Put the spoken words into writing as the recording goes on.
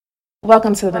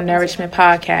Welcome to the Nourishment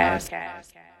Podcast.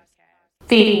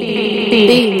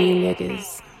 Feed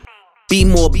niggas. Be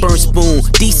more burn spoon,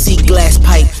 DC glass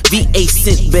pipe, VA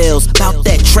scent bells, about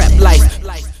that trap life.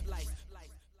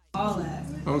 All that.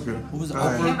 Okay.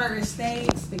 Hamburger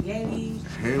steaks, spaghetti,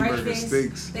 Hamburger breakfast.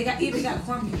 steaks. They even got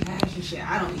corned beef hash and shit.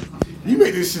 I don't eat corned beef hash. You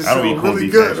make this shit I don't sound eat corned really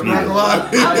beef good. hash I'm not gonna lie.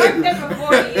 I worked there for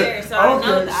 4 years, so I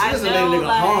know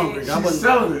hungry. She's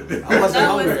selling it. I wasn't know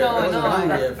hungry. what's going on.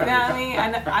 Hungry You know what I mean?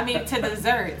 I mean, to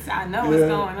desserts, I know what's Yeah.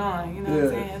 going on. You know what I'm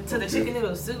Yeah. saying? To the chicken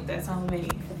noodle soup that's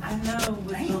homemade, I know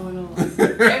what's going on. Yeah,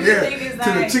 Everything is to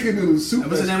like the chicken noodle soup.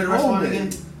 What's the name of the restaurant again?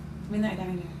 Midnight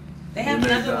Diner. They have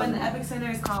Midnight another one. The Diner. Epic Center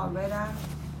is called Red Eye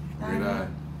Diner.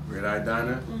 Red Eye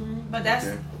Diner. But that's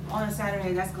Okay. on a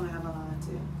Saturday. That's gonna have a line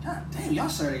too. God damn, y'all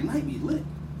Saturday night be lit.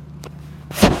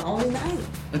 Only night.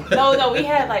 No, we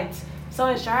had like, so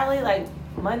in Charlotte, like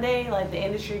Monday, like the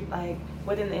industry, like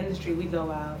within the industry, we go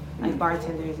out, like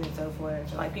bartenders and so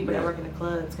forth, like people that work in the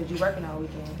clubs, because you're working all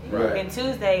weekend. Right. And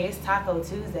Tuesday, it's Taco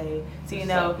Tuesday, so you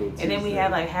know, and then we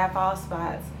have like half off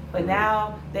spots. But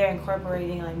now they're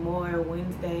incorporating like more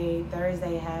Wednesday,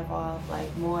 Thursday half off, like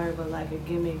more of a like a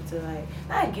gimmick to like,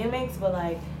 not gimmicks, but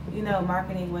like, you know,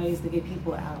 marketing ways to get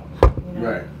people out. You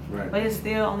know? Right. But it's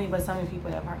still only but so many people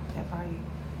that party.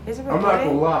 Is it I'm recorded? not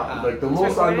gonna lie. Like the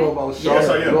most I know about Yes,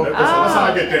 Charlotte. I am. That's how I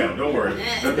get down. Don't worry.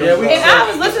 And I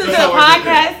was listening to a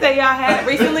podcast that y'all had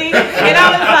recently, and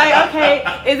I was like, okay,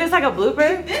 is this like a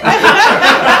blooper?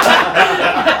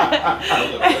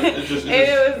 And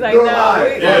it was like,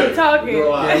 no, we talking.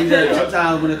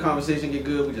 Sometimes when the conversation get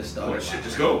good, we just start. Well, shit,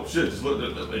 just go. Shit, just look,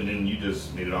 and then you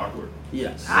just made it awkward.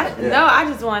 Yes. No, I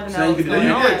just wanted to So know you what's can do going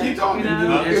that. on. Keep talking. You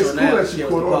know? It's cool that she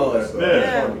caught on with that. though.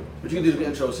 Yeah. It's funny. But you can do the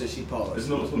intro since she paused. There's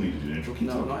no need to do the intro. Keep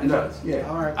No, talking. no, Nuts, yeah.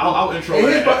 All right. I'll intro And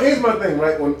it. here's my thing,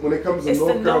 right? When it comes to It's the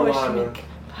North Carolina, Nourishment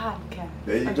Podcast.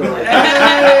 there you go.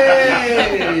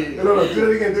 Hey! No,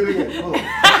 do it again. Hold on.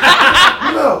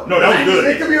 No, that was good.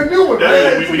 It could be a new one. Yeah,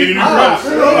 right? we need a new drop.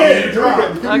 No, We need a new drop.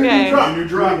 drop. It could be a new Okay. drop. New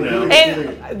drop now.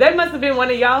 And that must have been one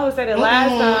of y'all who said it last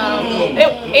time.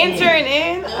 Entering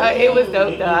in, it was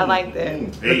dope though. I liked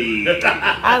it. Hey.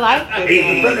 I liked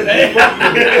it.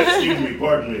 Hey. Excuse me.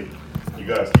 Pardon me. You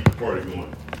guys keep the party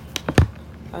going.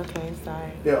 Okay,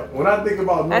 sorry. Yeah, when I think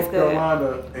about That's North good.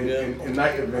 Carolina and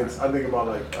night events, I think about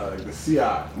like the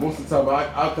CI. Most of the time,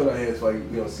 I come out here it's like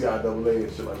CIAA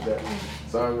and shit like that.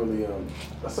 So I don't really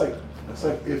that's like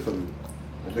it for me.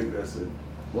 I think that's it.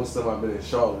 Most of the time I've been in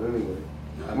Charlotte anyway.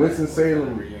 Winston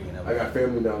Salem, I got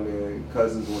family down there and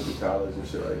cousins went to college and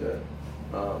shit like that.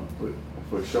 But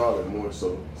for Charlotte, more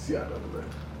so CIAA.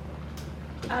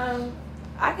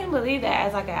 I can believe that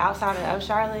as like an outsider of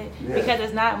Charlotte because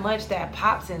there's not much that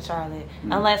pops in Charlotte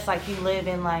unless like you live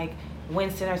in like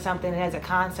Winston or something and there's a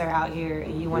concert out here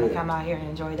and you want to come out here and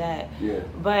enjoy that. Yeah.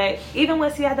 But even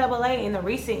with CIAA in the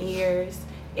recent years,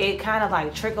 it kind of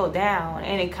like trickled down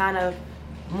and it kind of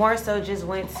more so just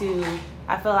went to,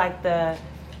 I feel like the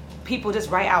people just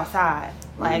right outside.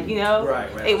 Like, you know, Right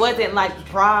it wasn't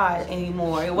like broad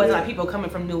anymore. It wasn't Yeah. like people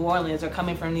coming from New Orleans or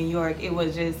coming from New York. It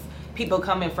was just people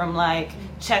coming from like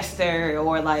Chester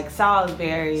or like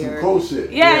Salisbury Some or cool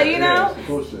shit. Yeah, you know? some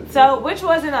cool shit. So which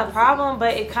wasn't a problem,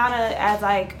 but it kind of as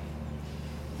like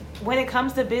when it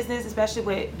comes to business, especially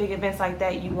with big events like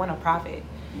that, you want to profit.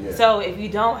 Yeah. So if you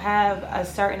don't have a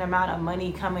certain amount of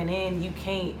money coming in, you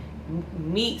can't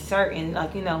meet certain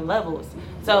levels.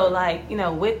 So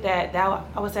with that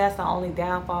I would say that's the only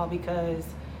downfall because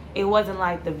it wasn't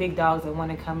like the big dogs that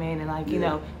want to come in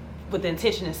and with the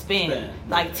intention to spend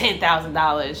like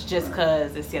 $10,000 just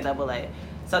because it's CIAA.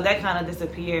 So that kind of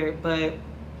disappeared, but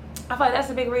I feel like that's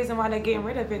a big reason why they're getting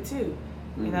rid of it too.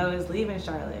 Is leaving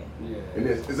Charlotte. Yeah. And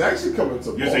it's actually coming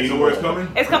to You say you know where it's coming?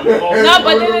 It's coming. Baltimore. No,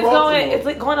 but then It's it's going to going.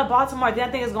 It's going to Baltimore. Then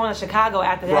I think it's going to Chicago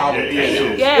after that. Probably.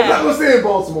 Yeah. It's not gonna stay in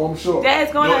Baltimore, I'm sure. Yeah,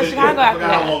 it's going to Chicago I after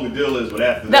forgot how that. long the deal is, but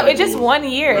after No, that. it's just 1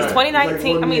 year. It's Right. 2019. It's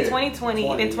like 1 year. 2020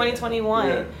 and 2021.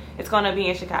 Yeah. It's going to be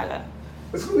in Chicago.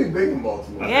 It's gonna be big in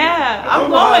Baltimore. Yeah, I I'm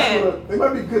don't know how it's going. gonna- They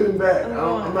might be good and bad. I'm I'm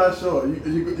going. not sure.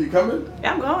 You coming?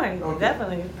 Yeah, I'm going. Okay.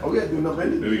 Definitely. Oh, we gotta do another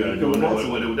interview. Maybe we gotta do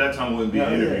it. That time it wouldn't be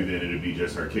an Yeah, yeah. interview, then it'd be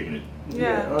just her kicking it.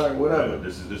 Yeah. All right, whatever.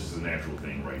 This is a natural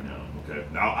thing right now. Okay,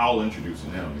 now I'll introduce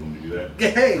it now. You want me to do that?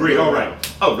 Hey. Great. All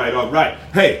right.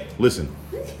 Hey, listen.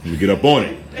 Let me get up on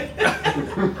it,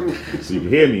 so you can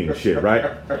hear me and shit. Right?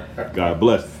 God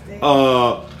bless.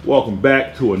 Welcome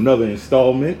back to another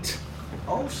installment.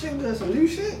 Oh shit, there's some new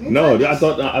shit? No, I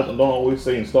don't always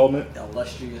say installment.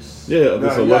 Illustrious. Yeah,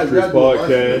 this illustrious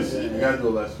podcast. You gotta do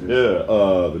illustrious. Yeah,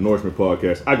 the Nourishment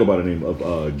Podcast. I go by the name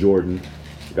of Jordan.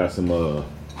 Got some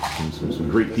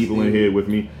great people in here with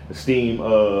me. Esteemed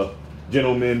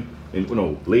gentlemen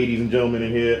and ladies and gentlemen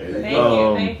in here.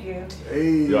 Thank you.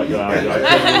 Hey.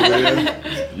 Okay.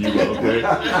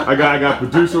 I got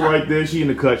producer right there. She in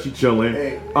the cut. She chilling.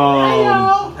 Hey.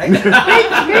 All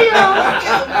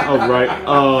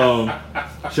right.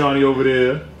 Shawnee over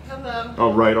there.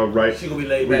 All right. She gonna be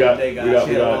laid back today, guys.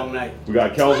 She had a long night. We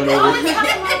got Kelvin over.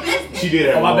 She did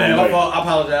have a long night. My fault. I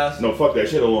apologize. No, fuck that.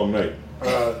 She had a long night. We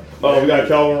got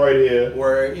Kelvin right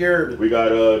here. We got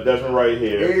Desmond right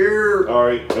here. All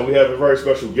right, and we have a very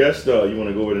special guest. You want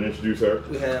to go ahead and introduce her?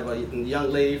 We have a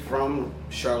young lady from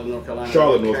Charlotte, North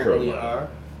Carolina.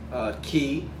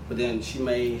 Key, but then she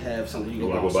may have something you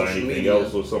can go by anything media,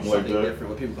 else or something like that. Different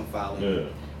where people can follow.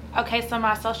 Yeah. Okay, so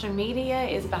my social media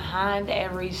is behind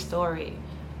every story.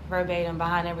 Verbatim,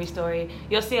 behind every story.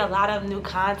 You'll see a lot of new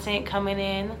content coming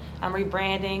in. I'm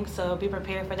rebranding, so be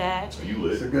prepared for that. So you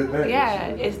lit. It's a good thing. Yeah,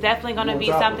 it's definitely going to be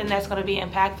top something of it. that's going to be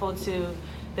impactful to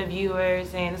the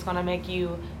viewers, and it's going to make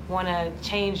you want to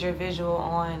change your visual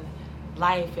on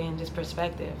life and just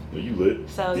perspective. Well, you lit.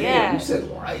 So Damn, yeah. you said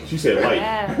light. She said light.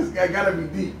 Yeah. This guy gotta be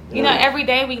deep. You know, every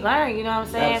day we learn, you know what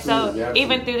I'm saying? Absolutely, So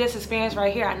even through this experience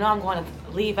right here, I know I'm going to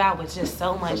leave out with just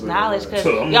so much Something knowledge because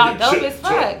So I'm y'all gonna dope get as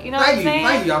fuck. You know what I'm saying?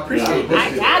 Thank you. I appreciate it.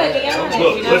 I gotta be honest,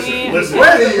 Look, you know what I mean? listen.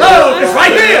 Where's the love? It's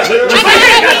right there. I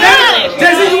gotta be honest.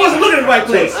 Jay-Z, you wasn't looking in the right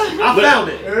place. I found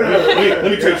it.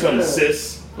 Let me tell you something,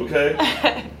 sis. Okay?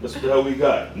 That's what the hell we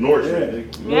got.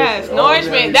 Nourishment. Yes,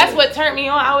 nourishment. That's what turned me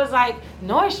on. I was like,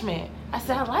 nourishment. I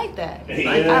said, I like that. Yeah.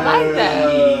 I like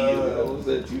that. What was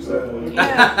that you said?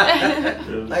 Yeah.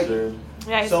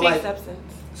 Yeah, it So, speaks like- substance.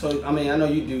 So, I mean, I know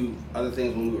you do other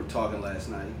things when we were talking last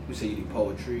night. You say you do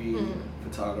poetry,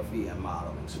 photography, and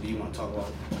modeling. So do you want to talk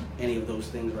about any of those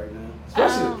things right now?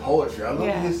 Especially poetry. I love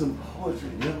yeah. to hear some poetry.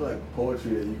 You have like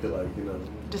poetry that you could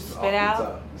Just off spit the out?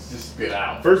 top. Just spit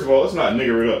out. First of all, let's not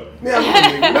nigger it up.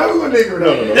 Yeah, we're gonna nigger it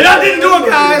up. No. And I didn't do it,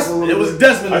 guys. It was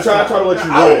Desmond. I try to let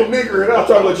you I run will it. nigger it up. I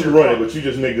try to let you run it, but you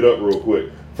just niggered it up real quick.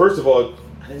 First of all,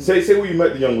 say where you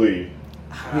met the young lady.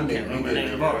 I can't remember the name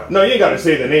of the bar. No, you ain't got to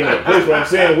say the name of the place. What I'm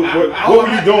saying, what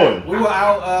were you doing? We were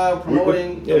out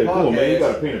promoting the Yeah, come on, man. You podcast.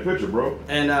 got to paint a picture, bro.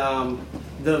 And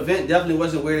the event definitely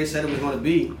wasn't where they said it was going to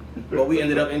be, but we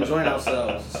ended up enjoying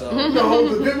ourselves. So No,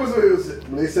 the thing was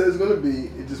when they said it was gonna be,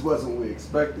 it just wasn't what we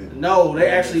expected. no, they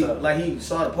actually he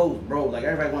saw the post, bro. Like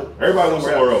everybody went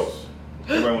somewhere else.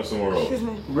 Everybody went somewhere else.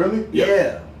 Really?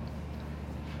 Yeah.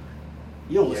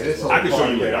 You don't listen it's to all I can show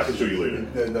you podcast. later. I can show you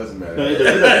later. It doesn't matter. No, it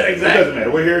doesn't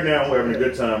matter. We're here now. We're having a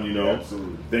good time, you know.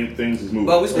 Absolutely. Things is moving.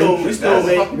 But we still That's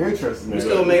made fucking interesting. we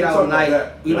still made our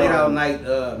night. We made Yeah. our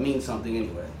night mean something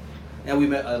anyway. And we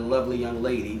met a lovely young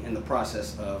lady in the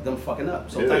process of them fucking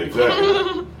up. So Yeah, thank you.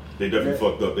 exactly. They definitely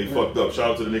fucked up. They fucked up.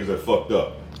 Shout out to the niggas that fucked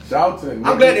up. Shout out to the niggas.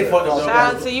 I'm glad they fucked up.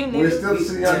 Shout out to you, We're niggas. still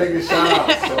seeing y'all niggas shout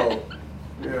out, so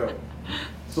yeah.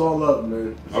 It's all love,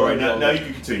 man. It's All right, love. now you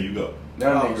can continue. Go.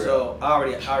 Now Oh, nigga. so I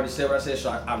already said what I said. So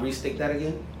I restate that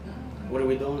again. What are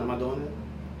we doing? Am I doing it?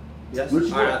 Yes. What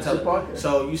you All right, doing? I'll tell It's your you. podcast.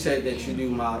 So you said that you do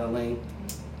modeling,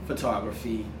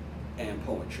 photography, and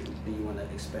poetry. Do you want to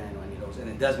expand on any of those? And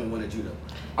then Desmond wanted you to.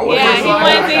 I wanna Yeah, hear he some-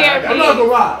 wanted to hear I'm not Pete.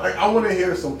 gonna lie. Like I want to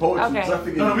hear some poetry. Okay. Cause I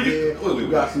figured No, you but you- did. wait,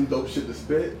 You got some dope shit to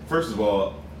spit. First of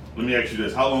all, let me ask you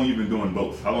this: how long you been doing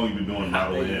both? How long you been doing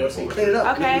modeling There you and go. See, poetry? clean it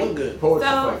up. Okay. You look good. Poetry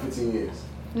So- for like 15 years.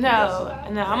 No,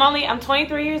 I'm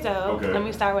 23 years old. Okay. Let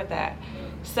me start with that.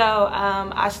 So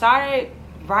I started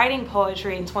writing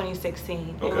poetry in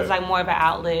 2016. It Okay. was like more of an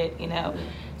outlet, you know.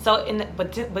 So within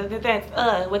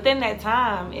that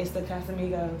time, it's the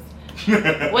Casamigos.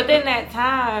 Within that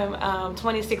time,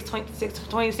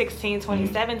 2016,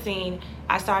 2017,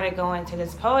 I started going to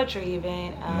this poetry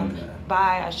event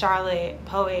by a Charlotte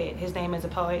poet. His name is a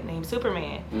poet named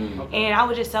Superman. And I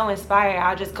was just so inspired. I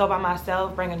would just go by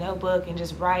myself, bring a notebook, and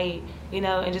just write, you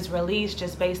know, and just release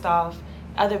just based off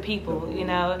other people, you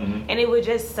know. And it was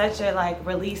just such a like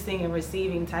releasing and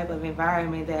receiving type of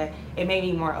environment that it made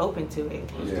me more open to it.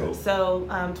 Yeah. So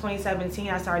 2017,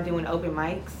 I started doing open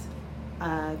mics.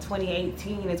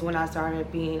 2018 is when I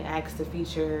started being asked to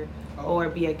feature or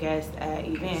be a guest at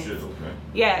events. Shit, okay.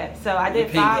 Yeah, so I did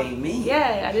Pig 5. ain't me.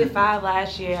 Yeah, I did 5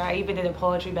 last year. I even did a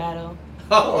poetry battle.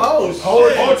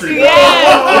 Poetry.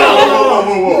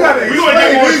 Yeah. You gotta We gonna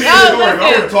get more into explain the story, but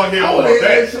I want to talk here I about wanna hear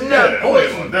that. some Yeah,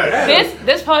 poetry. on that.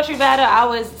 This poetry battle,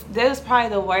 that was probably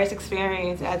the worst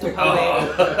experience as a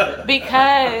poet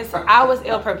because I was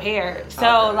ill prepared.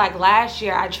 So like last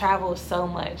year I traveled so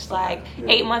much. Like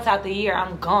 8 months out the year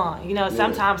I'm gone. You know,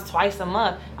 sometimes twice a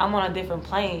month I'm on a different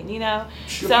plane, you know.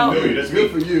 For So you, that's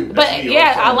Good me. for you. but me,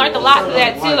 yeah, all I learned a lot through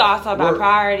that too, Life, also about work.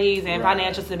 priorities and Right.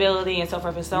 financial stability and so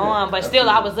forth and so Yeah, on. But still,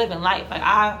 I absolutely. was living life. Like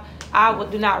I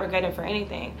do not regret it for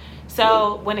anything.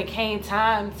 So when it came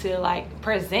time to like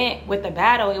present with the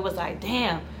battle, it was like,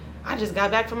 damn, I just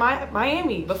got back from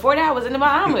Miami. Before that, I was in the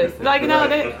Bahamas. Like, you know,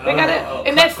 they got it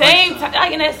in that same time.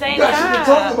 Like in that same You got shit to time.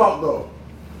 talk about though.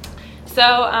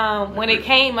 So when it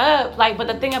came up, like, but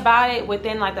the thing about it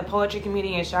within like the poetry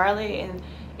community in Charlotte, and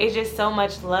it's just so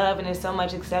much love and there's so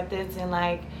much acceptance and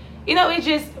like, you know, it's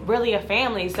just really a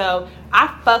family. So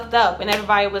I fucked up and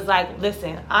everybody was like,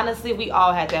 listen, honestly, we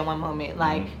all had that one moment.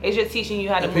 Like, it's just teaching you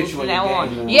how to move from now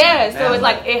on. Yeah, so it's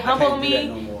like, it humbled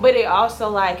me, but it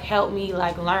also like helped me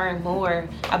like learn more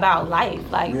about life.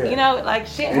 Like, you know, like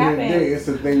shit happens. And then it's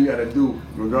the thing you gotta do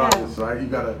regardless, right? You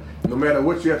gotta, no matter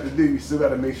what you have to do, you still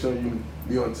gotta make sure you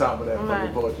be on top of that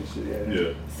fucking poetry shit.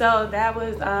 Yeah. So that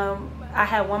was, I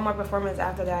had one more performance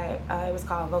after that. It was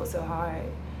called Vote So Hard.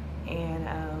 And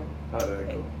how did that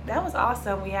go? That was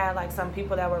awesome. We had like some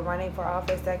people that were running for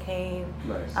office that came.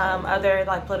 Nice. Other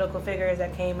like political figures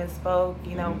that came and spoke.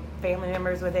 You know, family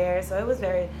members were there. So it was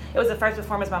the first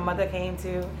performance my mother came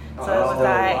to. So it was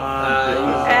like,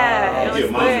 yeah, it was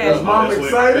good. Was mom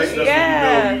excited?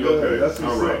 Yeah. That's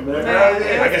what's up, man.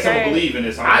 I guess I'm gonna believe in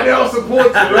this. I don't support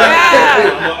you, right?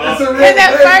 Yeah. It's a real And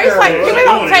at thing, first, like, man. people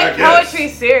don't take guess. poetry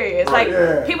serious. Like,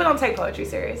 Yeah. people don't take poetry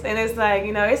serious. And it's like,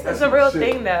 you know, it's a real shit.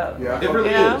 thing, though. Yeah, It really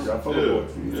You know? is. I fuck with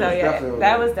poetry. So, yeah,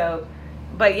 that was dope.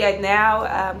 But, yeah,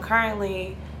 now,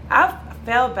 currently, I've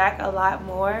fell back a lot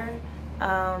more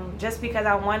just because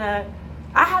I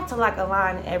have to, like,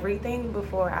 align everything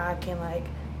before I can, like,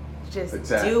 just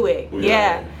do it.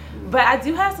 Yeah. But I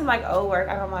do have some like old work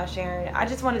I don't mind sharing. I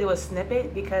just want to do a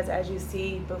snippet because as you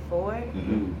see before,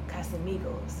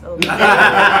 Casamigos. Oh,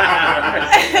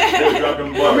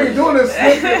 I mean, doing a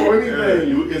snippet or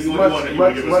anything Is is you much, want to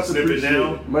much, give much us a snippet now?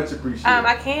 appreciated. Much appreciated.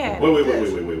 I can. Wait. Hold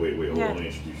Yeah. on, let me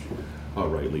introduce you. All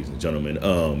right, ladies and gentlemen,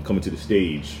 coming to the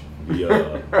stage, the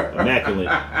immaculate,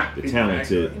 the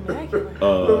talented,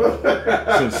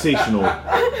 sensational,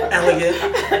 Elegant,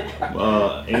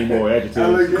 any more adjectives?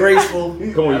 Elegant. graceful.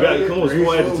 Come on, some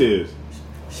more adjectives.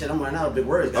 Shit, I'm running out of big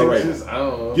words. All right. Just, I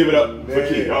don't know. Give it up for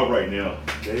Man. Key. All right, now.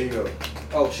 There you go.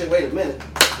 Oh shit, wait a minute.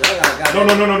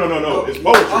 No. It's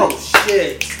poetry. Oh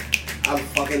shit. I'm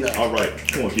fucking up. All right,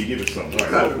 come on, Key, give us something. All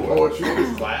right, go for it. Poetry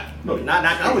is clap. No, Not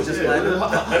I was just playing.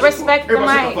 Respect the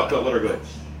Everybody shut mic. the fuck up. Let her go.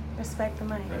 Respect the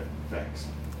mic. Thanks.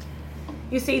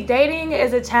 You see, dating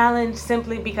is a challenge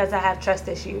simply because I have trust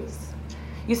issues.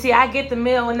 You see, I get the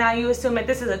meal and now you assume that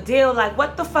this is a deal. Like,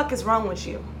 what the fuck is wrong with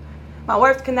you? My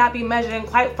worth cannot be measured, and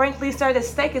quite frankly, sir, the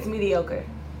steak is mediocre.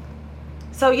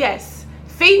 So yes,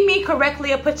 feed me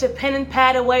correctly or put your pen and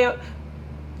pad away,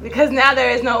 because now there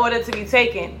is no order to be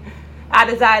taken. I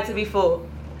desire to be full.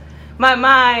 My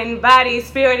mind, body,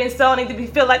 spirit, and soul need to be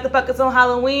filled like the buckets on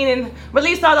Halloween, and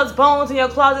release all those bones in your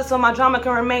closet so my drama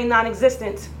can remain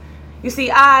non-existent. You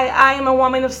see, I am a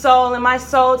woman of soul, and my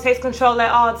soul takes control at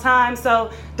all times.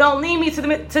 So don't lead me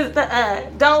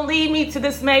don't lead me to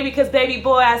dismay, because baby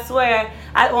boy, I swear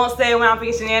I won't stay around for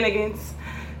your shenanigans.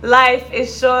 Life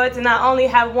is short, and I only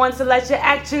have one to let your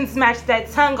actions match that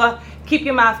tongue or keep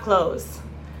your mouth closed.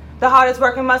 The hardest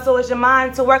working muscle is your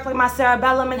mind, to work like my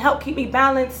cerebellum and help keep me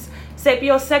balanced.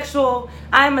 Sapiosexual.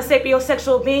 I am a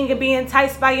sapiosexual being, and being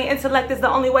enticed by your intellect is the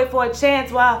only way for a chance,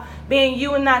 while being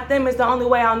you and not them is the only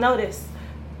way I'll notice.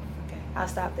 Okay, I'll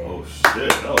stop there. Oh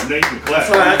shit! Oh, Nathan clap.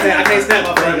 Sorry, I can't snap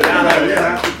my finger.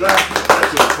 That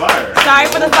shit was fire. Sorry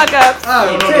for the fuck up.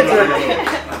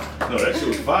 No, that shit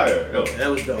was fire. Yo, That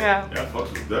was dope. Yeah. I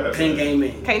fucks with that. Pen man. game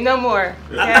in. Okay, no more.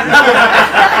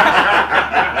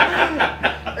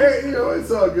 Hey, you know,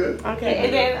 it's all good. Okay,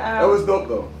 and then That was dope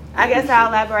though. I guess I'll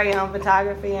elaborate on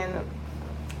photography and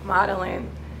modeling.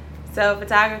 So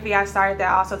photography, I started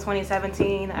that also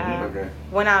 2017 Okay.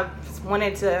 when I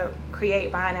wanted to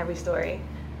create behind every story.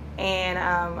 And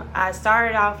I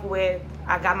started off with,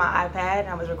 I got my iPad,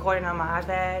 I was recording on my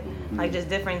iPad, like just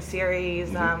different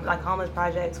series, like homeless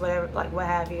projects, whatever, like what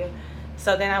have you.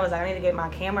 So then I was like, I need to get my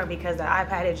camera because the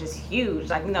iPad is just huge,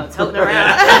 like, you know, toting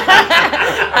around.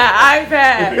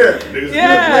 iPad.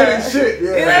 Yeah. Shit,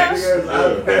 yeah. Yeah.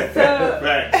 So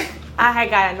Facts. I had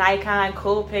got a Nikon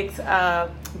Coolpix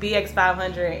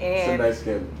BX500, It's a and nice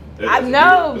camera. I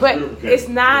know, but it's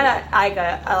not like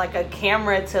a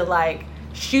camera to like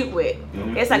shoot with.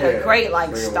 It's like a great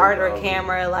like starter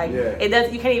camera. Like it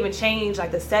does. You can't even change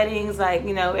like the settings. Like,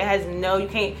 you know, it has you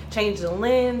can't change the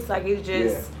lens. Like it's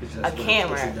just a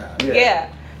camera.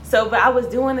 Yeah. So, but I was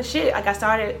doing the shit. Like I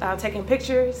started taking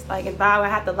pictures. Like if I would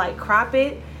have to like crop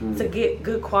it to get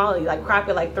good quality. Like crop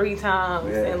it like 3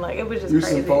 times, and like it was just Use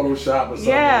crazy. some Photoshop or something.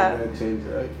 Yeah. And then change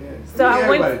it. So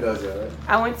everybody does that, right?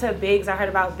 I went to Biggs. I heard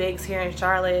about Biggs here in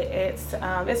Charlotte.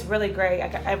 It's really great.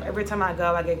 Every time I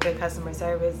go, I get good customer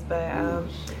service. But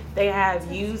they have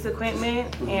used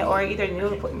equipment or either new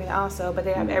equipment also. But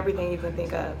they have everything you can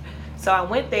think of. So I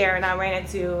went there and I ran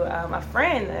into a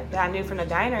friend that I knew from the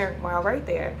diner while I worked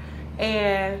there.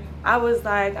 And I was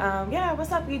like, yeah,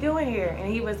 what's up? You doing here?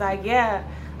 And he was like, yeah,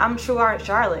 I'm True Art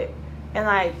Charlotte. And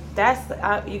like that's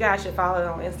you guys should follow it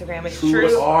on Instagram. It's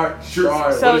True Art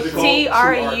Charlotte. So TRU _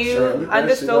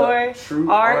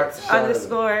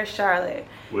 Charlotte.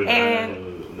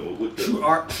 And True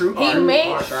Art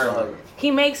Charlotte. he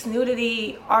makes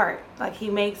nudity art. Like he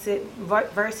makes it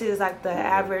versus like the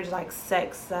average like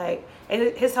sex, like,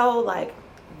 and his whole like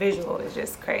visual is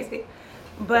just crazy.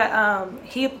 But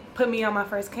he put me on my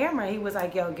first camera. He was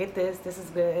like, yo, get this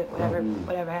is good,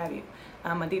 whatever have you. A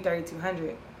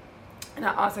D3200. And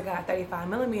I also got a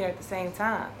 35mm at the same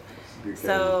time.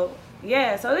 So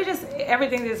yeah, so it just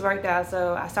everything just worked out.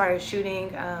 So I started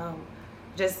shooting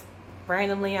just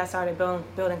randomly. I started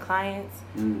building clients.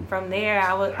 From there,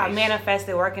 I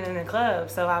manifested working in the club.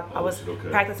 So I was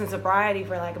practicing sobriety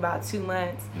for like about 2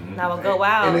 months, and I would go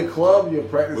out. In the club, you're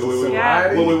practicing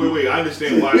sobriety? Wait. I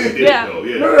understand why she did it, though.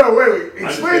 Yeah. No, wait.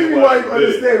 Explain to me why you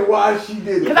understand why she did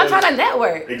it. Because I'm trying to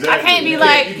network. Exactly. I can't be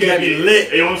like... You can't be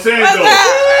lit. You know what I'm saying, though?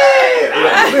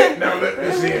 Now let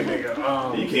me see it, nigga.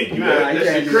 You can't do that. That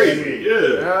shit crazy.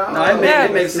 Yeah. No,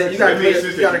 it makes sense. You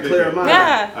gotta clear your mind.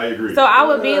 Yeah. I agree. So I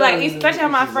would be like, especially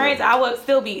on my friends, I would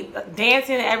still be dancing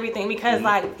and everything because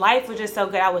like life was just so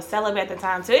good. I was celibate at the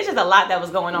time, so it's just a lot that was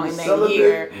going on in that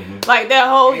year. Like that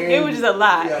whole, it was just a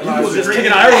lot. You was just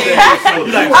drinking out everything.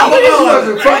 You like, I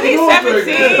was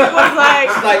 2017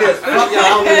 was like this. Fuck y'all, I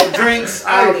don't need no drinks. I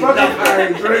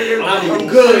ain't drinking. I'm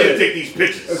good. Take these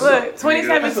pictures. Look,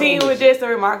 2017 was just a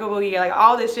remarkable year. Like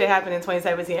all this shit happened in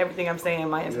 2017. Everything I'm saying,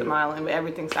 my Insta modeling, but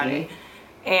everything started.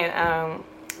 And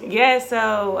yeah,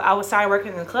 so I started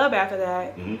working in the club after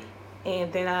that.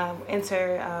 And then I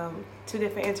entered 2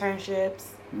 different internships.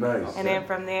 Nice. And then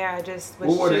from there, I just was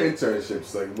What were the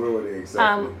internships like? Where were they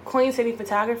exactly? Queen City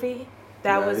Photography.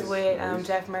 That was with nice.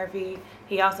 Jeff Murphy.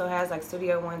 He also has like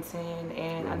Studio 110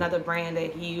 and another brand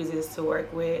that he uses to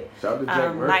work with Shout out to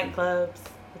Jack Murphy. nightclubs.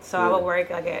 So I would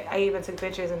work like I even took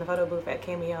pictures in the photo booth at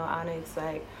Cameo Onyx.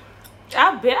 Like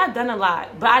I've done a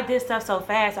lot, but I did stuff so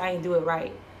fast I didn't do it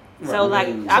right. So like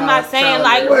I'm not saying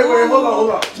like wait, hold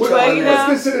on. But, you know, let's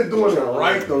consider doing it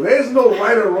right though. There's no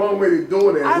right or wrong way to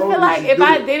doing it. I feel like if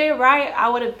I did it right, I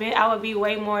would be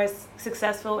way more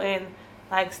successful and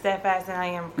like steadfast than I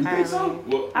am currently. You think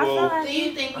so? I feel like. Do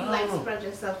you think you like spread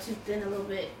yourself too thin a little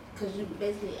bit? Because you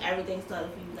basically everything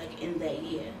started for you like in that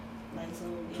year. Like so,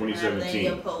 2017.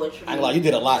 Your poetry. I ain't like you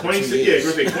did a lot. 2016. Yeah,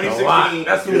 2016.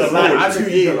 That's what a lot. I think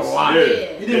you did a lot.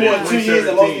 Yeah. You did more than 2 years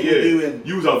than most people do in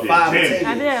You was out there 5 or 10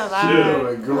 jamming. years.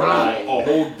 I did a lot. A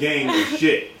whole gang of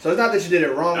shit. So it's not that you did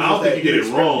it wrong. I don't think you did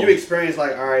it wrong. You experienced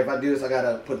like, all right, if I do this, I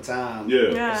gotta put time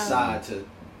Yeah. aside to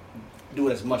do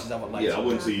it as much as I would like. Yeah, I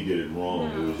wouldn't say you did it wrong.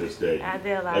 It was just that, I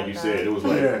did a lot. like you said, it was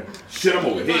like, shit, I'm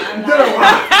over here. You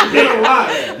did a lot.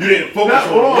 You didn't focus Not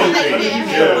on wrong. one Like, thing. you You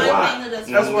had did a one lot. thing that's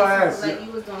That's why I asked. Like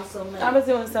you was doing so much. I was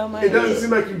doing so much. It doesn't seem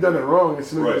like you've done it wrong. It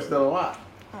seems like you've done a lot.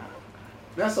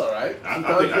 That's all right. I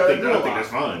think that's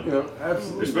fine. You know,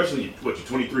 absolutely. Especially, you're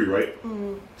 23, right?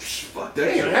 Fuck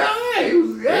that shit. Hell yeah, he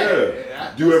was,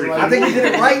 yeah. Do everything. I think you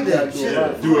did it right then.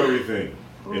 Yeah, do everything.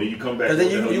 And then you come back. Because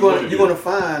then you're gonna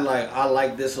find like I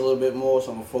like this a little bit more,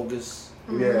 so I'm gonna focus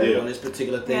on this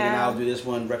particular thing, and I'll do this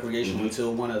one recreational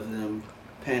until one of them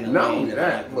pan the Not lane only that I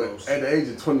that, like the but most. at the age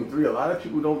of 23, a lot of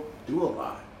people don't do a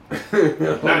lot.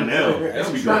 Not now. That's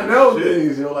Not because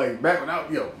nowadays, you know, like back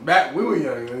when we were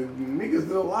young, niggas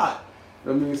did a lot.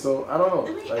 I mean, so I don't know.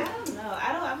 I mean, Like, I don't know.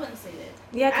 I wouldn't say that.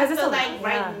 Yeah, because I it's feel a like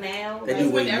right now, They like, do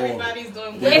when way more. everybody's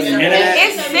doing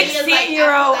It's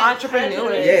 16-year-old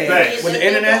entrepreneurs. Yeah. Facts. With the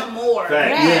internet? more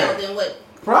Facts. now than what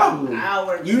probably.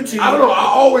 our YouTube. I don't know. I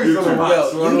always done a YouTube.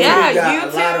 lot. So I don't know. Yeah, got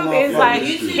a lot of YouTube is like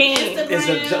motherfuckers. king.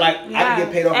 It's like I can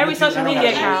get paid off Every YouTube, social I don't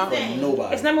media gotta account. pay for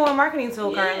nobody. It's #1 marketing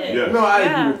tool currently. Yeah. No, I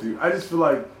Yeah. agree with you. I just feel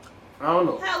like I don't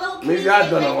know. Hello, Maybe kids, I've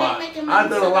done a they lot. making I've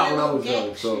done a money lot when I selling was little young.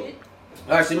 gang So shit.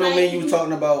 All right, so you know me and you were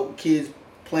talking about kids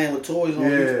playing with toys on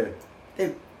YouTube. yeah.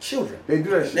 children. They do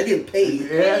that shit. They're getting paid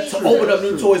Yeah, to open up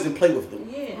new toys and play with them.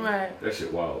 Yeah. Right. That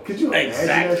shit wild. Could you imagine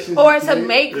Exactly. that shit? Or as a to kid?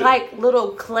 make Yeah. like little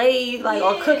clay, like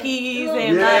or cookies,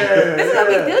 and Yeah, like this is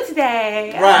gonna yeah. be good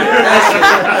today. Right.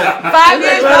 That's 5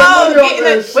 years Right, old, money on getting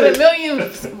that with a shit.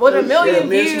 million million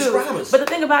views. subscribers. But the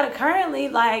thing about it currently,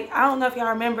 like I don't know if y'all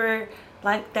remember.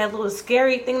 Like that little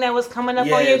scary thing that was coming up on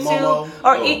Yeah, YouTube, Momo.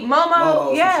 or Oh. Momo,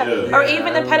 Momo, yeah, some shit. or Yeah,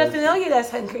 even I the remember. pedophilia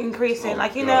that's increasing. Oh,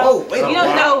 Like you God. know, Oh, wait, you don't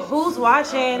wow. know who's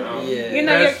watching. Yeah. You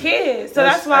know your That's- kids, so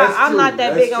that's- that's why that's I'm true. not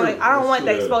that That's big on true. it. I don't That's want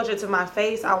the true. exposure to my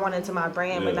face. I want it to my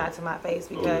brand, but Yeah. not to my face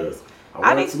Oh, because I want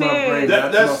I've it to my brain, experienced. not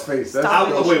to That's- my face. That's Stop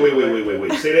the it.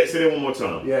 Wait. Say that one more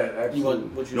time. Yeah, You absolutely.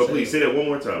 want what you No, say? please say that one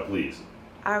more time, please.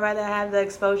 I'd rather have the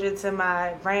exposure to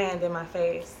my brand than my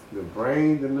face. The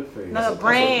brain than the face. No, the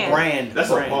brand. Brand.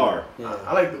 That's brand. a bar. Yeah.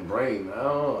 I like the brain. I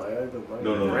don't know. I like the brain.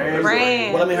 No.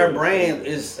 Brand. Well, I mean, her brand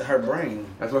is her brain,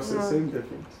 That's why I said same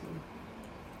difference.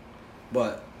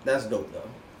 but that's dope though.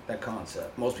 That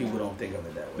concept. Most people don't think of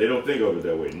it that They way. don't think of it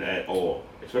that way, not at all.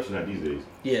 Especially not these days.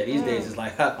 Yeah, these days it's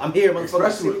like I'm here, motherfucker.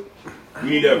 Especially, You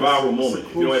need that viral moment.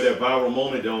 If you don't have that viral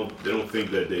moment, they don't think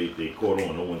that they caught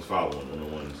on. No one's following.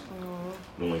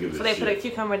 No one gives So a they shit. put a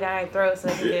cucumber down their throat so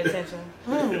they can get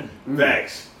attention.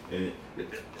 Facts. And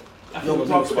I Yo, we when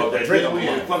talked you about spit that. the drink Didn't we?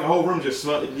 on The fucking whole room just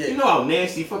smelled. Yeah. You know how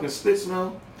nasty fucking spit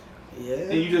smell? Yeah.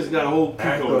 And you just got a whole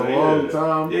After cucumber. a long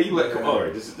time. Yeah, you like, come Yeah. on, all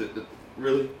right, this is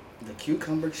really? The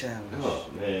cucumber challenge. Oh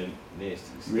man, nasty.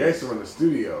 we actually in the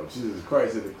studio. Jesus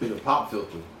Christ, had to clean a pop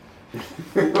filter.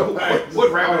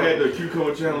 What rapper had the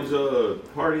cucumber challenge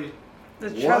party? The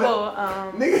What? trouble,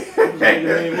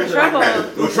 Nigga. the trouble.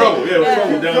 The trouble, yeah, the Yeah.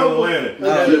 trouble down in Atlanta.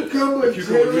 No. Cucumber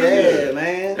Cucumber challenge. Yeah,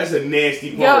 man. That's a nasty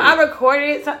party. Yo, I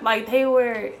recorded like they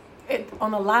were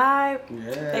on the live.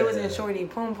 Yeah. They was in Shorty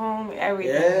Poom Poom,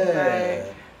 everything. Yeah.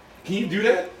 Can you do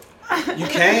that? You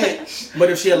can't. But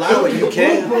if she allow it, you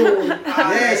can.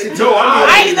 Yeah, she No,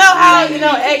 I didn't know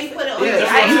how ex. Put it on Yeah, the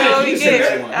that's I what I'm didn't know saying. we You get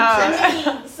said it.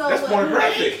 that So That's what-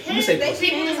 pornographic. You say they pussy.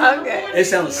 people just Okay. It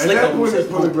sounds And slick that when you point say is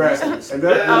pornographic. And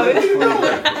that Oh, point is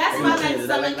pornographic. That's why like Like, some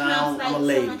now accounts, I'm a like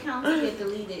lady. some accounts get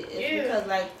deleted. It's because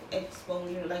like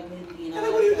exposure, like nudity and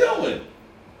all What are you that. doing?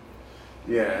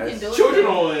 Yeah, You can do it's- it. Children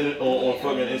on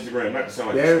fucking Instagram, not to sound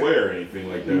like Yeah. a swear or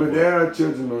anything like that. but but- there are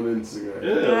children on Instagram.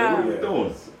 Yeah, like, what are we Yeah.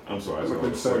 doing? I'm sorry, I I'm sound a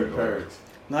like a swear. concerned parent.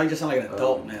 No, you just sound like an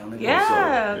adult now. Nigga. Yeah,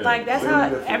 sorry. like that's Same how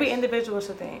difference. every individual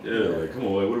should think. Yeah, like come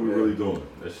on, like what are we really doing?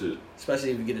 That shit.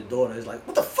 Especially if you get a daughter, it's like,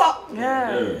 what the fuck?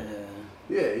 Yeah. Yeah.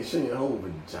 Yeah, you shouldn't your whole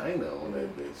vagina on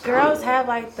that bitch. Girls have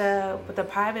like the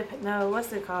private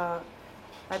what's it called?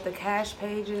 Like the cash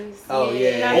pages. Oh,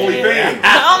 yeah. OnlyFans.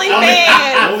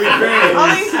 OnlyFans. OnlyFans.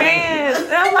 OnlyFans.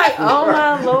 And I'm like, oh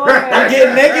my lord.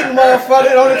 Get naked,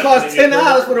 motherfucker. It only costs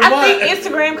 $10 for the I month. think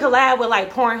Instagram collab with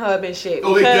like Pornhub and shit.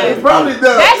 Oh, they because definitely- Probably does.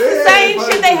 that's the Yeah, same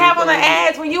probably shit they does. have on the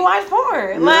ads when you watch porn.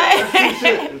 Yeah, Like, that's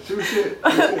true shit. True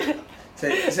shit.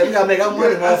 Say, we gotta make our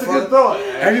money, That's a good motherfucker. thought.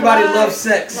 Everybody loves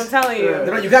sex. I'm telling you.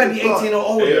 Yeah. You gotta be 18 or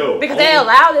older. Hey, yo, Because they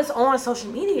allow this on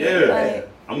social media. Yeah. Like,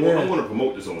 I'm gonna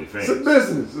promote this OnlyFans. It's a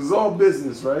business. It's all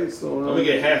business, right? So I'm gonna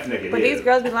get half naked. but here. these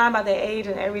girls be lying about their age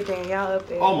and everything. Y'all up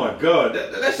there. Oh my god,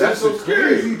 that shit's that's so the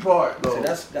scary. crazy part, though. So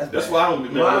that's That's why I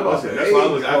don't. Well, I'm Man, about to that's why I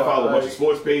age I follow a part, bunch of like-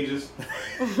 sports pages.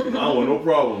 I don't want no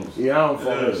problems. Yeah, I don't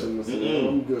follow that shit. Myself. Mm-mm.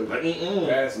 I'm good. Like, mm-mm.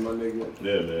 Pass my nigga.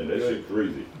 Yeah, man, that shit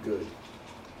crazy. Good.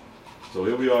 So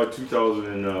here we are,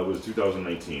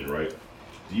 2019, right?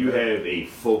 Do you have a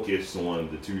focus on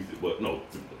the two?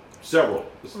 Several.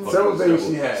 Several things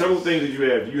she has. Several things that you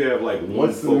have. Do you have like one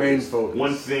What's the main focus?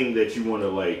 One thing that you want to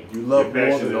like. You love you're more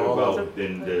passionate than all of about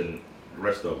than the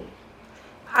rest of them.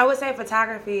 I would say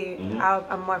photography. Mhm.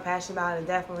 I'm more passionate about it,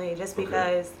 definitely, just Okay.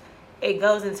 because it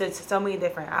goes into so many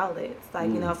different outlets. Like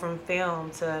you Mm. know, from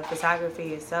film to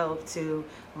photography itself to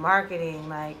marketing.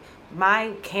 Like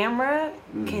my camera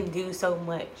can do so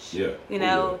much. Mm. Yeah. You Oh,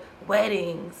 know,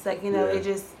 weddings. Like you know, Yeah. it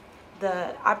just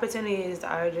the opportunities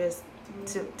are just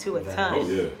to a ton. Oh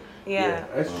yeah. Yeah.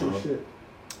 That's true Uh-huh. shit.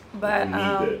 But You need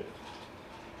that.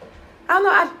 I don't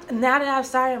know. Now that I've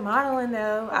started modeling,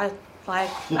 though,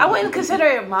 I wouldn't consider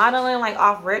it modeling like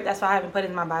off rip. That's why I haven't put it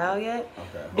in my bio yet.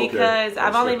 Okay. Because Okay.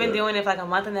 I've only Respect been that. doing it for like a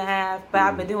month and a half, but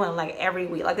I've been doing it like every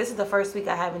week. Like this is the first week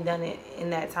I haven't done it in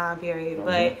that time period.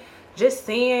 But just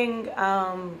seeing,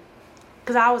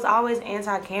 because I was always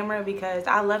anti-camera because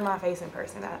I love my face in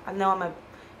person. I know I'm a.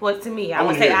 Well, to me, I I would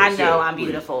wanna say hear I this, know yeah, I'm please.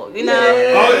 beautiful. You know.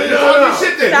 Oh, you're talking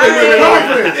shit then. Sorry.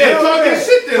 Confidence. Yeah, talking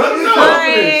shit then. Let them know.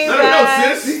 Sorry, Let them know,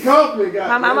 but- sis. She confident, guys.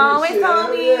 My mama always told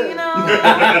me, you know.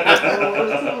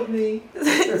 Always told me.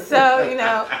 So, you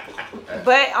know,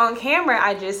 but on camera,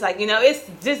 I just like, you know, it's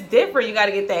just different. You got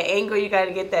to get that angle, you got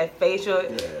to get that facial.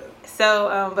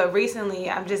 So, but recently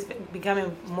I'm just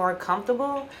becoming more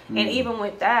comfortable. And even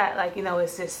with that, like, you know,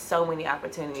 it's just so many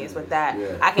opportunities with that.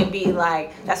 Yeah. I can be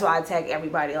like, that's why I tag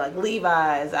everybody, like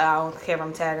Levi's. I don't care if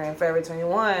I'm tagging Forever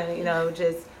 21, you know,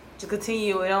 just to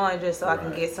continue it on just so I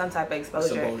can get some type of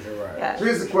exposure. Right. Yeah. So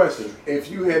here's the question. If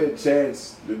you had a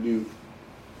chance to do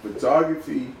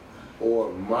photography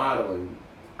or modeling,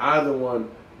 either one,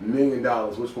 $1 million,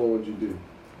 which one would you do?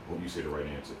 Well, you say the right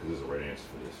answer because there's a right answer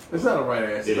for this. It's not a right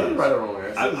answer. It It's not a is. right or wrong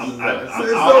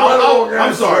answer.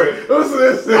 I'm sorry. Listen to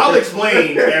this. I'll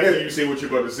explain after you say what you're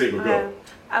going to say, but go.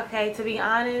 Okay, to be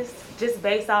honest, just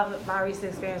based off of my recent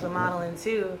experience with modeling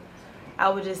too, I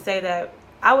would just say that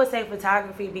I would say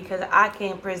photography because I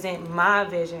can present my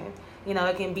vision. You know,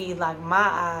 it can be like my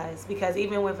eyes, because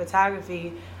even with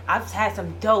photography, I've had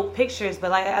some dope pictures, but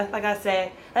like I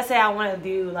said, let's say I want to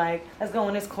do like, let's go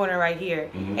in this corner right here,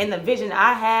 and the vision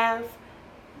I have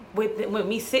with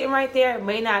me sitting right there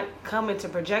may not come into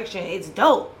projection. It's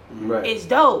dope. Right. It's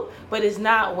dope, but it's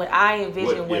not what I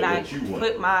envision when I what you want.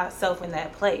 put myself in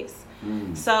that place.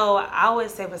 So I would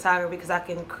say photography because I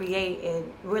can create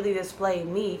and really display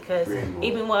me. Because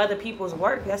even with other people's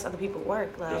work, that's other people's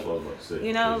work. Like, That's what I was about to say.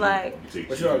 you know, like,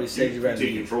 But you already said you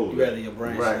take control of rather it. your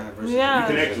brand Right. shine versus Yeah.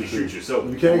 You can actually shoot yourself.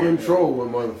 You can't control what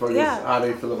motherfuckers Yeah. how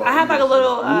they feel about I have like a you.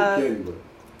 little You can,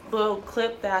 but little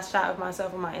clip that I shot of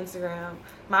myself on my Instagram.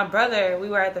 My brother, we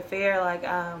were at the fair, like,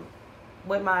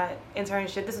 with my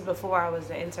internship. This is before I was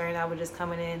an intern. I was just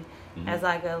coming in as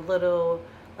like a little,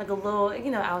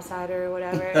 you know, outsider or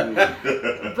whatever.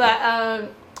 But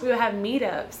we would have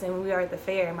meetups, and we were at the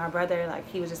fair. And my brother, like,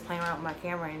 he was just playing around with my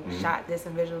camera and shot this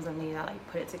and visuals of me, and I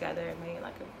like put it together and made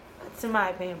like a, to my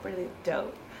opinion, pretty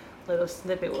dope little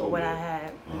snippet with what I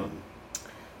had.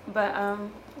 But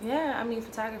yeah, I mean,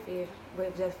 photography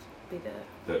would just be the.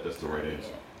 That's the right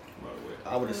answer, by the way.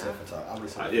 I would have said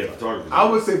photography. Yeah, photography. I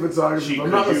would say photography.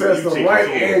 I'm not gonna say that's the take right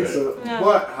control of answer, that. Yeah.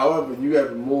 but however, you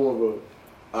have more of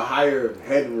a higher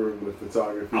headroom with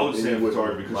photography. I would than say you would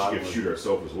photography with because she can modeling. shoot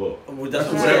herself as well. Well, that's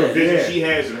what I'm Whatever saying. vision Yeah. she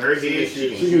has in her head, she can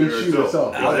She shoot can shoot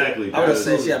herself. herself. Exactly. I would because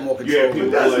say she had more you control. have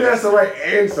people That's, like, that's the right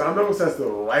answer. I'm not gonna say that's the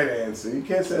right answer. You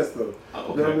can't say that's the. okay.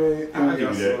 You know what I mean? I'll give you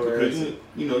That's that the right because answer.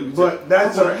 you know. But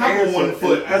that's hop her on- hop on answer. one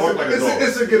foot, That's walk like a dog.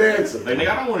 it's a good answer. Like, nigga,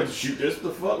 I don't want to shoot this. The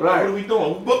fuck? Right. What are we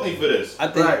doing? Who booked me for this? I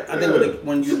think Right.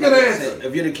 when you It's a good like I answer. said,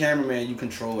 if you're the cameraman, you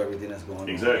control everything that's going on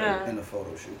Exactly. in the photo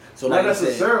shoot. So Not like I said,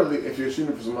 necessarily if you're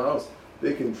shooting for someone else,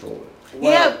 they control it.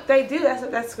 Yeah, they do.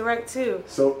 That's correct too.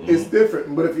 So it's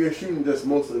different. But if you're shooting just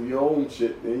most of your own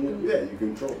shit, then you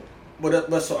control it. but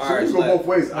so So alright, you so go like, both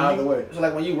ways, when either you- way. So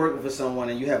like when you working for someone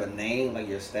and you have a name, like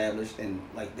you're established and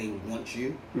like they want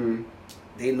you,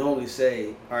 they normally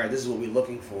say, all right, this is what we're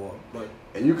looking for. But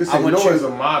And you can I say want no you- as a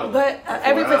model. But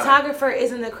every FYI. photographer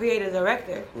isn't the creative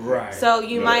director. right. So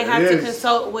you No, might have it to is.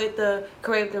 consult with the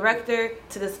creative director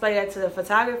to display that to the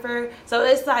photographer. So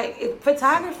it's like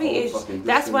photography It's a whole is fucking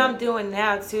that's what I'm disconnect. doing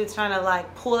now too, trying to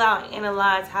like pull out and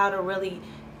analyze how to really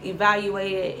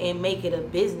evaluate it and make it a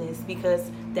business,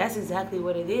 because that's exactly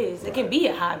what it is. It can be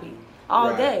a hobby all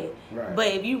Right. day, Right. but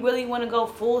if you really want to go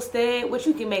full stead, which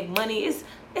you can make money, it's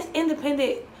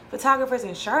independent photographers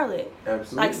in Charlotte.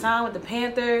 Absolutely. Like sign with the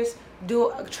Panthers,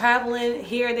 do traveling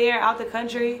here and there out the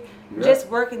country, Yeah. just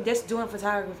working, just doing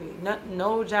photography.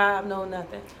 No job, no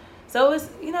nothing. So it's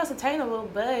it's attainable,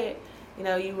 but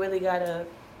you really gotta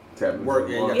Tap into work,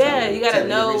 the yeah, market. Yeah, you gotta tap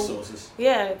into know. resources.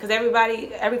 because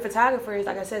every photographer is,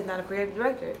 like I said, is not a creative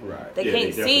director. Right. They Yeah,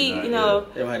 can't they see, definitely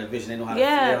not, They don't have the vision. They know how to,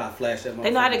 Yeah. they know how to flash that.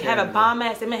 they know how to motherfucking have a camera. bomb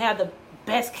ass. They may have the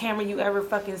best camera you ever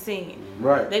fucking seen.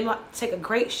 Right. They might take a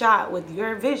great shot with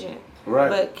your vision, Right.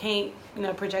 but can't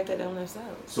project it on themselves.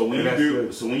 So when And you that's do,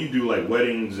 good. so when you do like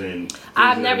weddings and things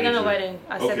I've of never that done a nature- wedding.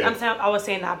 I was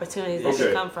saying the opportunities that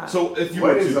should come from. So if you were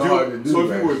Weddings are hard to to do, do, so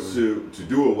if you were actually. to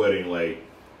do a wedding, like,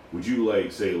 would you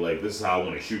like say like this is how I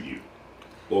want to shoot you,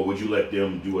 or would you let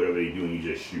them do whatever they do and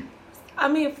you just shoot? I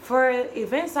mean, for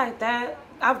events like that,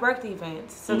 I've worked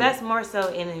events, so that's more so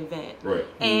an event. Right.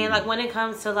 And like when it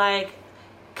comes to like,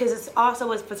 because it's also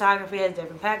with photography, there's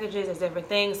different packages, there's different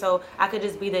things. So I could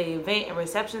just be the event and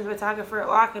receptions photographer,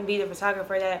 or I can be the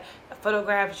photographer that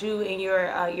photographs you in your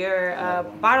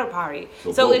bottle party.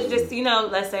 So So both. it's just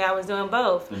let's say I was doing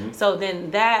both. So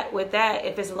then with that,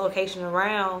 if it's a location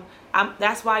around,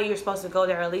 that's why you're supposed to go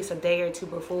there at least a day or two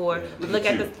before. Yeah, Look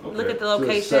at the okay. look at the To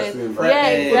assess the location. environment. Yeah,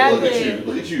 Hey, exactly. Look at you,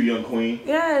 look at you, young queen.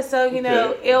 Yeah, so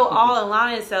Okay. it'll all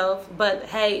align itself. But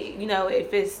hey,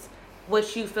 if it's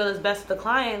what you feel is best for the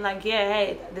client, like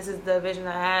hey, this is the vision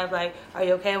I have. Like, are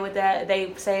you okay with that?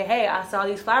 They say, hey, I saw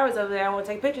these flowers over there. I want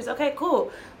to take pictures. Okay,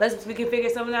 cool. We can figure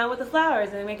something out with the flowers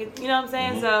and make it. You know what I'm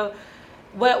saying? So,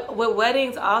 with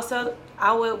weddings also,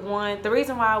 I would want, the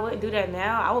reason why I wouldn't do that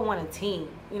now, I would want a team.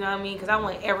 You know what I mean? Because I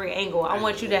want every angle. I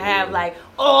want you to have like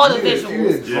all the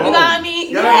visuals. You know what I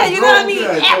mean? Yeah, you know what I mean?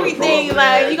 Everything.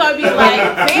 Like, you're going to be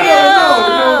like,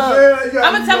 damn.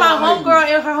 I'm going to tell my homegirl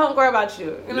and her homegirl about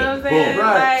you. You know what I'm saying?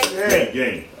 Right. Like,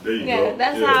 Gang. There you go. yeah,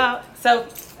 that's how. So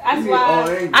that's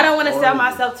why I don't want to sell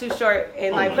myself too short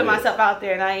and like put myself out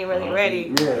there and I ain't really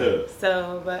ready. Yeah.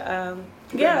 So, but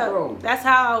yeah, that's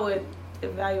how I would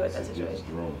evaluate that situation.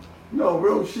 No,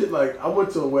 real shit. Like, I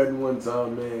went to a wedding one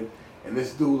time, man, and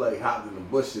this dude like hopped in the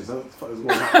bushes. I was going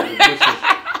to hop in the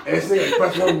bushes. And this nigga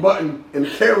pressed one button and the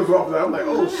cameras were off. And I'm like,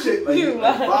 oh shit! Like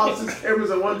 5, 6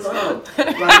 cameras at one time.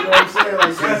 Like, you know what I'm saying?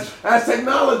 Like, that's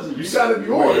technology. You gotta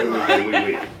be on it.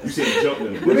 Wait. You said you jumped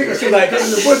in the The nigga said like in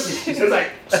the bushes. He said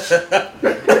like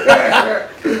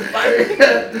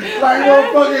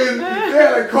motherfucking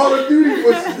like Call of Duty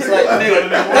bushes. It's like nigga,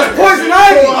 that's poison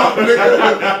ivy. Go off, nigga.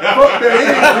 Fuck that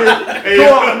head. Go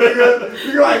off, nigga.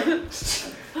 You like.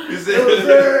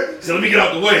 So let me get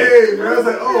out the way. Hey, man, I was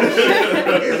like, oh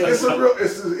shit, it's a real,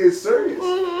 it's serious.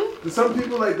 Mm-hmm. Some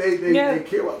people like they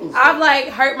care about those. I've like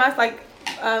hurt myself. Like,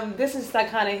 this is like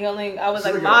kind of healing. I was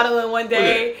like modeling one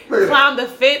day, climbed the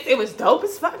fence. It was dope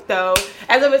as fuck though.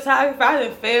 As a photographer, I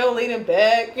didn't fail leaning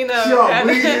back. You know, she all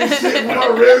bleeding and shit with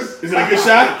her wrist. Is it a good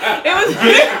shot? It was.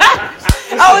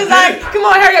 I was like, come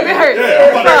on, hurry up, it hurts.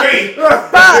 Yeah, I'm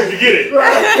about to you get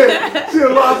it. She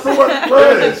lost so much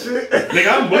blood and shit. Nigga,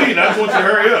 I'm bleeding. I just want you to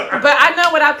hurry up. But I know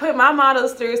what I put my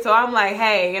models through, so I'm like,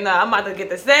 hey, you know, I'm about to do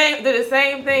the same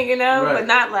thing, you know, but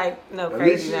not like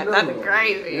crazy, nothing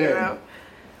crazy, you know.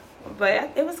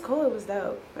 But it was cool. It was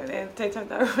dope, and they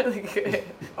turned out really good.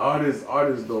 Art is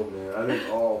dope, man. I think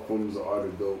all forms of art are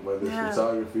dope, whether it's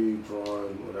photography,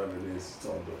 drawing, whatever it is. It's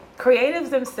all dope. Creatives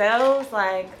themselves,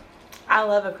 like. I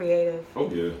love a creative. Oh,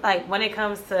 yeah. Like, when it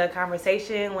comes to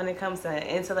conversation, when it comes to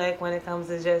intellect, when it comes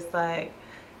to just, like,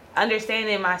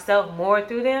 understanding myself more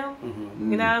through them.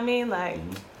 Mm-hmm. You know what I mean? Like,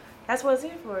 that's what it's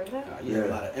here for. You have a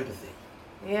lot of empathy.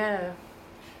 Yeah.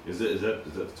 Is that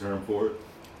the term for it?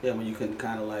 Yeah, when you can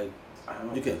kind of, like, I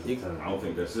don't think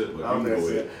that's it, but I don't think that's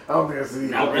it. I don't think that's it.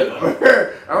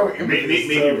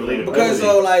 Maybe related. Because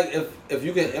so like if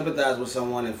you can empathize with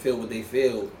someone and feel what they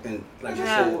feel, then like you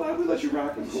said, I will let you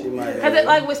rock it. Because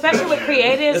like especially with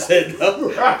creatives, I'm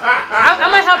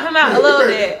gonna help him out a little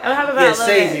bit. I'm gonna help him out a little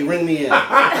bit. Sadie, ring me in.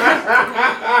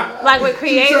 Like with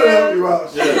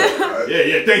creatives.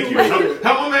 Yeah. Thank you.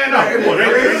 Help my man out. Come on,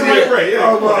 I'm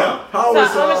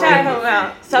gonna try to help him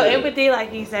out. So empathy,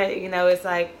 like you said, you know, it's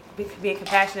like. Being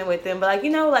compassionate with them, but like,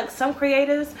 you know, like some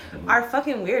creatives are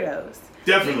fucking weirdos.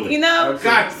 Definitely. You know?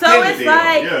 God, so it's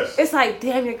like, it's like,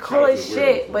 damn, you're cool as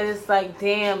shit, but it's like,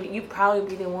 damn, you probably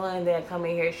be the one that come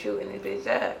in here shooting this bitch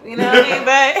up. You know what I mean?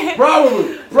 But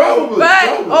probably.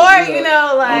 Or, you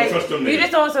know, like, you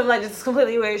just on some like just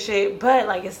completely weird shit, but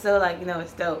like it's still like, you know,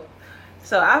 it's dope.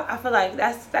 So I feel like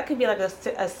that could be like a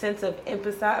sense of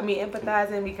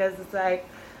empathizing because it's like,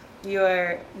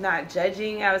 you're not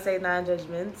judging. I would say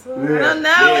non-judgmental. Yeah. I don't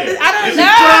know. Yeah. I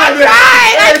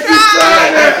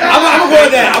tried. I'm gonna go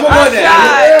with that.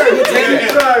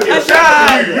 I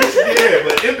tried. Yeah,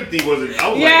 but empathy wasn't.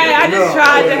 I just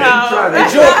tried to help.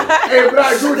 Hey, but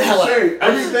I agree with you saying.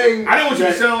 Everything. I didn't want you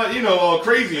to sound like, you know, all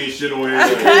crazy and shit on here. I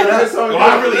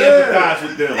really empathize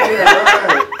with them.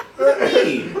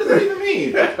 What does that even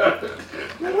mean?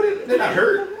 They're not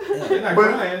hurt. They're not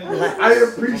crying. I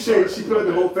appreciate she put up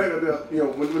the whole fact of the, you know,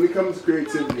 when it comes to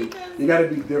creativity, you gotta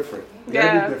be different. You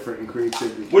gotta be different in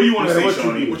creativity. What do you want to say,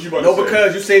 Shawnee? What you about to say? No,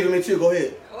 because you're saving me too. Go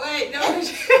ahead. Wait, no. Help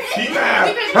this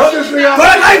thing out. Put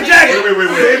a life jacket. Wait.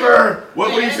 Save her.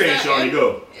 What are you saying, Shawnee?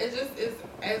 Go. It's just,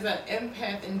 as an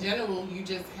empath in general, you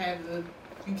just have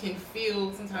you can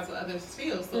feel sometimes what others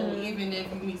feel. So even if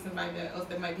you meet somebody else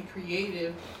that might be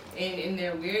creative and in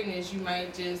their weirdness, you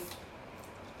might just,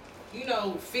 you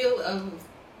know, feel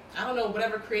I don't know,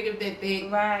 whatever creative that they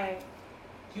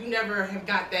you never have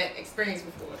got that experience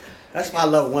before. That's why I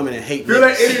love women and hate feel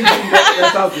men. that energy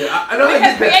that's out there. I know I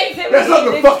get that. That's not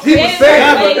the fuck he was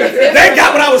saying. saying. They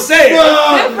got what I was saying.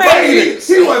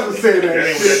 He wasn't saying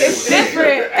that shit. It's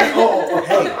different.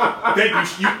 Thank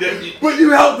you. But you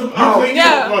helped them out.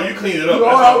 You cleaned it up.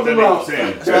 That's what I'm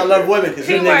saying. That's why I love women. Because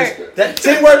you niggas. That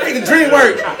teamwork make the dream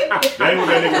work. Get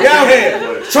out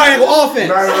here. Triangle offense.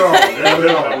 Not at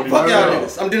all. Fuck y'all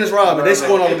niggas. I'm Dennis Rodman. They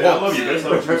scoring all the points. I love you. That's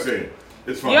not what you're saying.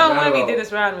 It's fine. You don't want to be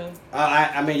Dennis Rodman.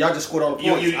 I mean, y'all just scored all the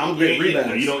points. I'm getting rebounds.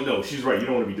 No, you don't know. She's right. You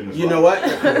don't want to be Dennis Rodman. You know what?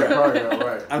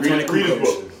 Right. I'm Tony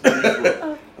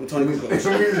Kukoc. I'm Tony Kukoc.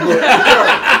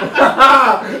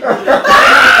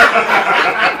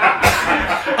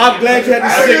 I'm glad you had to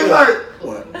say that.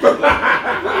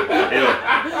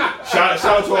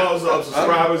 shout out to all the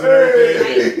subscribers and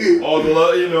everything. All the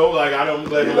love, you know, like I'm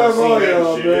glad no one's seen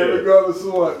that shit. Man, regardless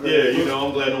of what, man. Yeah, you know,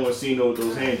 I'm glad no one's seen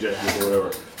those hand gestures or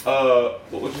whatever.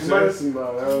 What you say? I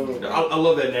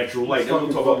love that natural light. That's what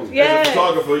I'm talking about. As a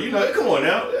photographer, you know, come on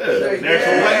now. Yeah,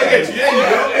 natural light. Look at you. There you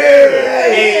go.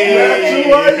 Hey.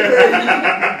 Natural light,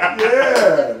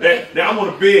 yeah. Now I'm on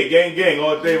a big gang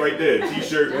all day right there.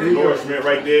 T-shirt, nourishment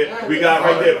right there. We got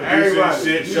right there producer and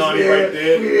shit. Shawnee right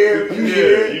there.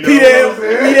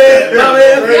 Yeah,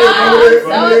 I'm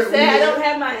so upset. I don't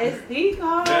have my SD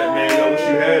card. Man, I wish you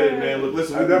had it, man. Look,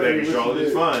 listen, we'll be back in Charlotte.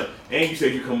 It's fine. And you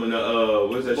said you coming to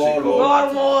what's that shit called?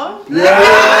 Baltimore. Baltimore.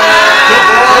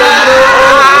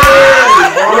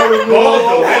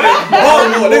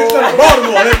 Niggas from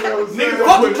Baltimore. Niggas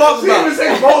what we talking about? Niggas say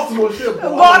Baltimore shit.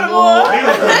 Baltimore.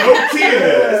 Niggas put no T in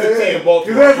there. It's a T in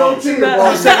Baltimore. There's no T in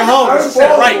Baltimore. Second home. It's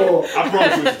right. I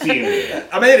promise you it's a T in there.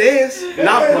 I mean, it is.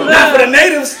 Not for the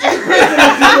natives. I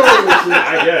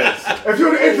guess. If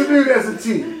you're the interview, that's a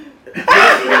T.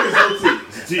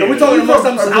 Are we talking about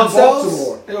something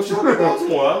Baltimore?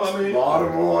 Baltimore. I mean,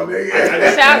 Baltimore,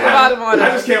 nigga. Shout out to Baltimore.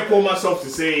 I just can't pull myself to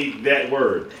say that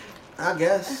word. I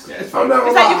guess. Yeah, it's like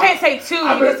you can't say two. You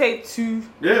can say two.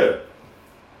 Yeah.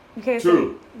 You can't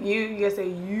True. say you. You can say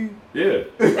you. Yeah.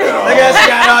 Niggas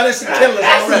got all this and killing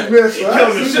us already.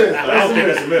 Killing the shit. I don't think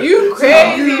that's a myth. You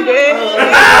crazy, man.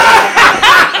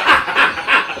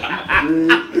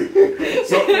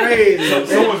 So crazy.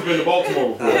 Someone's been to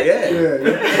Baltimore before.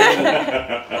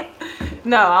 Yeah.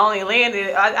 No, I only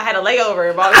landed. I had a layover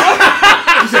in Baltimore.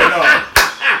 You said no.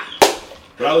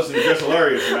 But I listen to Just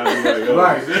Hilarious and I be like, oh.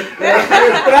 Right.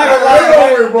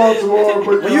 Layover in Baltimore.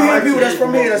 But when you hear people that's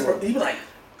from here, you be like,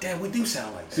 damn, we do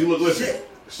sound like that. See, look, listen. Shit.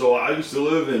 So I used to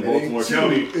live in Baltimore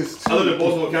County. I lived in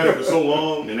Baltimore County for so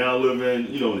long, and now I live in,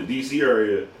 in the DC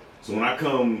area. So when I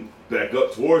come back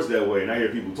up towards that way and I hear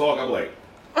people talk, I'm like,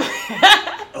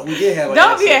 we did have.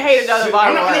 Don't be a hater, though.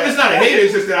 It's not a hater.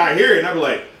 It's just that I hear it and I be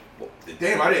like,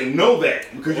 damn, I didn't know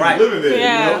that because you were living there.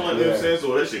 Yeah. You know what I'm saying?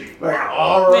 So that shit. Like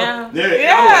aura.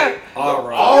 Yeah.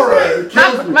 Aura.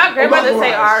 My grandmother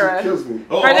say aura. Kills me.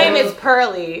 Her name is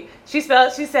Pearly. She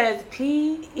says Peara.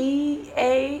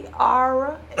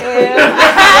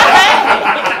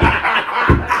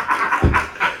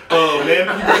 Oh, ma'am,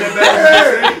 can you bring that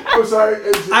back? I'm sorry.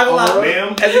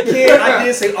 Ma'am. As a kid, I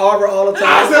did say aura all the time.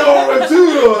 I said aura too,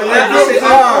 though. I say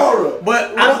aura.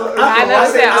 But I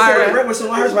never said aura. So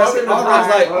when I heard I said aura, I was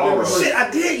like, oh, shit, I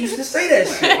did used to say that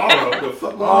shit. Aura? The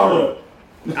fuck aura?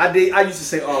 I used to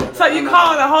say aura. So you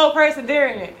calling the whole person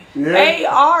during it?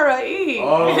 A-R-A-E.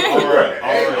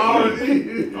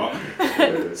 A-R-E.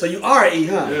 So you are E,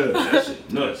 huh? Yeah, that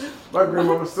shit nuts. My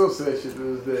grandmother still says shit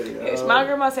to this day. My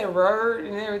grandma said road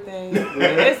and everything.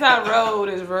 It's not road,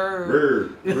 it's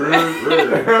road.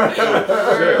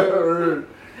 Road.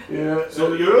 Yeah.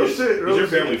 So is your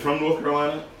family from North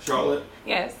Carolina, Charlotte?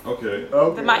 Yes. Okay.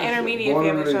 My intermediate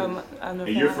family from North Carolina.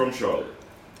 And you're from Charlotte?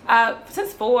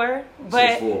 Since 4. But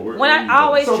Since 4. when I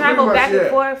always travel back and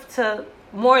forth to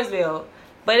Mooresville.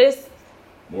 But it's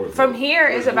from here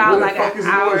it's about like an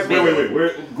hour. Wait.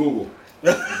 Where? Google.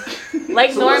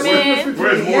 Lake Norman.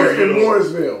 Where's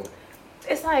Mooresville?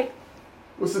 It's like.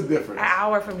 What's the difference? An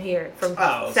hour from here, from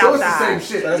South Side. It's the same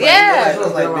shit. Yeah. So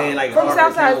it's like being like from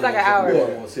South Side, it's like an hour.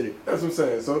 That's what I'm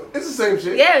saying. So it's the same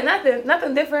shit. Yeah,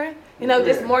 nothing different.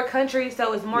 Just more country,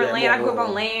 so it's more land. I grew up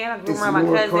on land. I grew up around my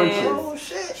cousins. Oh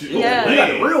shit! Yeah, we got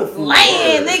real food.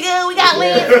 Land, nigga. We got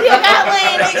land. We got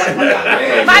land,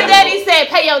 nigga. My daddy said,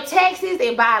 "Pay your taxes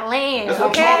and buy land." That's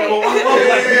okay.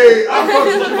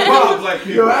 I'm like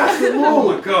people.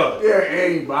 Oh my god. Yeah,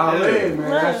 hey, buy land,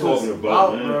 man. That's what it's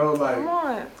about, bro. Like, come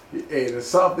on. Hey, the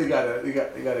South, they got a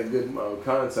good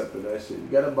concept of that shit. You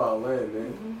gotta buy land,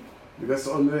 man. Mm-hmm. That's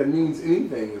the only that means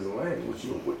anything is land. What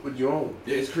you own.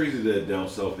 Yeah, it's crazy that down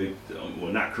south they,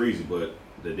 well, not crazy, but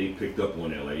that they picked up on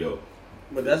that. Like, yo,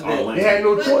 but that's been, they had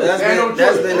no choice.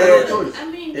 That's been their choice. I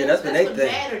mean, that's been their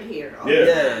thing. mattered here.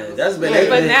 Yeah, that's been their thing.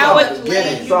 But now what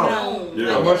land you own?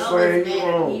 How much land you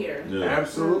own? Yeah.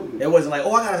 Absolutely. It wasn't like,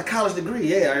 oh, I got a college degree.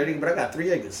 Yeah, everything, but I got 3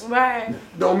 acres. Right.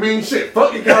 Don't mean shit.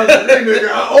 Fuck your college degree, nigga.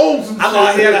 I own some shit. I'm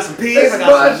out here. I got some pigs. I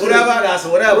got some whatever. I got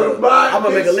some whatever. I'm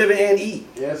gonna make a living and eat.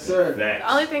 Yes, sir. The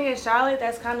only thing in Charlotte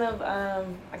that's kind of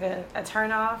like a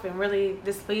turn off and really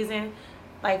displeasing.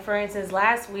 Like, for instance,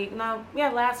 last week I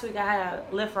had a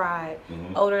Lyft ride.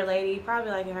 Older lady,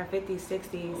 probably like in her 50s,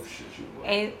 60s. Oh, shit, she was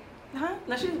and,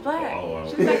 no, she was black. Oh,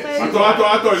 she was black lady. I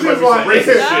thought she was like racist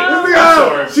shit. I'm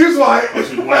sorry. She was like,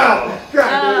 wow.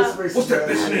 God, what's that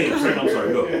bitch name? I'm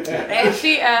sorry, go. And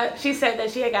she said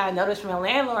that she had got a notice from a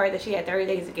landlord that she had 30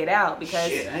 days to get out because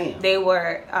they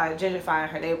were gentrifying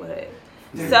her neighborhood.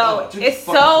 So it's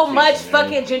so much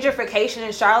fucking gentrification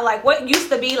in Charlotte. Like what used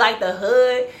to be like the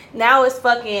hood, now it's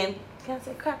fucking. Can I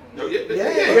say cracker? Yo, yeah.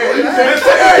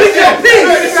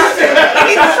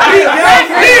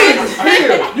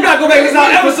 You gotta go back to this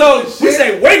episode. We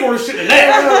say way worse shit than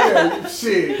that.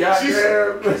 Shit,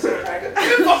 goddamn.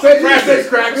 Say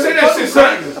crackers. Say that shit,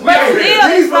 crackers. But still,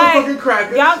 These it's like motherfucking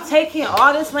crackers. y'all taking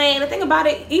all this land. The thing about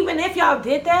it, even if y'all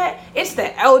did that, it's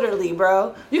the elderly,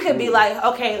 bro. You could be like,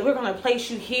 okay, we're gonna place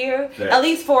you here Facts. at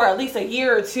least for a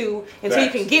year or two until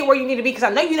Facts. you can get where you need to be. Because I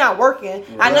know you're not working.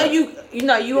 I know you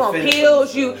on finished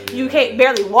pills. with You can't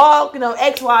barely walk.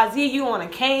 X, Y, Z. You on a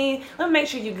cane. Let me make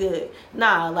sure you good.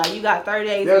 Nah, like you got 30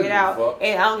 days to get out,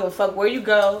 and I don't give a fuck where you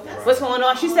go. What's going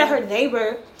on? She said her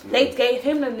neighbor. They gave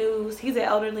him the news. He's an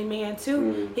elderly man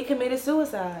too. He committed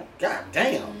suicide. God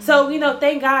damn. So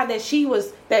thank God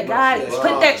that God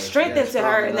put that strength into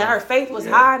her, and that her faith was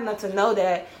high enough to know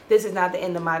that this is not the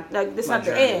end of this is not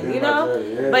the end, you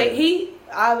know. But he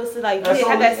obviously he didn't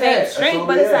have that same strength.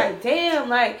 But it's like, damn,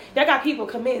 like y'all got people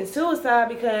committing suicide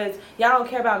because y'all don't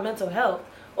care about mental health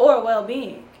or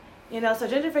well-being. So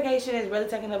gentrification is really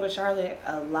taking over Charlotte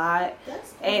a lot.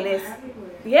 And it's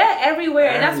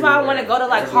everywhere. And that's why I want to go to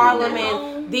Harlem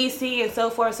and DC and so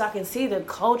forth, so I can see the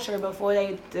culture before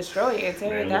they destroy it and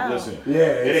tear it down. Listen,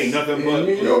 it ain't nothing but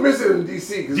you don't miss it in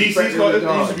DC. DC's called. It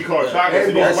used to be called chocolate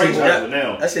city. It's white chocolate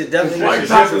now. That shit definitely white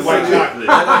chocolate. White chocolate.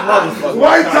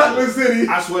 White chocolate city.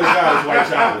 I swear to God, it's white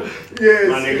chocolate. Yes,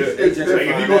 my nigga. it's like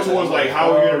if you go towards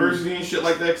Howard University and shit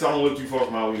like that, because I don't live too far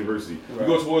from Howard University. You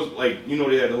go towards they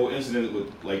had the whole incident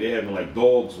with they having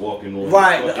dogs walking on.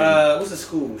 Right. What's the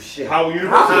school? Shit. Howard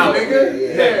University. Howard,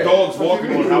 nigga. They had dogs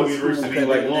walking on Howard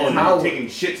University Okay, lawn and taking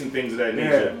shits and things of that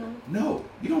nature. No,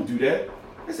 you don't do that.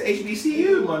 That's the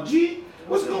HBCU, my G.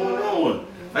 What's going on?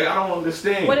 I don't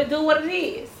understand. What it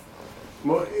is.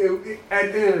 Well,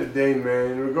 at the end of the day,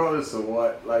 man, regardless of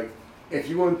what, if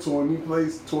you want to tour a new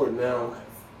place, tour it now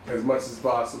as much as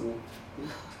possible.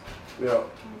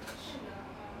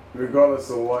 Regardless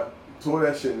of what, tour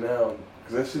that shit now.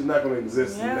 Because that shit's not going to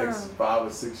exist in the next 5 or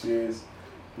 6 years.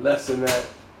 Less than that,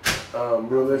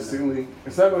 realistically.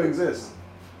 It's not going to exist.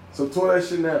 So tour that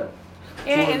shit now.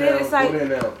 And then it's like,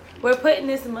 we're putting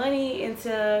this money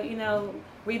into,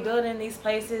 rebuilding these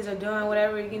places or doing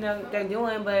whatever, they're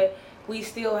doing, but we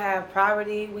still have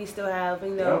poverty. We still have,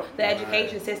 the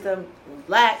education system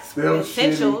lacks still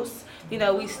essentials.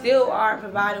 We still aren't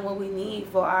providing what we need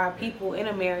for our people in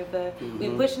America.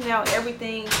 We're pushing out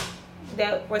everything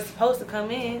that we're supposed to come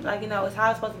in. It's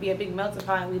how it's supposed to be a big melting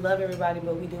pot and we love everybody,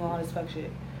 but we doing all this fuck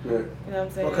shit. Yeah. You know what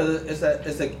I'm saying? Because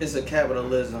it's a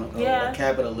capitalism, a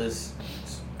capitalist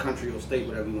country or state,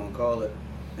 whatever you want to call it,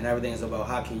 and everything is about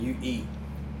how can you eat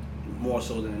more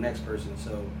so than the next person.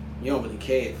 So you don't really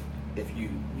care if you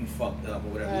fucked up or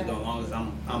whatever. Right. As long as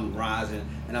I'm rising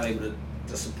and I'm able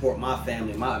to support my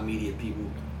family, my immediate people,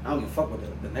 I don't give a fuck what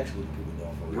the next group of people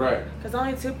doing for real. Right. Because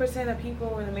only 2% of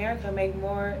people in America make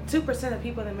more. 2% of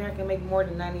people in America make more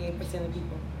than 98% of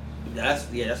people. That's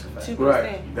a fact. 2%.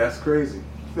 Right. That's crazy.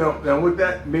 Now, with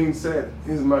that being said,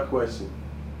 here's my question: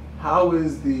 how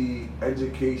is the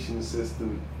education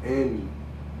system in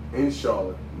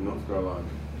Charlotte, North Carolina?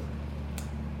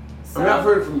 I've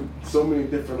heard from so many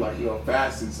different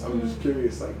facets. I'm just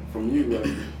curious, from you,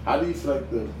 how do you feel like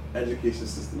the education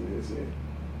system is here?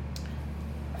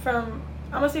 I'm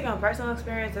gonna speak on personal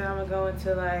experience, and I'm gonna go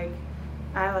into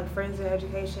I have friends in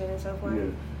education and so forth.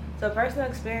 Yeah. So personal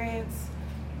experience,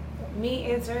 me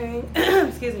entering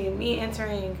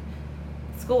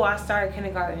school. I started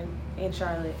kindergarten in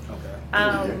Charlotte.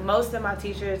 Okay. Most of my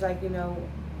teachers,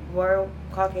 were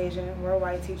Caucasian, were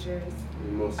white teachers.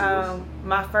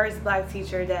 My first black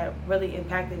teacher that really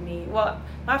impacted me. Well,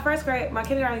 my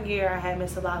kindergarten year, I had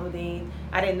Miss Salahuddin.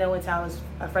 I didn't know until I was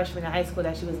a freshman in high school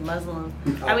that she was Muslim.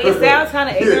 I mean, it sounds kind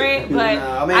of ignorant, but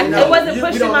it wasn't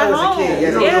pushing my home.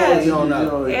 It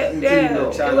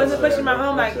wasn't pushing my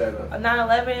home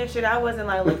 9/11 and shit. I wasn't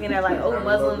looking at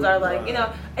Muslims are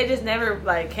it just never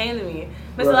came to me.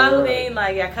 Miss Salahuddin,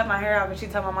 I cut my hair off and she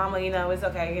told my mama, it's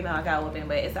okay, I got whooping,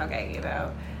 but it's okay,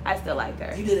 I still liked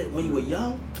her. You did it when you were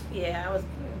young? Yeah, I was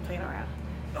playing around.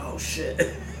 Oh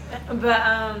shit.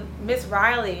 But Miss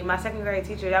Riley, my second grade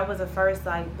teacher, that was the first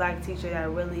black teacher that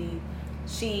really,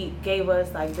 she gave us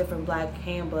different black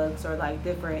handbooks or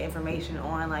different information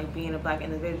on being a black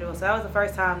individual. So that was the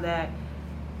first time that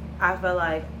I felt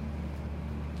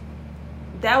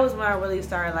that was when I really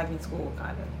started liking school,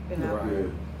 kind of, Right.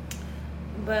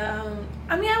 But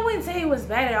I mean, I wouldn't say it was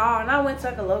bad at all, and I went to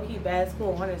like a low key bad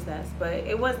school, Hornets Nest, but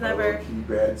it was never. Low-key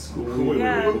bad school.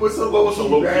 Yeah. What's a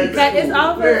low-key bad That school? is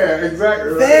over. Yeah,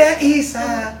 exactly. Right. Fair East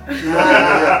Side.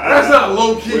 That's not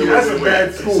low-key. That's a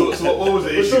bad school. So what was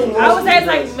the issue? I would say it's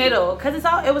like middle, cause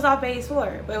it was all Beatties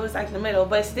Ford, but it was like the middle.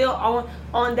 But still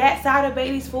on that side of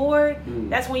Beatties Ford,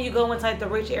 that's when you go into like the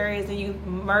rich areas and you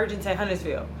merge into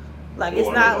Huntersville. Like it's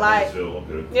not like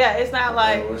yeah, it's not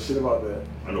like. I don't know shit about that.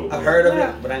 I know. I've heard of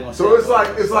it, but I ain't gonna say. So it's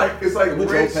like We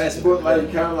drove rich, past it. but like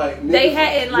kind of like They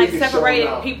hadn't like niggas separated showing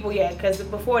out. people yet, because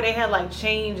before they had like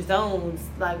changed zones,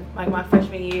 like my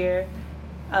freshman year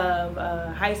of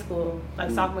high school,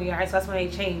 like sophomore year of high school. That's when they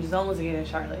changed zones again in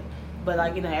Charlotte. But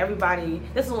like everybody,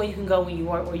 this is when you can go when you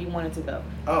want where you wanted to go.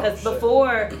 Because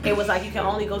before it was like you can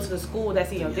only go to the school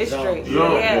that's in your district.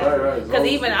 Yeah. Right. Because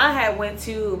even I had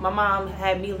my mom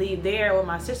had me leave there when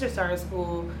my sister started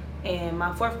school. And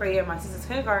my 4th grade year, my sister's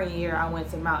kindergarten year, I went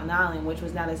to Mountain Island, which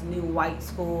was now this new white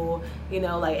school.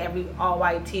 Like all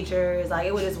white teachers. Like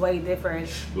it was just way different.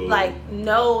 Like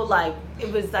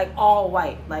it was like all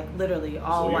white, like literally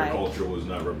all white. So your culture was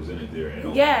not represented there at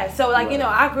all. Yeah. So like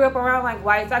I grew up around like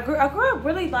whites. I grew up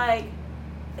really like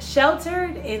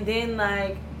sheltered and then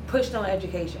like pushed on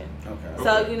education. Okay.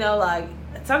 So like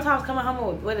sometimes coming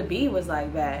home with a B was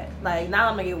like bad. Like now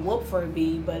I'm gonna get whooped for a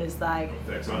B, but it's like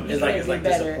it's like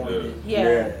better. Disappointed.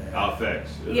 Yeah.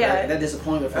 Facts. Yeah. That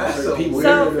disappointment for certain people.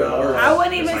 So I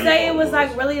wouldn't even say it was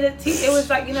like really the it was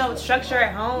like structure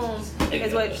at home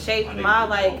is what shaped my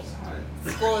like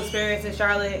school experience in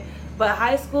Charlotte. But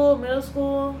high school, middle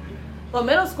school. Well,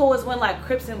 middle school was when like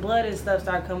Crips and Blood and stuff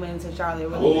started coming into Charlotte.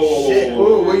 Really.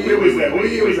 Whoa, what year was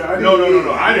that? No.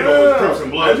 I didn't know it was Crips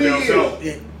and Blood down south.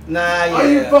 Nah, yeah. Are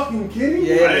you fucking kidding me?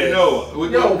 Yeah, I didn't know.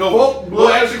 Well,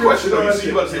 ask your question though. You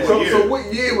see about to say what year. So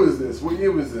what year was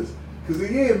this? Because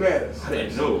the year matters. I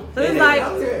didn't know. So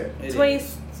it's like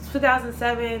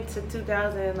 2007 to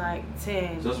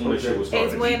 2010. So that's when that shit was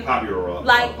starting to be popular.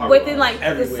 Like within like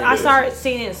this, I started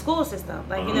seeing it in the school system.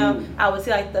 Like I would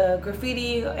see like the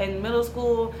graffiti in middle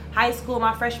school, high school.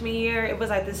 My freshman year, it was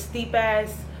like this steep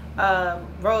ass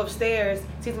row of stairs.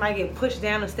 See somebody get pushed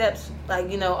down the steps, like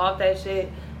off that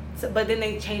shit. So, but then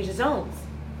they changed the zones.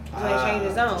 So they changed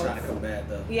the zones. Trying to combat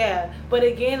though. Yeah, but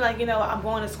again, like I'm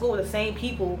going to school with the same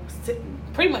people,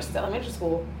 pretty much to elementary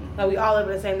school. Like we all live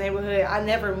in the same neighborhood. I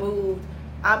never moved.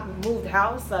 I moved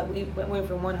house. Like we went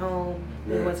from one home.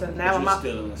 We went to now.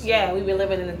 We've been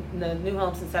living in the new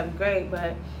home since 7th grade.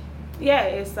 But yeah,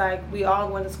 it's like we all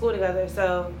went to school together.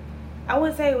 So I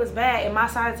wouldn't say it was bad. And my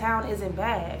side of town isn't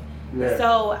bad. Yeah.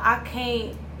 So I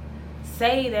can't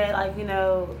say that like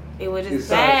it was just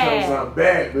bad. It's not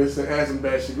bad, but it has some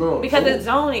bad shit going. Because it's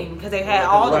zoning. Because they had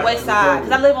all the west side.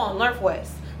 Because I live on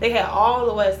Northwest. They had all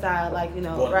the west side, like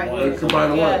right here.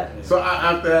 Combined one. So I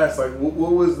have to ask, like,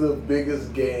 what was the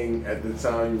biggest gang at the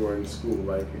time you were in school,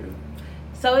 like?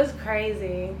 So it's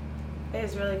crazy.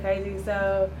 It's really crazy.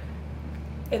 So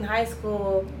in high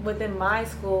school, within my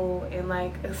school, and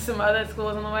like some other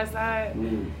schools on the west side,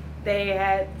 they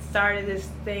had started this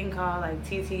thing called like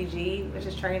TTG, which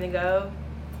is Train to Go.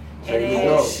 And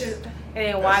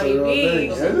then YBB.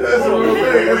 That's a real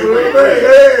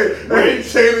thing. Hey,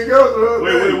 chain to go.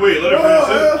 Wait. Let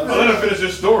her finish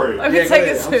this story. Let me take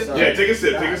a sip. Yeah, take a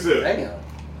sip. Damn.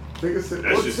 Take a sip.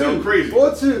 That shit sounds crazy.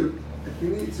 Or two, if you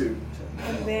need to.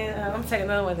 And then I'm taking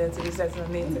another one then too. You said I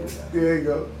need to. There you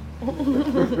go.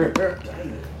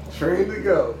 Train to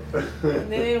go. And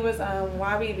then it was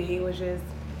YBB, which is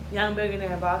Young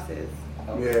Billionaire Bosses.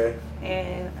 Yeah.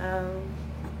 And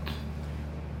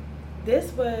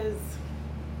this was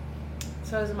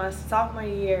it was my sophomore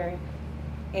year,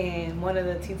 and one of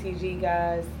the TTG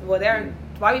guys. Well,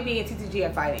 YBB and TTG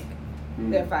are fighting.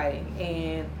 They're fighting,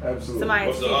 and absolutely.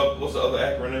 What's the other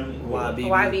acronym?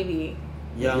 YBB.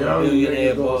 Young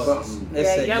Billionaire Bosses.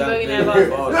 Young Billionaire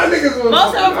Bosses.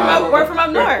 Most of them were from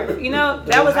up north.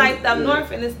 That was like up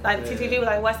north, and this like TTG was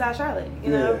like West Side Charlotte.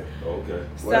 Okay.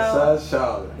 West Side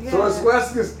Charlotte. Yeah. So it's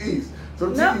west against east. So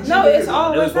no, it's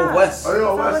all West Side. West. Oh,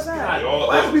 all West.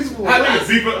 It's different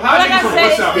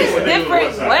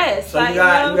West. So you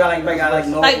got like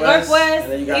Northwest,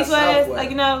 and then you got East West.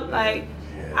 Southwest. Like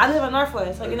I live in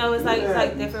Northwest. Like it's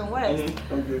like different West.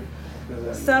 Okay.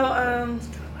 So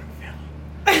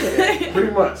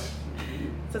pretty much.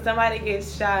 So somebody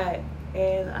gets shot,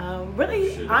 and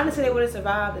really, honestly, they would have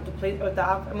survived if the police, or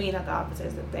not the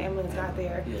officers, if the ambulance got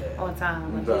there on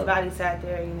time. Like his body sat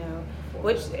there,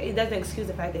 which it doesn't excuse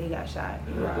the fact that he got shot.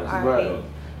 Right.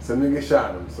 Some nigga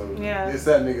shot him, so it's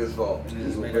that nigga's fault.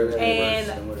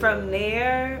 And from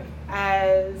there,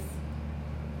 as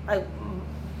like,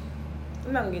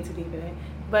 I'm not gonna get too deep in it,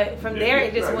 But from there,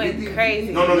 it just went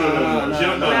crazy. No.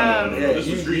 This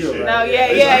is street shit. No,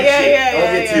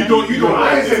 yeah. You doing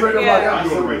I ain't saying right You now.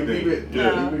 doing the right thing.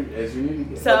 Yeah. As you need to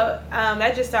get. So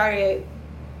that just started.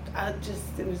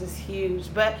 It was just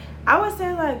huge. But I would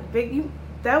say like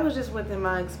that was just within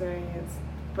my experience.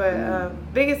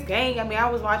 But biggest gang. I mean, I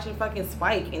was watching fucking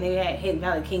Spike, and they had Hidden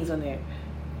Valley Kings on there.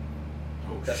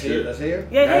 That's here. That's here.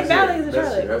 Yeah, Hidden Valley is in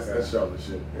Charlotte. That's Charlotte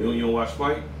shit. You don't watch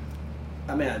Spike?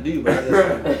 I mean, I do, but I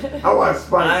just. I watch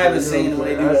Spike. I haven't seen when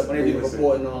they do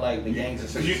reporting on like the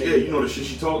gangs and shit. You know the shit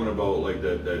she's talking about, like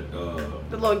that.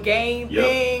 The little gang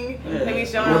thing. Yeah. They be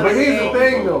showing. But here's the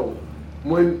thing, though.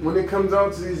 When it comes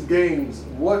down to these games,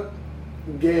 what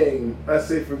gang? Let's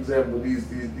say, for example,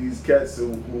 these cats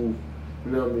who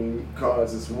you know what I mean,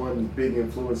 cause this one big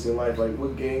influence in life. Like,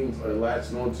 what gangs are they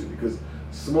latching onto? Because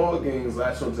small gangs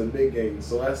latch onto big gangs.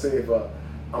 So let's say if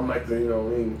I'm like the, you know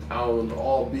what I mean, I don't know,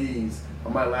 all B's, I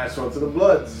might latch onto the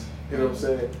Bloods. You know what I'm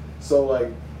saying? So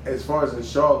like, as far as in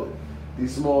Charlotte,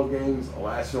 these small gangs are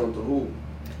latching onto who?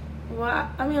 Well,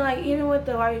 I mean, like even with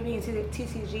the YBB and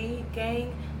TCG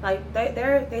gang, like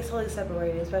they slowly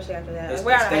separated, especially after that. Like,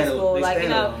 we're out of high school, like you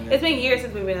know, it's been years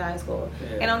since we've been in high school,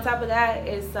 and on top of that,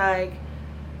 it's like.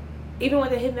 Even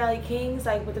with the Hidden Valley Kings,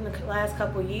 like within the last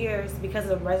couple of years, because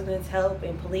of residents' help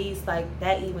and police, like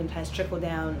that even has trickled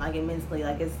down like immensely.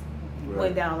 Like it's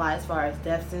went down a lot as far as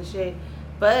deaths and shit.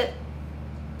 But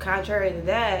contrary to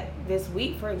that, this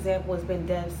week, for example, has been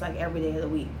deaths like every day of the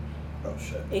week. Oh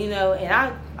shit. You know,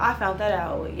 and I found that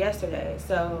out yesterday.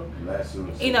 So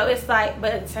you know, it's like,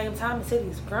 but at the same time, the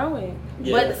city's growing.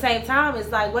 Yeah. But at the same time,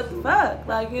 it's like, what the fuck,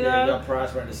 like you know. Y'all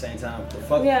prosper at the same time.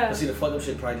 But see, the fuck up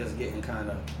shit probably just getting kind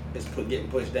of getting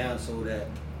pushed down so that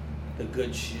the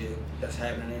good shit that's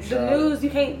happening in Charlotte. The news, you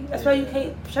can't. That's why you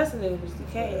can't trust the news. You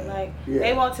can't. Like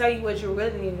they won't tell you what you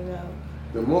really need to know.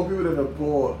 The more people that are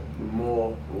poor, the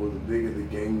more or the bigger the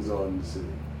gangs are in the city.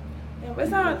 Yeah, but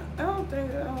it's not. I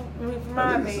mean, from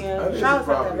my opinion, Charlotte's not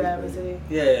that bad of a city.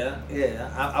 Yeah.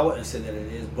 I wouldn't say that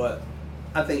it is, but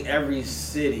I think every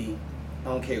city, I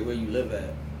don't care where you live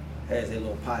at, has their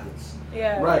little pockets.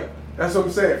 Yeah. Right. That's what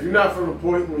I'm saying. If you're not from the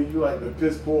point where you like the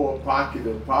piss poor pocket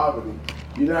of poverty,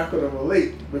 you're not gonna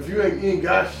relate. But if you ain't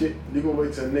got shit, you're gonna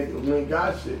wait till a nigga who ain't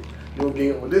got shit. You're gonna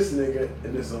gang with this nigga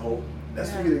and this a whole. That's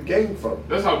where you get the gang from.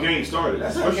 That's how gangs started.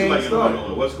 That's how especially gangs started. On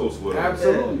the West Coast.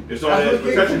 Absolutely. It started as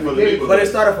protection for the people. But it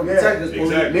started from protecting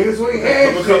exactly. Niggas who ain't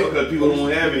had shit. Because people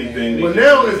don't have anything. But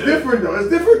now it's different though. It's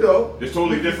different though. It's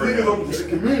totally different. Niggas don't protect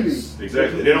the community.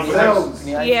 Exactly. They don't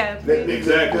protect. Yeah.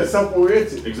 Exactly. They're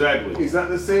self-oriented. Exactly. It's not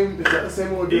the same. It's not the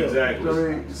same ordeal. Exactly. You know what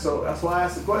I mean? So that's why I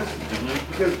asked the question.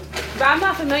 Because. But I'm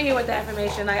not familiar with that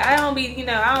information. Like I don't be, you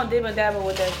know, I don't dib and dabble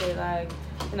with that shit. Like.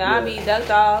 You know, I be ducked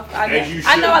off.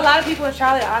 I know a lot of people in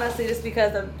Charlotte, honestly, just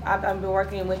because I've been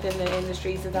working within the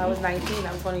industry since I was 19.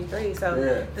 I'm 23,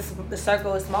 so the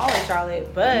circle is small in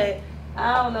Charlotte. But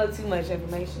I don't know too much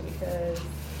information because.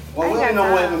 Well, we don't know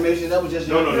more information. That was just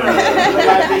no. This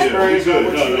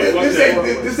ain't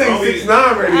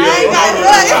 6ix9ine radio.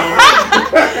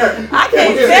 I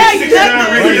can't tell you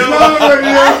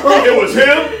nothing. It was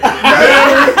him.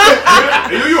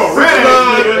 You a rat.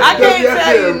 I can't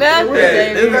tell you nothing.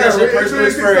 It was just your personal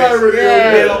experience. We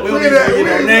don't need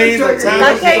no names or times.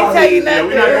 I can't tell you nothing.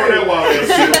 We're not going that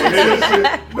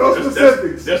wild. No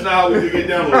specifics. That's not how we get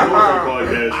down with the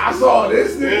podcast. I saw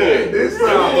this nigga. This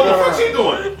time. What the fuck she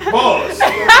doing? Pause.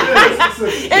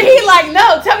 And he like,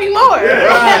 no, tell me more. Yeah.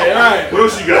 Right. What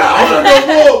else you got? I want to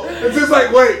know more. It's just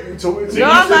like, wait, you told me. No,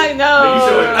 I'm like, no.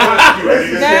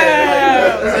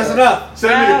 That's enough.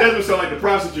 That nigga Desmond sound like the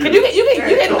prostitute. You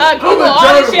can Google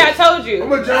all the shit I told you.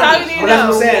 I'm a journalist. That's what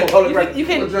I'm saying. Public record. You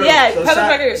can, public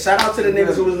record. Shout out to the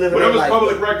niggas who was living Whatever's their life.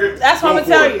 public record. That's what I'm gonna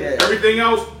tell you. Everything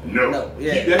else, no.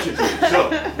 Yeah. Keep that shit to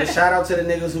yourself. But shout out to the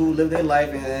niggas who live their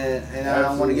life, and I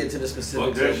don't want to get to the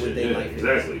specifics of what their life is.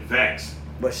 Exactly. Facts.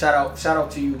 But shout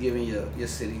out to you giving your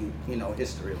city, you know,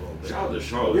 history a little bit. Shout out to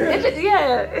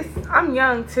Charlotte. I'm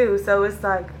young too, so it's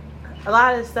like a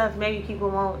lot of stuff maybe people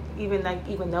won't even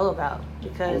know about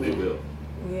because they will.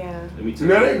 Yeah. Let me tell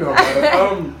you. No, they know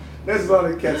about it. There's a lot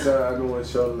of cats I know in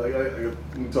Charlotte. Like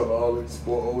we talk about all the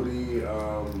Sport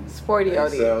OD, Sporty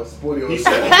OD. Sporty OD. He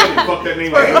said, fuck that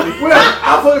name. I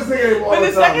fuck this nigga name all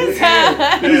the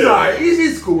time. He's alright.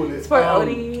 He's cool with it. Sport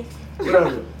OD.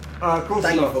 Whatever. Cool.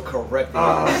 Thank you for correcting me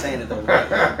and saying it the right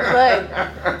way. But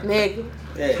nigga.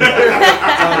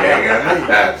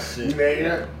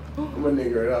 Nigga. I'm a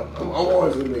nigger it up. I'm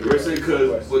always a nigger. Because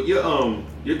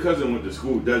your cousin went to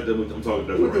school. I'm talking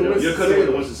Desmond right now. Your cousin went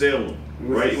to Winston-Salem,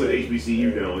 right? He went to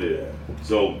HBCU down here.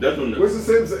 So that's when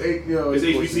Winston-Salem's it's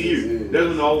HBCU. That's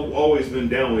when always been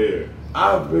down here.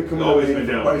 I've been coming Always over been here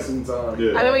for down. quite some time.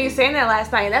 Yeah. I remember you saying that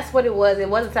last night, and that's what it was. It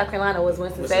wasn't South Carolina, it was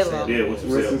Winston-Salem. Yeah,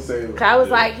 Winston-Salem. I was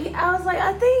Yeah. like,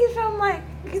 I think he's from like,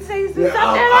 he said he's from Yeah, South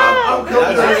I'm Carolina.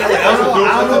 coming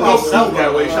I don't know about South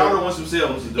that way. Carolina. Shout out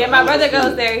Winston-Salem. Yeah, my brother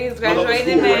goes there. He's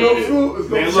graduating in May.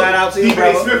 Man, Shout out to you, Stephen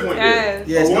A. bro. Smith went there. Yes.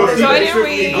 Yes, Jordan Jordan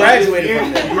Reed. He graduated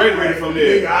from there. He graduated from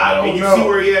there. Nigga, I don't and you know. see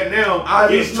where he at now. I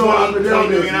Getting just know I've been down $20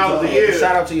 there million a since year.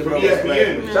 Shout out to your from brother.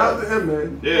 ESPN. Shout out to him,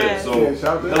 man. Yeah, so Yeah,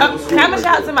 shout out to him. Can I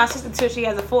shout out to my sister too? She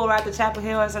has a full ride to Chapel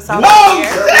Hill as a sophomore Whoa!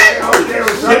 year.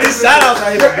 Get his shout outs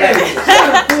out here for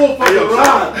that. Full fucking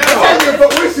ride.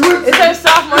 It's her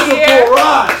sophomore It's a year. full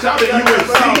ride. shout out to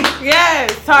UNC.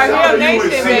 Yes, Tar Shout out Heel to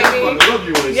Nation, UNC. baby. I love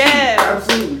UNC. Yes.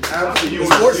 Absolutely. Absolutely.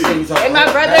 The sports team. And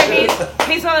my brother,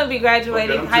 he's gonna be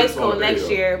graduating Okay, I'm high just school on next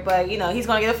video. year, but you know he's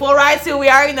gonna get a full ride too. We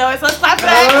already know it. So let's clap for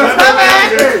Hey,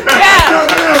 that. hey,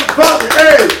 Yeah.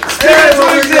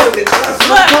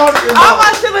 Look, all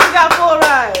my siblings got full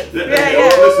rides. Yeah.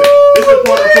 Listen, this is the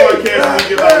part of the podcast we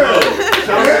give out love.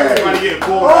 Shout out to everybody getting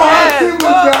full Oh, ride. I see we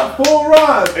got full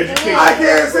rides. Education. I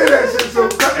can't say that shit, so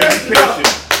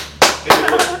Education.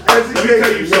 Let me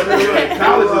tell you something. Like,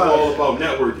 college is all about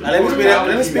networking. Now,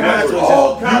 let me speak on that to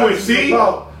All us. college is UNC?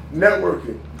 about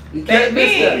networking. You can't miss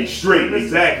Baby. that. Be straight,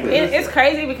 exactly. It's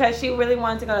crazy because she really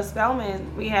wanted to go to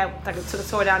Spelman. We had like took a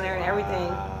tour down there and everything,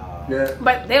 Yeah.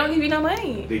 but they don't give you no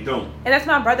money. They don't. And that's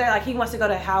my brother. Like he wants to go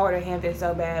to Howard or Hampton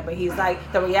so bad, but he's like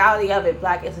the reality of it.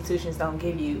 Black institutions don't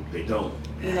give you, They don't.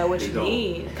 you know, what They you don't.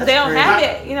 need because they don't have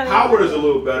it. You know. Howard is a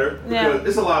little better because Yeah.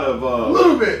 it's a lot of A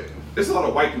little bit. it's a lot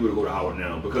of white people that go to Howard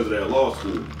now because of their law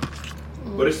school.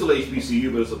 But it's still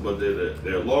HBCU, but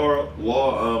their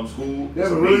law school. They is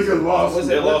have a really amazing. good law school.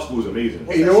 Their law school is amazing.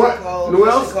 Hey, you know what? called? You know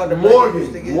what What's it called? else? The black used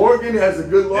to Morgan. get? Morgan has a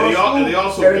good law And school. they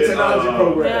also and a get technology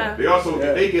program. Yeah. they also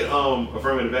Yeah. they get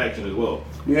affirmative action as well.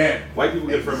 Yeah. White people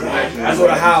get affirmative action. That's what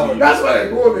a Howard. That's why they're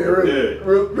going there, really. Yeah.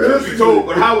 Really. You told,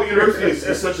 but Howard University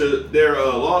is such a their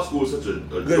law school is such a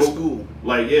Good dope, school.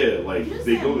 Like You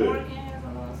they said go there. Morgan has a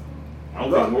law school? I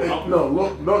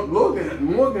don't think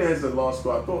Morgan has a law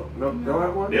school. I thought. No, they don't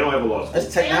have one? they don't have a law school.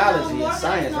 That's technology and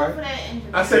science, right?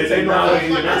 I said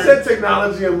technology. I said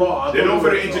technology and law. They're known for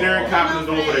their engineering. Cop is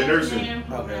known for their nursing.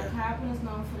 Okay. Copland is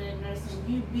known for their nursing.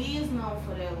 UB is known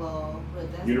for their law,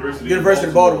 but that's University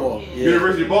of Baltimore. Yeah.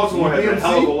 University of Baltimore has a UBMC?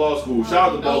 hell of a law school. Shout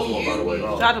out to Baltimore, by the way.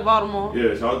 Shout out to Baltimore.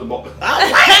 Yeah, shout out to Baltimore.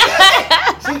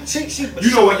 She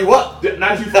You know what? you up?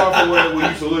 Not too far from where we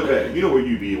used to live at. You know where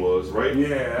UB was, right?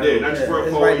 Yeah. Yeah, not too far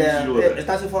It's from where right we used there. to live It's at.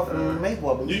 not too far from Maple,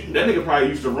 I believe. That nigga probably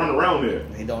used to run around there.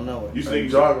 He don't know it. Used to Like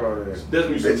think jog around there.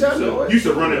 Desmond Bitch, I know it. used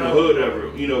to run in the hood ever,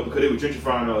 because they were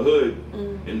gentrifying our hood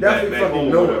and back Definitely home fucking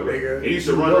or know whatever. it, nigga. And he used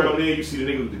to You run know around it. there. You see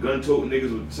the niggas with the gun toting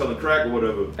niggas with selling crack or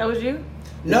whatever. That was you?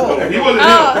 No, he he wasn't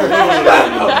Oh. him.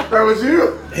 That was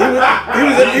you.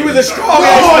 was a strong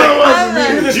ass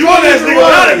nigga. He was a You strong ass wasn't nigga.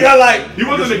 Not a the guy like He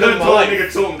wasn't the gun toting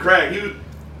nigga toting crack. He was.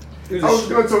 I was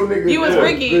going to nigga. You was yeah,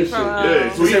 Ricky good from,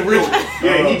 shit.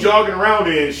 Yeah, so he jogging around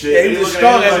there and shit. Yeah, he was a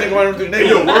strong ass nigga running through Hey,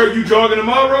 yo, niggas. word, you jogging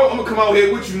tomorrow? I'm gonna come out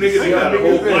here with you niggas and got a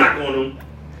whole block on them.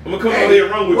 I'm gonna come out here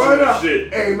and run with you word and up.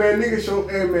 shit. Hey, man, niggas show,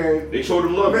 hey, man. They showed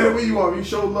him love. Man, though. where you are, you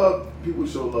show love, people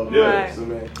show love. Yeah. Right. So,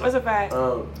 man, What's a fact?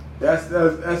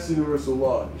 that's universal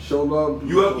law. Show love.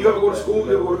 You ever go to school?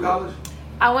 You ever go to college?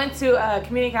 I went to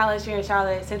community college here in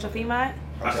Charlotte, Central Piedmont.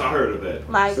 I heard of that.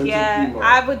 Like, Central yeah, Piedmont.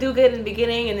 I would do good in the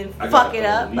beginning and then I fuck got it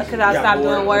up bored. because I Got stopped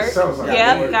bored. doing work. Sounds like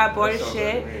Yep, bored. got bored That as sounds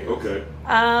shit. like, Okay.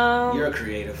 You're a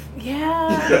creative. Yeah.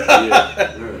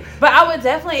 Yeah. But I would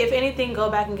definitely, if anything, go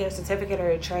back and get a certificate or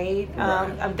a trade.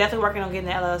 Right. I'm definitely working on getting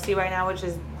the LLC right now, which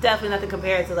is definitely nothing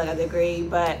compared to like a degree.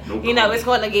 But No you know, problem. it's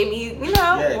going to get me,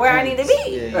 Yeah, where I need to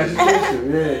be. Yeah.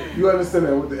 Education, yeah. You understand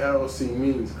that what the LLC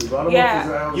means? Because a lot of Yeah.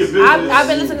 motherfuckers Your LLC. business. I've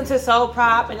been listening to Soul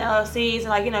Prop and LLCs and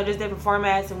like just different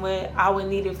formats and what I would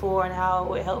need it for and how it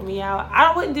would help me out.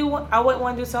 I wouldn't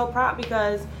want to do Soul Prop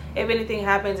because if anything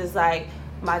happens, it's like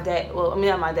my debt. Well, I mean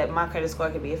not my debt. My credit score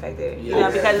could be affected. Yeah.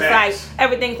 Because it's Facts. like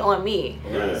everything's on me.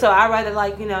 Yeah. So I'd rather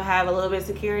have a little bit of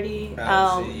security,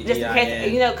 LLC, just in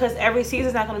case EIN. because every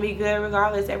season's not going to be good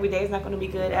regardless. Every day's not going to be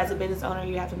good. As a business owner,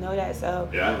 you have to know that. So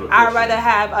Yeah, I have a I'd question. rather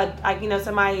have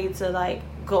somebody to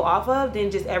go off of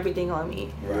than just everything on me.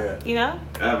 Yeah. You know.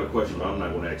 I have a question, but I'm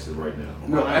not going to ask it right now.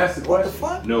 No, ask the What the question.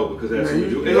 fuck? No, because it has Yeah, something to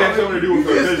do. you It has something to do with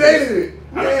you her just business. stated it.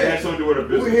 It has something to do with her We're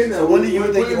business. hitting So when do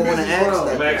you think you wanna ask I'm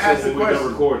that? gonna ask Ask it the when we're done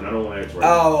question. recording. I don't want to ask right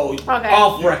now. Oh, Okay.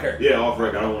 off record. Yeah, off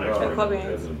record. I don't want to ask Oh. right now. It Okay.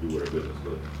 has nothing to do with her business,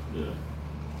 but yeah.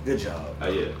 Good job.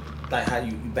 Yeah. Like how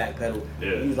you backpedal.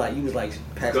 Yeah. You was like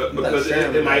Because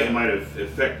it might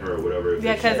affect her or whatever.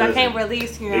 Yeah, because I can't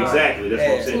release, you know. Exactly, that's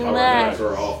what I'm saying. How I got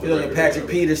her off the you look at Patrick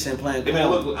Peterson playing. Hey, man,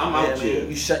 look, I'm out here.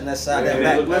 You shutting that side, Yeah,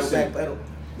 that man, backpedal.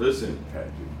 Listen,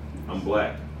 I'm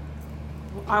black.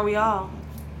 Are we all?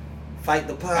 Fight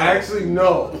the power. Actually,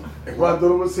 no. If my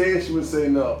daughter was here, she would say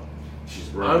no. She's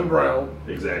brown. I'm brown.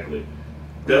 Exactly.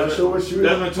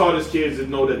 Desmond taught his kids to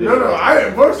know that they No, I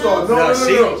didn't. First off, no. I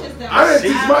didn't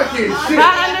teach my kids shit.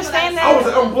 I understand that. I was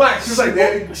like, I'm black. She's like,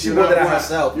 Daddy. She wanted that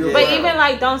herself. Yeah. But even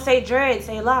like, don't say dread,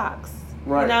 say locks.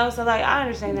 Right. You know, so like, I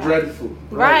understand that. Dreadful.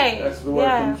 Right. That's the word it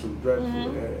comes from. Dreadful.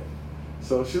 Mm-hmm. Yeah.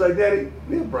 So she's like, Daddy,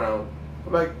 you're brown.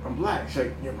 I'm like, I'm black. She's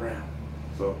like, you're brown.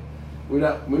 So we're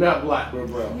not black. We're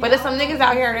brown. But there's some niggas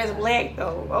out here that's black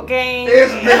though. Okay.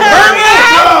 It's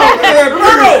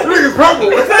purple. Niggas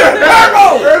purple.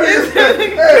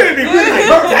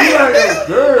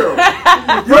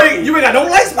 You ain't got no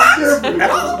light spots.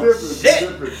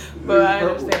 Different. But I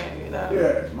understand, you know.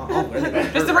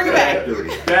 Yeah. Just to bring it back.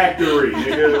 Factory,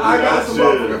 nigga. I got some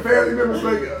motherfucking family members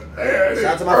like, Shout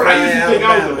out to my I used to think I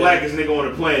was the friend, blackest nigga on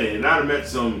the planet, and I'd have met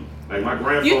some, like my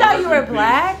grandfather. You thought you were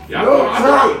black? Yeah, I thought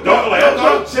I was dark. Like, I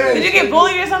thought. Did you get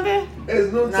bullied or something?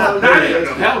 There's no time.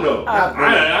 Hell no.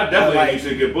 I definitely used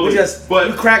to get bullied.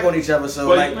 We crack on each other, so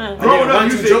like growing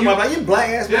up, you joke about like you black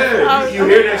ass. Yeah, you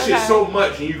hear that shit so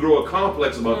much, and you grow a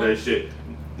complex about that shit.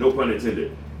 No pun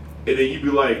intended. And then you be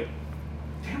like,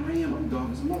 damn, I am. I'm dark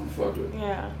as a motherfucker.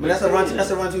 Yeah. But that's a run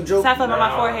to joke. Stop flipping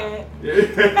my forehead.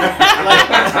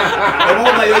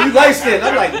 I'm like, yo, you light skinned.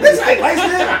 I'm like, this ain't light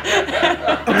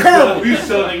skinned. We used to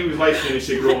tell a nigga he was light skinned and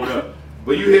shit growing up.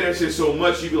 But you hear that shit so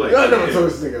much, you be like, y'all never told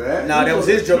this nigga that. Nah, that was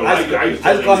his joke. No, I used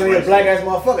to call him a black ass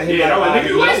motherfucker. He yeah, like, nigga,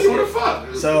 you light skinned, what the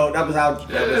fuck? So that was how.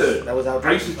 That was how.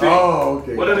 I used to think. Oh,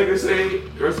 okay. What that nigga say?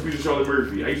 Recipe to Charlie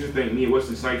Murphy. I used to think me and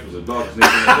Wesley Snipes was the darkest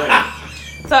nigga in the planet.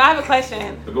 So I have a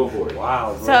question. But go for it.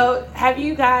 Wow. Bro. So have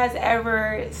you guys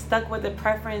ever stuck with the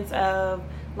preference of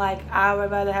like I would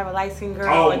rather have a light skinned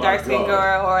girl, a dark skinned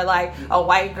girl, or like a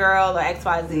white girl, or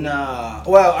XYZ? Nah.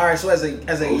 Well, all right. So as a you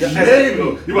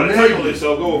about to tell you on this,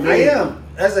 so go over. I am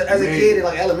as a kid in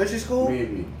like elementary school.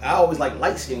 Maybe. I always liked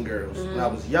light skinned girls when I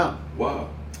was young. Wow.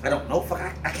 I don't know. Fuck.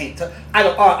 I can't tell.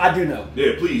 I do know.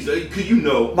 Yeah, please. Cause you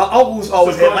know. My uncles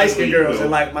always had light skinned girls, know.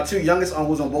 and like my two youngest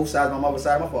uncles on both sides, my mother's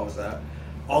side, my father's side,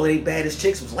 all of they baddest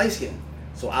chicks was light skinned.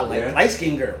 So I like light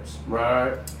skinned girls.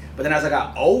 Right. But then as I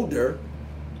got older,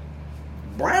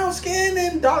 brown skin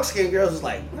and dark skinned girls was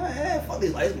like, fuck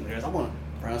these light skinned girls. I want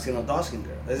a brown skin or dark skinned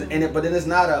girl. But then it's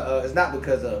not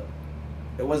because of.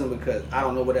 It wasn't because I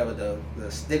don't know whatever the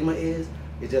stigma is.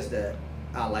 It's just that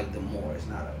I like them more. It's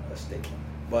not a stigma.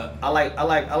 But I like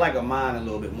a mind a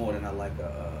little bit more than I like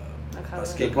a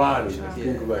skin body,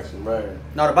 skin collection, right?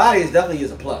 No, the body is definitely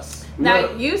a plus.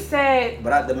 Now you said,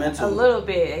 but the mental a little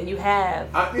bit, and you have.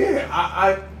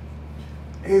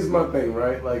 Here's my thing,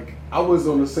 right? Like I was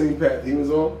on the same path he was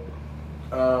on,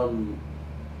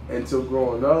 until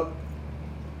growing up,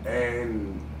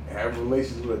 and having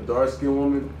relations with a dark skinned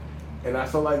woman, and I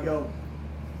felt like dark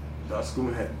skinned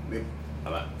women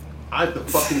I like the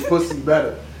fucking pussy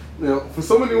better. You know, for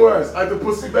so many words, I like the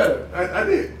pussy better. I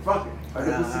did. Fuck it. I like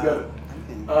the pussy better.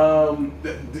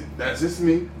 That's just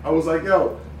me. I was like,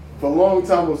 for a long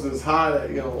time it was as high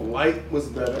that, light was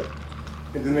better.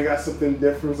 And then they got something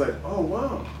different. It was like, oh,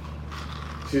 wow.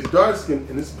 She's dark skinned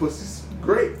and this pussy's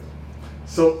great.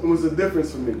 So it was a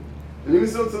difference for me. And even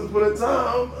still to the point of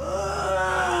time,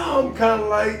 I'm kind of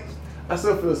like, I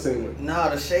still feel the same way. Nah,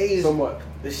 the shades. Somewhat.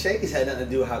 The shades had nothing to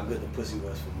do with how good the pussy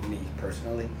was for me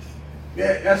personally.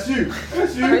 Yeah, that's you.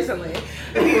 Personally.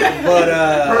 But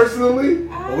personally,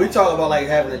 when we talk about like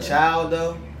having a child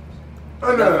though,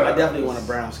 I definitely want a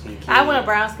brown skin kid. I want a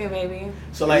brown skin baby.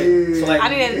 So like I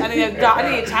need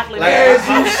a chocolate like, baby. as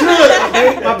you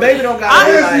should. My baby don't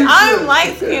gotta be like. I'm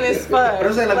light skinned as fuck. But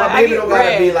I'm saying like my baby don't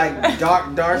gotta be like dark.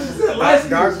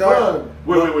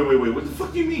 Wait. What the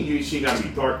fuck do you mean? She gotta be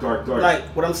dark? Like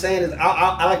what I'm saying is,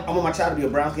 I want my child to be a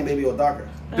brown skin baby or darker.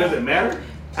 Does it matter?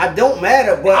 I don't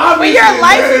matter, but when you're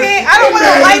light skinned, I don't want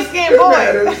a light skinned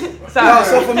boy. No,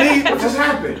 so for me, what just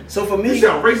happened? So for me, you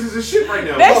sound racist as shit right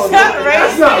now. That's not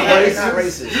racist. That's not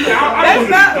racist. That's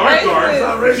not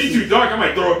racist. She's too dark. I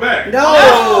might throw it back. No,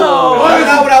 that's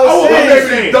not what I was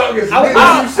saying.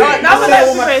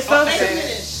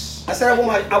 I said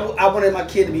I wanted my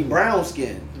kid to be brown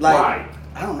skinned. Like, why?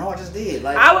 I don't know. I just did.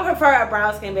 Like, I would prefer a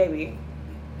brown skinned baby.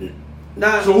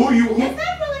 Nah. So who? Is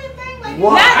that really a thing? Like,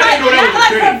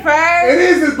 not preferred. It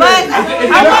is a thing. But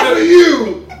it's not for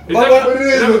you.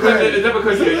 Is that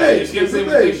because your skin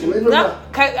pigmentation? No,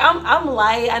 cause I'm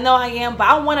light. I know I am, but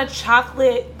I want a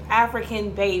chocolate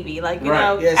African baby, like you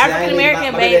know, African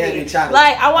American baby.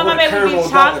 Like I want my baby to be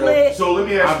chocolate. So let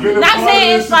me ask you. Not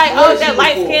saying it's like that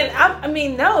light skin. I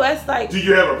mean, no, that's like. Do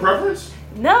you have a preference?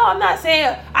 No, I'm not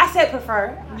saying. I said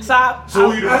prefer.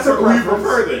 So you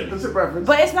prefer then? That's a preference.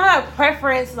 But it's not a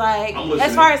preference, like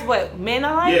as far as what men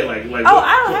are like. Yeah, like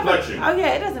I don't complexion. have.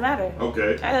 Yeah, it doesn't matter.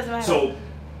 Okay, that doesn't matter. So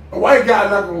a white guy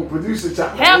not gonna produce a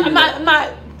chocolate. Hell, I'm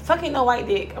not fucking no white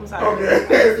dick. I'm sorry.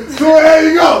 Okay, so there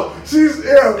you go. She's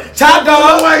top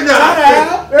dog. White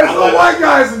guy. There's no white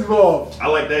guys involved. I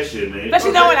like that shit, man.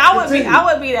 Especially knowing I would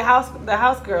be the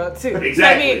house girl too.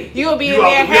 Exactly. I mean, you would be in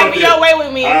there having your way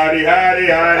with me. Howdy.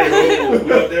 They would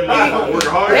be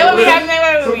having their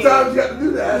way with me. Sometimes you got to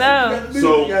do that. No. You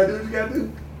got to do what you got to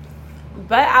do.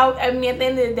 But I mean, at the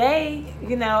end of the day,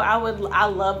 you know, I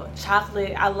love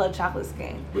chocolate. I love chocolate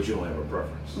skin. But you don't have a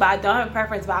preference. But I don't have a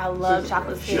preference. But I love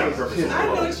chocolate skin. She got a preference. I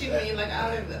know what you mean. Like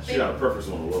she got a preference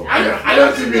on the low. I know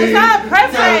what you mean. It's not a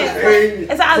preference.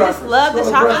 It's I just love the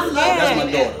chocolate skin. That's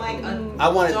my daughter. I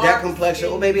wanted that complexion,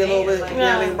 or maybe a little bit, you know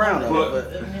what I mean, brown though.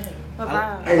 But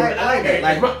I like that.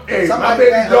 Like my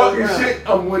baby dark and shit,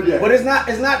 I'm with that. But it's not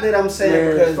that I'm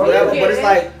saying because whatever. But it's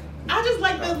like. I just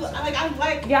like the I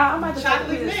like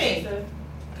chocolate men.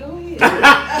 Go ahead.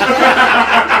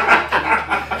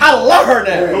 I love her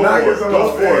now.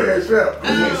 Go for it.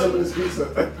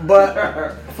 But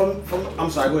from I'm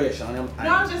sorry. Go ahead, Sean.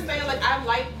 I'm just saying like I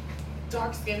like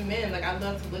dark skinned men. Like I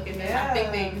love to look at them. I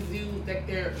think they exude like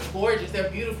they're gorgeous.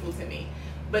 They're beautiful to me.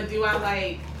 But do I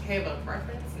like have a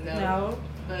preference? No.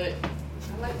 But I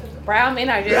like the brown men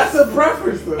are just. That's a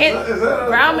preference though.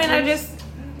 Brown men are just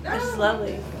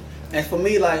lovely. And for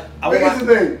me, like, here's the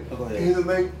thing. Oh, go ahead. Here's the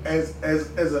thing. As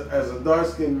a dark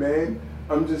skinned man,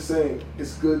 I'm just saying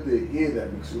it's good to hear that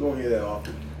because we don't hear that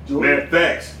often. Man,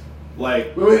 facts.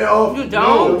 Like we don't hear that often. You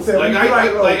don't. No,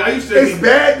 I used to. It's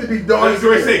bad to be dark.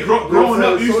 Like say, growing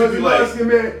up, you used to be like,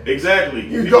 exactly.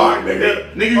 You dark,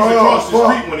 nigga. Nigga used to cross the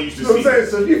street when he used to see.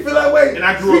 So if you feel that way, and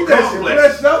I grew up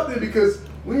complex. Flesh out there because.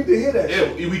 We need to hear that. Yeah,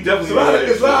 shit. we definitely.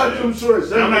 It's a lot of them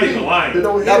shorts. I'm not even lying. They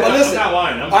don't hear but listen, I'm not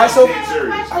lying. I'm being serious.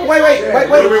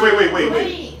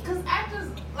 Wait. Because I just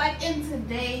like in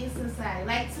today's society,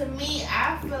 like to me,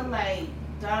 I feel like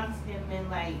dark skinned men,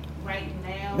 like right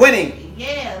now, winning.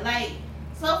 Yeah, like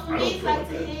so for me, it's like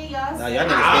to hear y'all say, You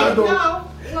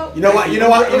know what? Wait.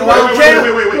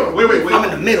 I'm in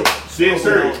the middle. Dead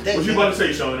serious. What you about to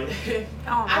say, Shawnee? I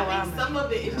think some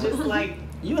of it is just like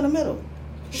you in the middle.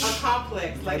 A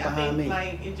complex, like I think, me.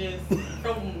 like it just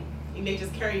they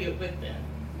just carry it with them.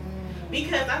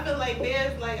 Because I feel like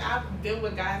there's like I've been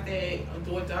with guys that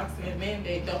adore dark skinned men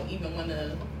that don't even want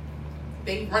to.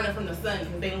 They running from the sun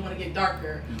because they don't want to get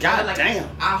darker. God like, damn!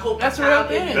 I hope that's real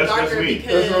thing. Darker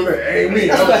because ain't me.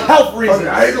 That's for health reasons.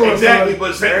 Exactly,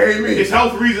 but it's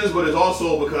health reasons, but it's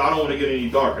also because I don't want to get any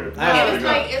darker. And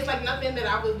it's like nothing that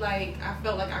I was like. I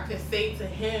felt like I could say to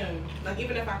him, like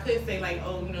even if I could say like,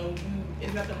 oh, you know,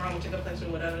 there's nothing wrong with your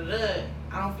complexion, whatever.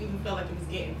 I don't even feel like it was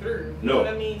getting through. You know what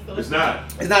I mean? So it's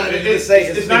not. It's not.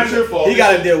 It's not your fault. You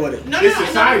got to deal with it. It's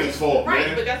society's fault, right?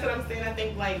 Man. But that's what I'm saying. I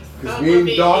think like some being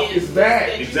dark is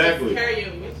bad. Exactly.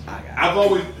 I've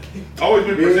always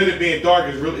been presented being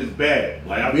dark is bad.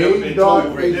 Like I've never been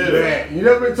told is bad. You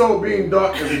never been told being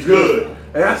dark is good.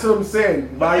 And that's what I'm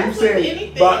saying. By you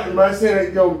saying, by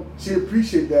saying that, she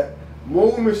appreciate that.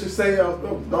 More women should say,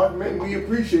 dark men, we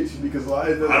appreciate you because I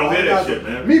don't hear that shit,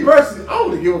 man. Me personally, I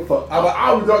don't really give a fuck.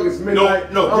 I was dark as men.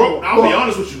 I'll be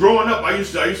honest with you. Growing up, I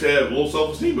used to have low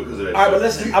self-esteem because of that. All right, but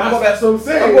listen, I'm going back to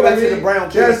the brown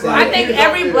kids. I think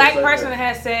every black person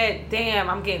has said, "Damn,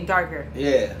 I'm getting darker."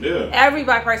 Yeah. Every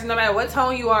black person, no matter what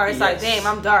tone you are, it's like, "Damn,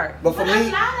 I'm dark." But for me,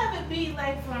 a lot of it be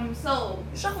like from for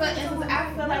instance, I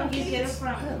feel like you get it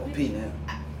from.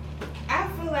 I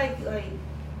feel like.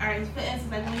 Alright, for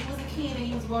instance, like when you was a kid and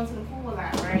you was going to the pool a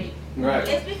lot, right? Right.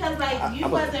 It's because like you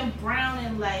wasn't brown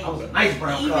and like I was a nice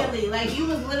brown evenly. color. Like you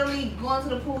was literally going to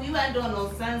the pool. You wasn't doing no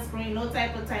sunscreen, no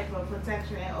type of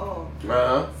protection at all.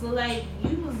 So like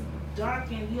you was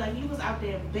dark and you was out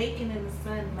there baking in the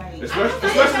sun, like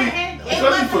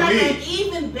especially for me. An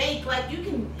even bake, like you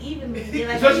can even get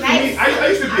like especially a nice. For me, I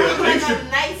used to be a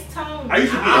nice tone. I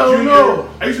used to be a junior.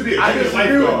 I used to be a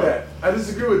junior lifeguard. I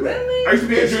disagree with that. Really? I used to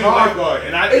be a junior lifeguard,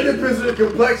 and it depends on the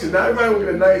complexion. Not everybody will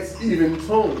get a nice even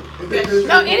tone.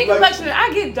 No, any complexion. I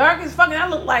get dark as fucking. I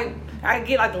look like I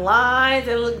get like lines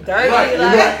that look dirty. Right,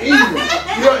 like, you're not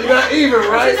even. You're not even, right?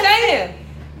 What you saying?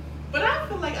 But I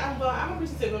feel like I'm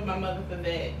appreciative of my mother for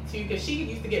that too, because she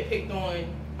used to get picked on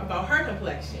about her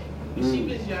complexion when she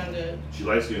was younger. She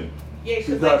light skinned. Yeah, She's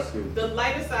because dark like, skinned. the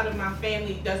lighter side of my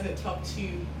family doesn't talk to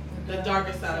the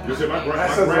darker side of You my said my family.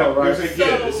 grandma,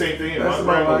 So- the same thing. That's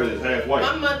My about grandmother right. is half white.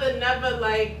 My mother never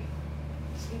like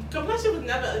complexion was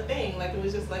never a thing. Like it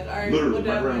was just like all right, Literally, my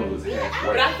whatever. grandmother was half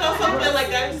But I white. felt something like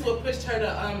that is what pushed her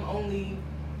to only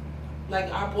like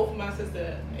both of my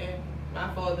sister and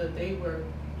my father, they were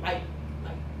like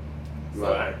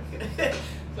so, Right.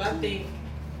 so I think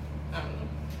I don't know.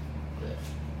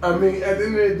 I mean, at the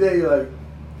end of the day, like,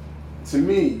 to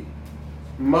me,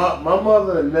 my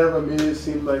mother never made it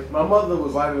seem like, my mother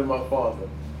was lighter than my father.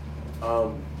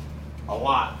 A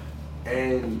lot.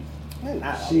 And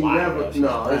she never,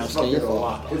 no, it's fucking a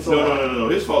lot. It's a lot. No.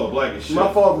 His father black as shit.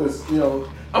 My father's,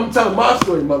 I'm telling my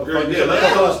story, motherfucker. Yeah,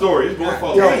 let's tell the story. His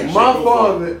father black as shit. My Go for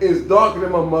father is darker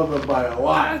than my mother by a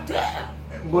lot.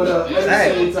 But at the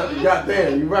same time,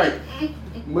 goddamn, you're right.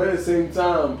 But at the same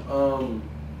time,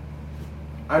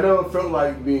 I never felt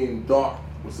like being dark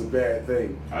was a bad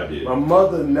thing. I did. My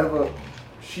mother never,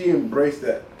 she embraced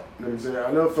that. You know what I'm saying?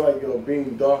 I never felt like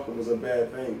being darker was a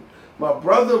bad thing. My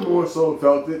brother more so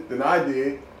felt it than I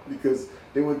did because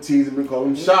they would tease him and call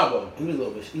him Shaba. He was a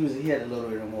little bit. He had a little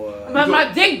bit more. But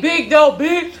my dick big though,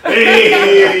 bitch.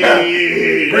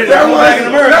 Hey. That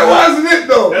wasn't it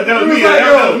though. That was It me. like,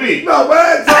 That was me. No, by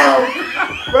that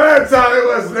time it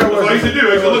wasn't. That's what I used to do.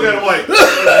 I used to look at him like,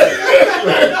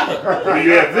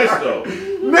 you have this though.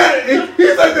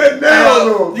 He's like that now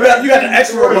though. You got the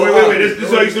extra. Wait. This is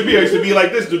how I used to be. I used to be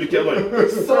like this dude. He kept like, what do you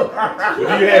have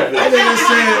That this? nigga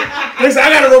said, listen, I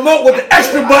got a remote with the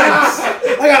extra buttons.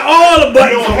 I got all the You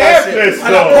buttons. don't on have my this shit. I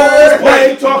got though. pause, Why are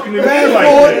play, you talking to me fast like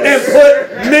forward, this? and put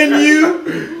menu,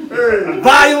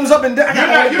 volumes up and down. I got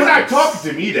all the You're not buttons. talking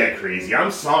to me that crazy.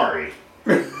 I'm sorry.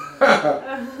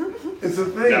 It's a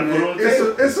thing, Gotta put man. on the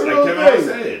It's table. a Like real Kevin thing.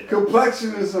 said.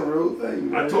 Complexion is a real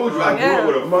thing, man. I told you I grew up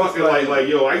with a Most fucking like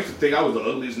yo. I used to think I was the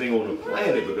ugliest nigga on the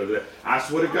planet because of that. I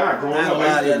swear to God, growing up,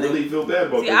 I used to really feel bad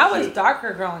about See, that I was shit.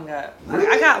 darker growing up.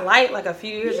 I got light like a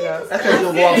few years ago. That's because you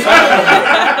don't go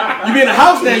outside. You be in the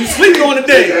house now. You sleep during the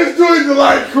day. It's doing the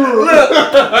light crew. Look,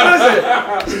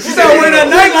 listen. She started wearing that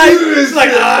nightlight. She's like,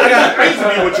 I I used to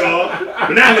be with y'all,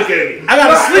 but now look at me.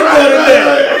 gotta sleep during the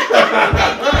day.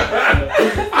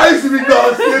 I used to be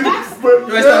called skinny, but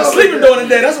You started sleeping during the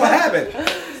day. That's what happened.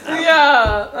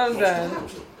 Yeah, I'm done.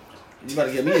 You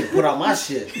better get me to put out my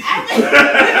shit.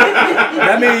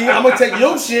 That means I'm gonna take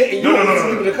your shit and you gonna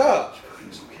sleep in the car.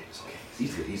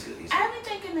 He's good. I be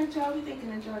thinking that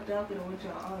y'all darker than what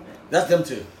y'all are though. That's them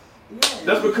two. Yeah.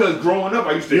 That's because growing up,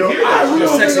 I used to Yo, hear I that really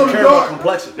shit. Sex think and I'm care about dark.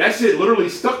 complexion. That shit literally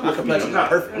stuck My with me. complexion is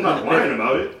perfect. I'm not lying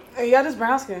about it. Hey, y'all just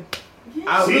brown skin.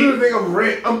 I literally think I'm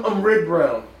red. I'm red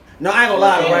brown. No, I ain't gonna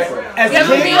lie, right? As You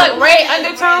ever be like red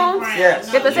undertones? yes.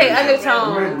 You have to say I'm red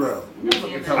undertones. brown.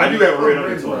 I do have a red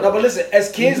undertone. No, but listen,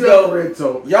 as kids You got though, red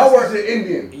tone. y'all were- That's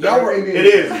Indian. y'all were- Indian. It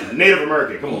is Native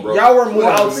American. Come on, bro. y'all were more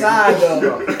outside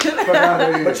though. Fuck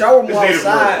outta here. But y'all were more It's Native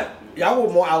outside. Y'all were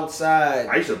more outside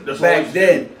I used to. That's all I back used to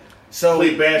then. So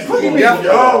Play basketball.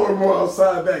 Y'all were more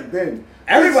outside back then.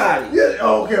 everybody. Yeah.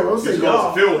 Oh, okay. Well, I'm Just saying go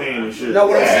y'all. to field hand and shit. No,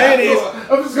 what I'm saying is,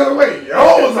 I'm just gonna wait.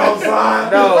 Y'all was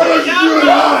outside. No. What else you doing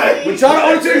outside? but y'all the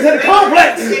only two niggas had the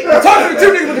complex. I'm talking to the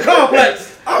two niggas with the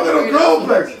complex. I'm in a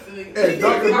complex. Hey,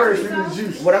 Dr. Bird, give me the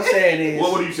juice. What I'm saying is,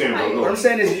 What are you saying, bro? what I'm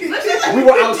saying is, we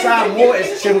were outside more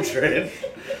as children.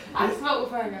 I smoke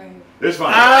with her guys. It's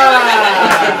fine.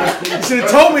 You should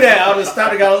have told me that. I would have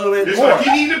stopped and got a little bit It's more. fine.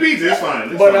 Keep eating the pizza. It's fine.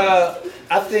 It's But fine.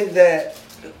 I think that,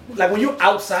 like when you're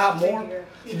outside more,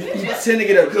 you tend to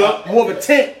get a more of a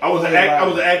tent. I was an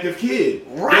active kid.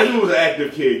 Right. I was an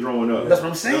active kid growing up. That's what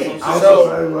I'm saying. That's what I'm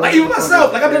So, like even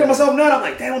myself, like I'm looking at myself now, I'm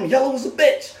like, damn, I'm yellow as a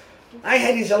bitch. I ain't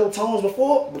had these yellow tones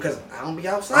before because I don't be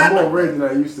outside. I'm more red than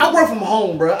I used to. I work from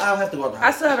home, bro. I don't have to go out the I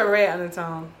house. still have a red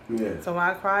undertone. Yeah. So when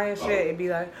I cry and shit, it'd be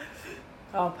like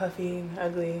all puffy and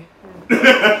ugly. So,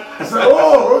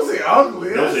 don't say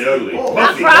ugly. Don't say ugly. Oh, I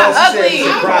Puffy. cry ugly. She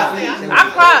cried. I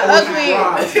cry ugly. I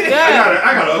Yeah. got an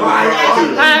ugly cry too.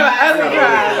 I have an ugly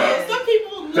cry. Some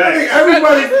people I think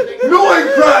everybody, no one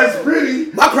cries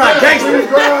pretty. My cry gangster. You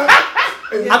cry.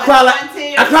 I cry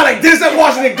like Denzel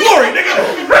Washington Glory, nigga.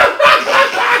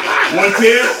 One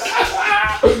tear.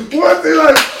 One thing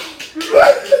like,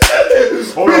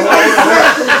 Hold on.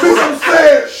 I'm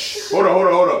saying.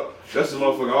 Hold on. That's the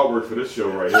motherfucking artwork for this show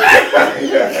right here. That's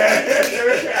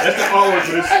the artwork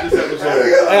for this episode.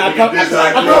 Hey, I come This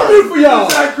through for I y'all.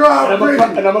 cry And pretty.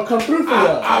 I'm gonna come through for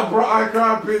y'all. I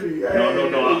cry pretty. No,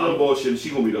 I'm bullshitting. She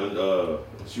gonna be the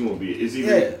she gonna be. It's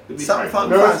either Yeah, it'll be something right. fun.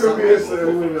 No, it's gonna be this.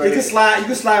 You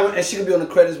can slide, and she can be on the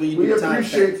credits when you We do the time.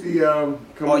 appreciate the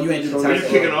Oh, you ain't do the Are time. you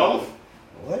kicking off?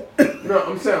 What? No,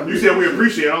 I'm saying. You said we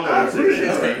appreciate it. I appreciate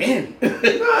That's it. the end. No,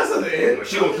 that's not the end.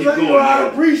 She gonna keep Let you going, know I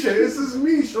man. appreciate it. This is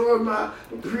me showing my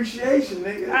appreciation,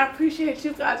 nigga. I appreciate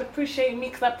you guys. Appreciate me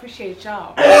because I appreciate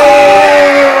y'all.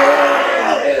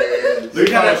 Look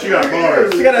at she got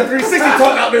bars. She got a 360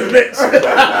 talk out this bitch.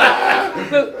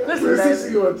 Look, listen, 360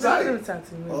 baby. on tight. Let me talk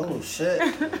to you. Oh shit.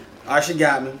 All right, she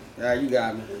got me. All right, you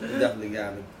got me. You definitely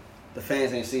got me. The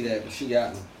fans ain't see that, but she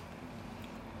got me.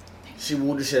 She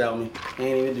wooed the shit out of me.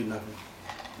 Ain't even do nothing.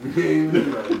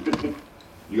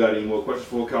 You got any more questions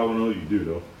for Calvin? No, you do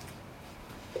though.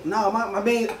 No, I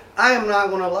mean, I am not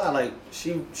gonna lie. Like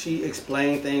she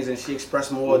explained things and she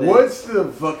expressed more than. What's the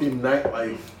fucking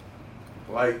nightlife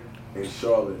like in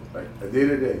Charlotte? Like a day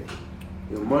to day,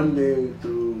 Monday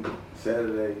through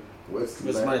Saturday. What's the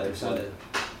It's Monday through nightlife Sunday.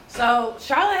 like? So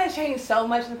Charlotte has changed so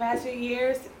much in the past few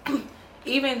years.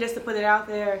 Even just to put it out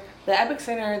there, the Epic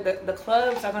Center, the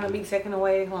clubs are going to be taken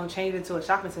away. They're going to change it to a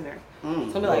shopping center. It's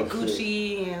going to be like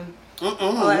Gucci and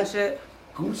all that shit.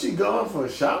 Gucci gone for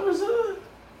a shopping center?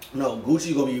 No,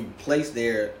 Gucci gonna be placed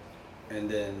there, and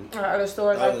then Or other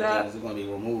stores other like that. things are gonna be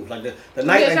removed. Like the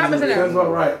night shopping center. That's all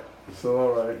right. It's all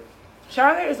right.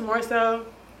 Charlotte is more so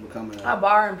becoming a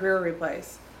bar and brewery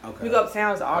place. Okay. We go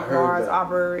uptown to all I heard bars, that. all I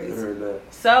breweries. heard that.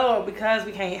 So because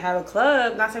we can't have a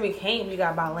club, not saying we can't, we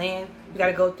gotta buy land. We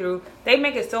gotta go through. They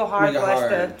make it so hard Make it for us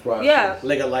hard. to. Process. Yeah.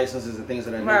 liquor licenses and things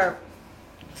of that Right. nature.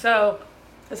 So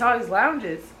it's all these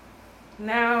lounges.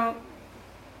 Now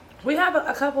we have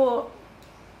a couple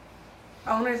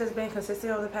owners that's been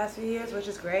consistent over the past few years, which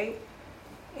is great.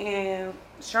 And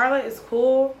Charlotte is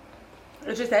cool.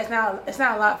 It's just that it's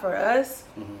not a lot for us.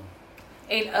 Mm-hmm.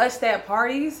 And us that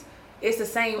parties, it's the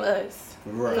same us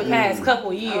Right. for the past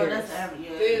couple years. Oh, that's every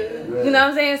year. You know what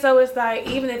I'm saying? So it's like,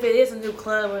 even if it is a new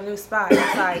club or a new spot,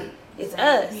 it's like, it's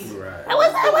us. Right. Like,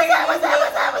 what's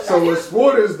up? So what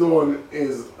Sport is doing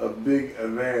is a big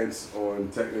advance on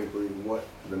technically what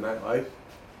the nightlife.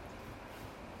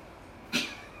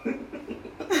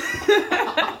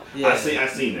 Yeah. I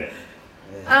seen that.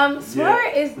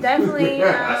 Sport is definitely.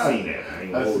 I seen that. I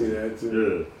ain't gonna I hold see you. that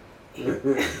too.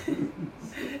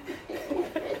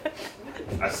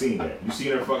 I seen that. You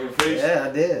seen her fucking face? Yeah,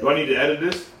 I did. Do I need to edit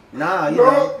this? Nah, you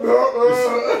know.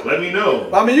 No. Let me know.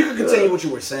 I mean, you can continue what you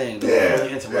were saying. Though, Yeah, when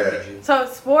you interrupted you. So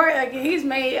Sport, like, he's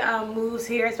made moves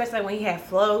here, especially like when he had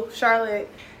Flo Charlotte,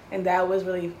 and that was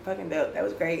really fucking dope. That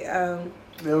was great.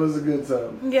 That was a good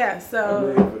time. Yeah. I'm So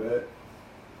ready for that.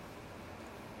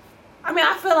 I mean,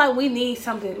 I feel like we need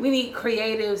something. We need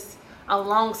creatives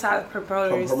alongside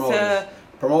promoters to.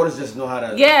 Promoters just know how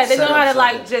to. Yeah, they know set how up to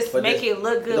like something, just but make it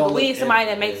look good. don't But we need look- somebody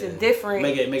that makes it different,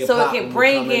 Make it so pop it when can you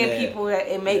bring come in there. people that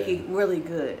and make it really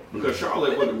good. Because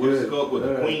Charlotte, what is it called? With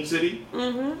the Yeah. Queen City?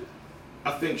 Mm-hmm.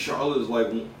 I think Charlotte is like,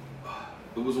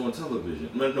 it was on television.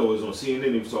 No, it was on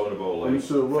CNN. He was talking about I'm like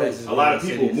sure it was. Fastest a lot of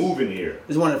growing people cities. moving here.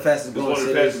 It's one of the fastest It's growing one of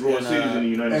the cities. fastest growing cities in the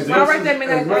United as States. All right, that mean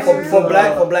as that- much as,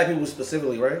 for black people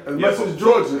specifically, right? As Yeah, much as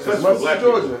Georgia, as especially much for black as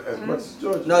Georgia, people. as much as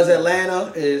Georgia. No, it's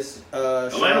Atlanta. Is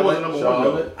Atlanta Charlotte. wasn't number one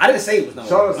Charlotte. though. I didn't say it was number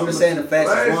Charlotte's one. I'm just number saying the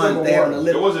fastest Atlanta's one number there one. on the It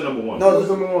list. wasn't number one. No, That was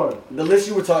number one. The list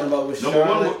you were talking about was Number one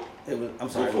Charlotte. was- It was, I'm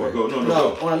sorry. Go for it. Go. No,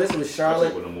 No, go. on the list it was I'll Charlotte,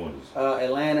 take what number one is.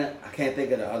 Atlanta. I can't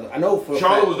think of the other. I know for a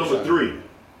Charlotte fact was it number 3.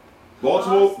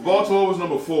 Baltimore was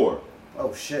number 4.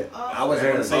 Oh shit! I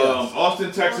wasn't gonna say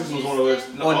Austin, Texas was on the list.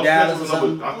 On Austin, Dallas Texas or was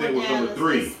number, I think was number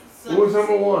 3. Who was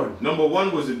number one? Number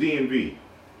 1 was the DMV.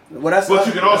 Well, that's But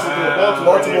you can also put Baltimore,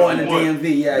 Baltimore in and the there if you want.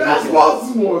 DMV. Yeah, That's you can.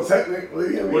 Baltimore,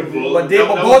 technically. I mean, But But that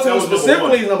Baltimore was number specifically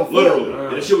one. is number 4. Literally,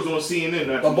 and that shit was on CNN.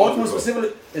 Not But too Baltimore long ago. specifically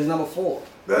is number 4.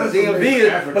 That's The DMV what makes is,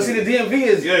 Africa. but see, the DMV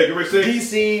is Yeah, get ready to say.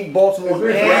 DC, Baltimore, It's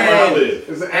Where I and live.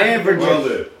 It's an and African. Where I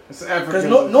Virginia. live. It's an Because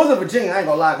African. Northern Virginia, I ain't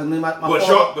gonna lie, because my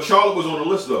But Charlotte was on the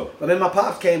list though. But then my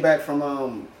pops came back from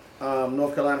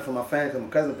North Carolina for my family because my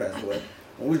cousin passed away.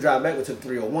 When we drive back, we took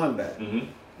 301 back.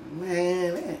 Mm-hmm.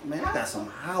 Man, I got some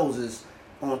houses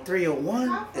on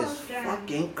 301. It's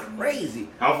fucking crazy.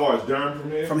 How far is Durham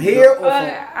from here? From here or from?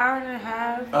 An hour and a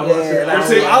half.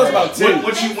 I was about 2.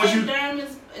 Once you, Durham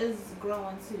is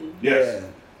growing too. yes,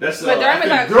 that's. But Durham I is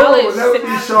think like Durham college. will never be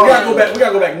We Charlotte.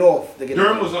 gotta go back north to get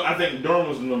Durham was. I think Durham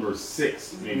was number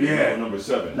 6, maybe Yeah. or number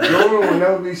 7. Durham will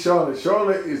never be Charlotte.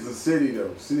 Charlotte is the city,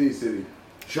 though. City.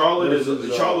 Charlotte is.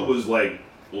 Versus, Charlotte was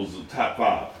the top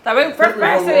 5. Like, we're Correct me if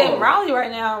I'm president in wrong. Raleigh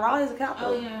right now. Raleigh's the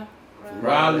capital. Oh yeah.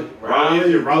 Raleigh, Raleigh,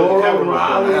 Durham, capital.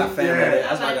 I got family. yeah.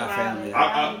 That's why I got family.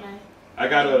 I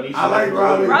got a niece. I like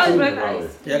Raleigh, Raleigh's too. really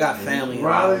nice. Yeah, I got family. in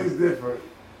Raleigh's different.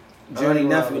 Johnny I like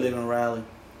nephew Raleigh. live in Raleigh.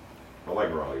 I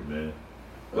like Raleigh, man.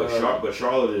 But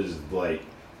Charlotte is like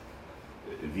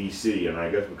the city, and I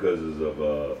guess because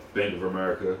of Bank of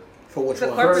America. For which The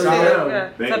one? corporate city. First Yeah.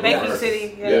 Bank So of banking America.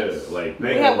 city. Yeah, Yeah. like We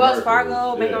Bank have of Wells America,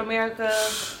 Fargo, Bank yeah. of America.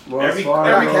 Every I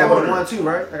got Capital owner. One too,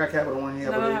 right? I got Capital One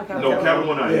here. No, I don't have No, Capital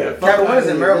One not Yeah, yet. Capital One is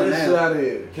in Maryland Get now. out of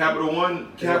here. Capital One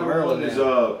Maryland is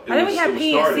now. I think we have it was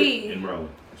started PNC. in Maryland.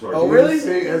 Sorry. Oh, really?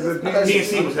 As a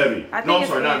PNC was heavy. I think No, I'm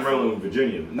it's sorry, not PNC. Maryland,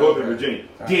 Virginia, Northern Okay. Virginia,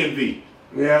 DMV,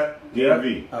 Yeah.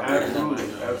 DMV. Absolutely.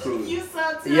 Absolutely. You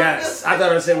saw too. Yes, I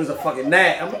thought I said it was a fucking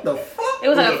gnat. I'm what the fuck? It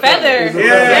was like a It feather. was a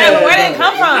Yeah, feather. but where did it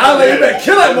come I was from? like, you better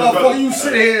kill that motherfucker. You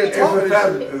sit here and It's talk a this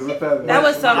feather. shit. It's a feather. That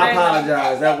was so I random.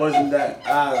 apologize. That wasn't that.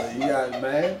 You got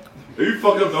mad? You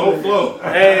fucked up the whole flow.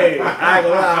 Hey, I ain't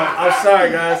gonna lie. I'm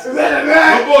sorry, guys. Is that a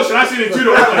gnat? No bullshit. I seen it too.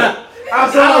 Though. I'm like, I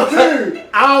saw it too.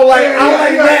 I don't like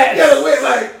Get gnats. away,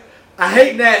 like. I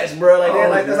hate gnats, bro. Like, they're Oh,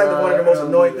 like that's like one of the most God.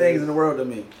 annoying things in the world to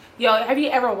me. Yo, have you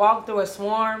ever walked through a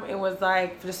swarm and was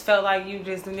like, just felt like you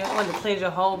just wanted to cleanse your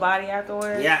whole body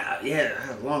afterwards? Yeah, I had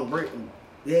a long break.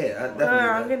 Yeah, I I'm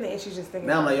definitely. getting the issues just thinking.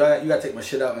 Now I'm like, about yo, you gotta take my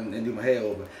shit out and do my hair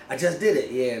over. I just did it,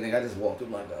 yeah, and then I just walked through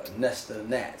like a nest of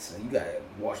gnats, and you gotta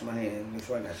wash my hands, make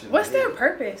sure I got shit. it. What's in my their head.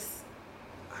 purpose?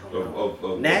 I don't know.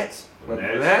 of Gnats?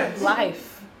 Gnats?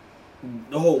 Life.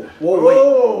 Oh,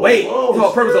 Whoa, wait. whoa,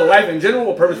 So a purpose of life in general,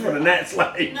 or purpose for the gnats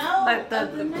life? No. Like the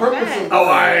purpose gnat. of- Oh,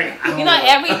 alright. You know,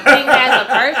 everything has a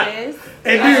purpose.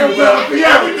 And Everything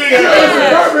Everything has has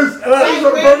a purpose. That's the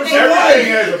purpose of Everything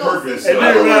life. has a purpose. And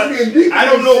I then- was getting deep I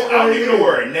don't in know. this I don't shit even know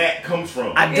where a gnat comes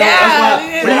from. I don't. Yeah, That's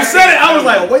why. yeah. When you said it, I was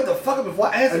like, wait the fuck up before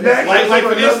I answered And that this. Like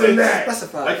for another instance, gnat.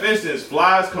 Specify. like for instance,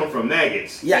 flies come from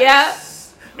maggots,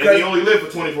 Yes. and they only live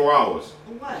for 24 hours.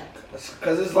 What?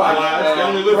 Because it's Flies. like. Flies, they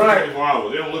only live for Right. 24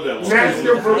 hours. They don't live that long. Gnats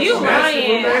come from You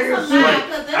lying. maggots, That's too. a lie,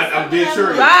 'cause that's I'm dead something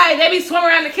serious. Right, they be swimming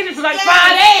around the kitchen for like Yeah.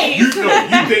 5 days. You think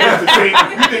that's the same?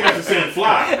 You think that's the same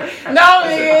fly? No, That's a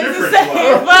nigga, it's the different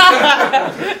same fly.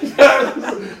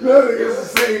 No,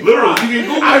 it's the same. Literally, you can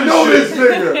Google I know this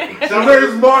shit. nigga. His name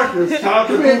is Marcus. Shout out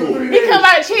to Been here for Google. 3 He days. come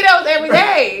out of Cheetos every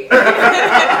day.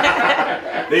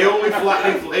 They only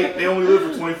fly. They only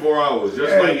live for 24 hours.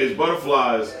 Just like it's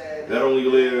butterflies that only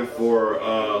live for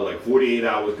like 48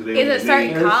 hours because they Is only it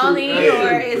certain need- colony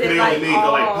Yeah, or is but it they like only need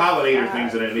the like all- pollinator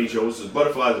things of that nature. So it's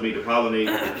butterflies that made to pollinate.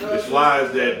 There's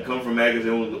flies that come from maggots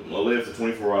that only live for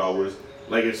 24 hours.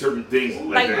 Like it's certain things like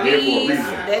Like they're there for a bees, reason.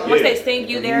 that once they sting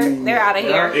you, they're out of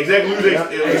here. Exactly. As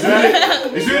soon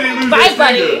as they lose Bye, their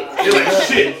buddy. stinger, they're like,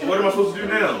 shit, what am I supposed to do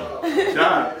now?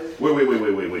 Die. Wait.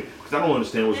 Because I don't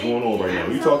understand what's going on right now.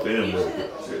 You talk to him. Bro.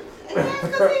 Shit.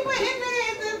 Because he went in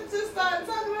there and just started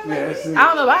talking about Yeah, it. that's it. I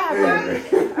don't know why I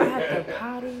had to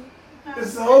potty.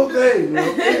 It's the whole thing, you know.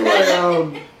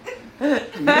 Anyway,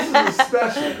 this is a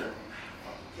special.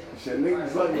 Shit,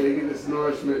 niggas lucky they get this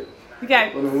nourishment You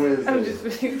got. on a Wednesday. I'm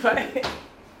just being funny.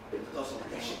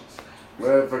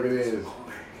 Whatever it is.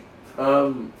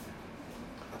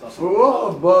 For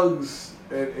all the bugs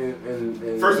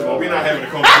and First of all, we're not having a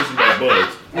conversation about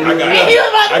bugs. I got He it. was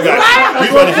about to I got it. slap.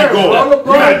 He's about to keep going.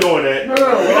 We're not doing that. No.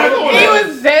 We're not doing He that.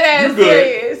 was dead ass You good.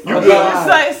 serious. You It's good.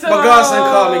 like, so, My godson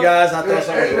called me, guys. I thought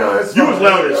something was wrong. it's You was fine.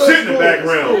 loud as shit in the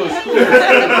background.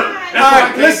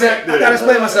 Alright, listen, I gotta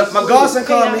explain myself. My godson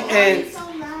called me and So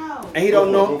loud. he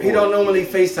don't normally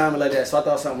FaceTime me like that, so I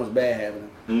thought something was bad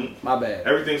happening. My bad.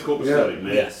 Everything's copacetic,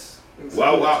 man. Yes.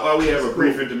 While we have a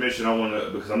brief intermission, I want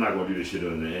to, because I'm not going to do this shit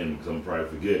in the end because I'm probably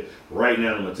forget. Right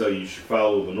now, I'm going to tell you should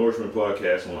follow the Nourishment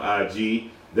Podcast on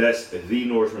IG. That's the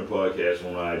Nourishment Podcast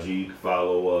on IG. You can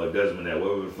follow Desmond at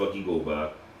whatever the fuck you go by.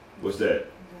 What's that?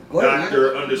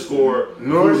 Doctor_Nourishment.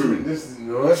 Nourishment. This is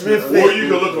nourishment. Fit. Or you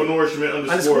can look for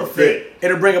Nourishment_Fit.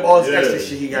 It'll bring up all this Yeah. extra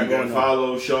shit he got You going can on.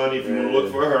 follow Shawnee if you want to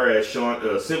look for her at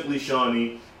Simply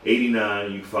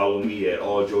Shawnee89. You can follow me at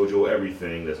All JoJo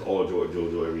Everything. That's All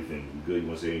JoJo Everything. You good? You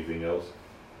want to say anything else?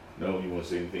 No? You want to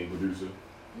say anything, producer?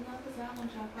 No, 'cause I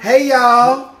want y'all to- Hey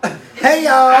y'all. Hey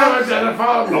y'all. I'm trying to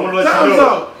follow me. I wanna let Tell you us know.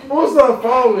 up. What's up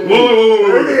following me? Wait.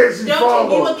 Everything she Don't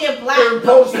follow. you will get And blocked.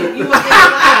 post it. You will get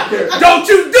blocked. Don't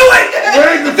you do it!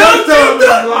 Where's the Don't first time you do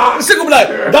it's it! locked? Sick will be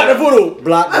like, Dr. Voodoo.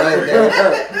 Block right there.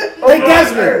 Hey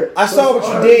Desmond, I saw what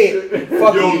you did.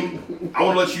 Fuck Yo, you. I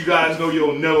want to let you guys know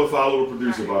you'll never follow the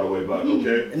producer, by the way,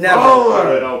 okay? Never. Put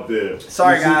that out there.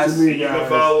 Sorry Listen to guys. me, You can guys.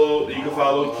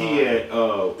 follow Key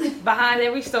at Behind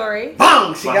every story.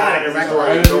 Bang! She got Behind it. Every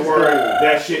Right. Story. Don't worry,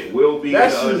 that shit will be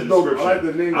That in shit the is dope. I description. like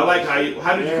the name. I like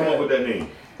how did you come up with that name?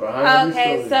 Behind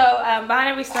Okay, every so story. behind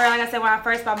every story, like I said, when I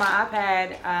first bought my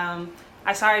iPad,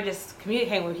 I started just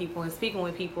communicating with people and speaking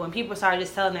with people, and people started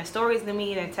just telling their stories to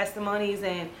me and their testimonies,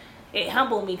 and it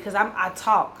humbled me because I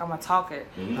talk. I'm a talker.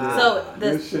 So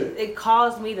Good shit. it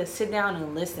caused me to sit down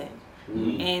and listen.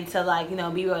 and to like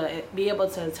be able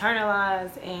to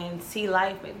internalize and see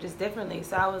life just differently.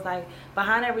 So I was like,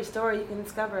 behind every story you can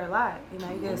discover a lot. You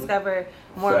can discover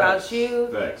more about you.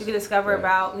 You can discover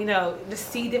about just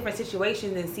see different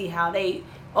situations and see how they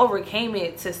overcame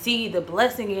it, to see the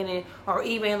blessing in it, or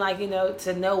even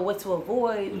to know what to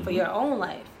avoid for your own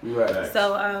life. Right.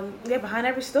 So behind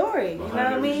every story, what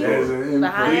I mean?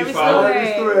 Behind every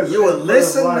story. You a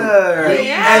listener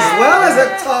as well as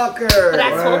a talker. But I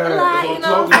told a lot,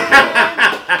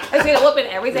 I was gonna whoop in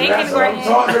everything. That's what I'm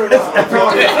talking about. That's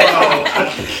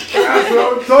what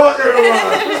I'm talking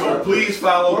about. So please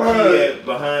follow Key at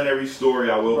Behind Every Story.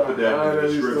 I will put that in the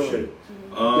description.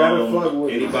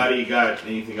 Anybody got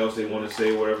anything else they want to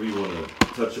say? Whatever you want to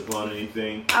touch upon,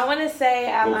 anything? I want to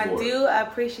say I do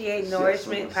appreciate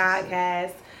Nourishment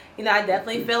Podcast. I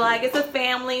definitely feel like it's a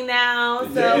family now,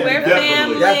 so we're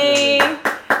family.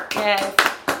 Yes.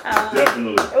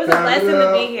 Definitely. It was a blessing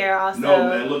to be here. Also. No,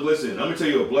 man. Look, listen. Let me tell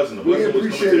you a blessing. A blessing was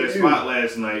coming to that spot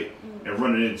last night and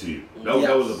running into you.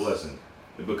 That was a blessing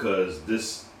because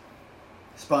this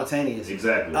spontaneous.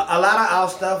 Exactly. A lot of our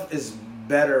stuff is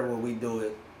better when we do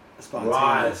it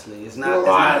spontaneously. It's not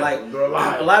like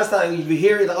a lot of stuff you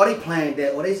hear it like, oh, they planned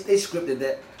that, or they scripted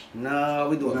that. No,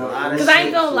 we do a lot of shit. Because I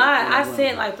ain't gonna lie, I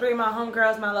sent like 3 of my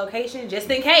homegirls my location just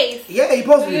in case. Yeah, you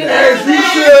supposed to do that. As you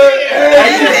should.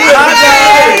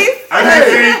 I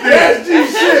didn't say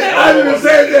shit. I didn't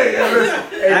say that.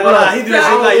 I ain't gonna lie, he do that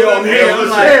shit like, yo, I'm here.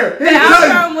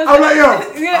 I'm like, yo,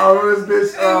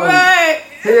 this bitch.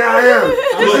 Here I am.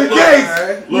 Just in case.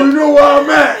 You know where I'm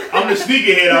at. I'm the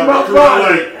sneakerhead out of the crew.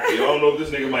 Like, I don't know if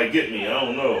this nigga might get me. I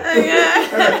don't know.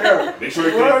 Make sure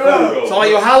he get cool. So,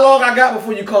 yo, how long I got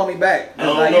before you call me back? I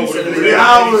don't know, but if 3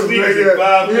 hours, nigga.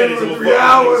 5 minutes, 3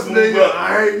 hours, nigga.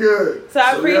 I ain't good. So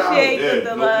I appreciate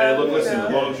the love. Look, listen,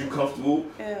 as long as you comfortable,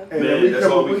 man, that's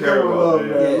all we care about,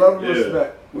 man. Love and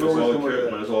respect.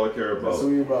 That's all I care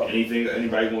about. Anything?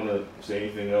 Anybody want to say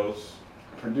anything else?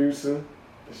 Producer.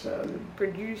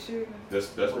 Producer. That's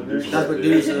producer. That's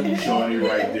producer. Shawnee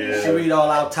right there. She read all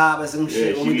our topics and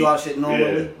shit when we do our shit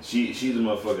normally. Yeah. She's a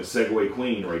motherfucking Segway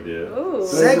queen right there. Ooh.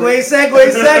 Segway.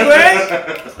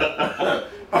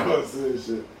 I was saying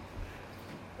shit.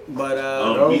 But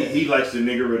he likes to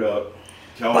nigger it up.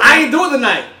 But I ain't do it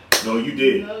tonight. No, you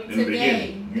did. In the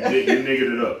beginning. You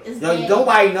niggered it up. Yo,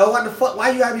 nobody know what the fuck.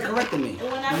 Why you gotta be correcting me?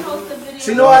 When I post a video.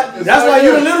 See, you know what? That's why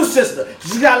you the little sister.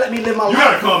 You gotta let me live my life. You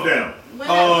gotta calm down. That's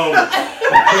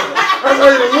why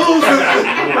you the little sister.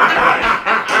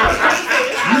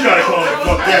 You gotta calm the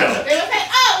fuck down. They would say,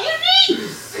 oh,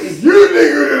 you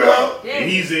niggered it up. And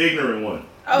he's the ignorant one.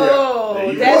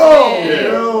 Oh,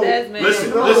 Desmond.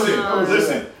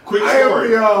 Listen.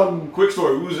 Quick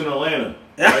story. We was in Atlanta.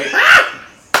 Right?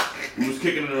 We was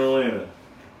kicking in Atlanta.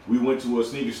 We went to a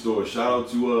sneaker store. Shout out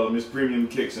to Miss Premium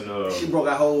Kicks in she broke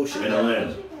our whole shit in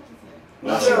Atlanta.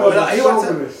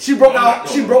 She broke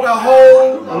our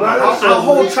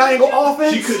whole triangle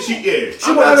offense. She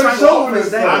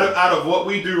out of what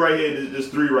we do right here, there's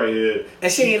 3 right here.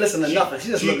 And she ain't listen to nothing. She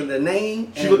just looked at the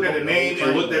name. She looked at the name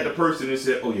and looked at the person and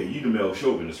said, "Oh yeah, you the male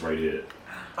chauvinist right here."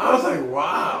 I was like,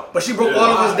 wow. But she broke all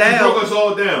of us down. She broke us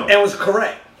all down. And was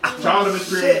correct. Shout out to Miss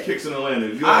Premium Kicks in Atlanta.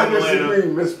 If you're I in Atlanta,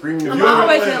 Miss Premium. I'm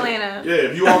always in Atlanta. Yeah,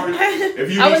 if you I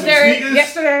need was there sneakers,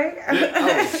 yesterday.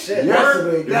 Oh shit! If you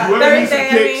ever need some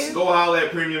kicks, go holler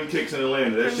at Premium Kicks in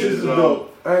Atlanta. That shit is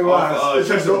dope. I ain't lying. Off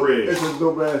Chester Bridge. It's a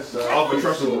dope ass shot. Off of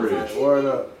Chester Bridge. Word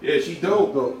up. Yeah, she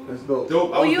dope. It's dope.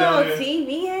 Oh, you on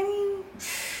TV, Annie?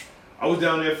 I was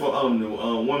down there for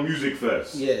One Music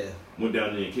Fest. Yeah. Went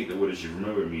down there and kicked it with her. She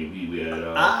remembered me and we had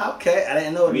okay. I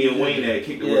didn't know. Me and Wayne had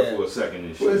kicked it with her for a second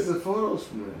and shit. Where's the photos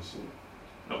from that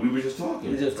shit? We were just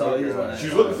talking. We just talking. She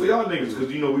was looking for y'all niggas because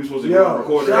we supposed to go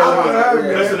record it.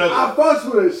 That's another. I fucks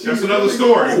with her. That's another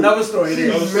story. It's another story.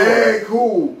 She's mad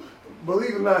cool.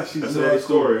 Believe it or not, she's that's mad another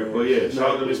story. Cool, but yeah, shout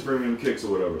out to Miss Premium Kicks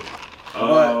or whatever.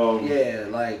 Yeah,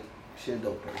 like shit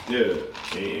dope. Yeah.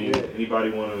 Anybody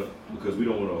wanna? Because we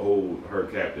don't want to hold her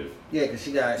captive. Yeah, because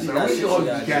she got a baby shower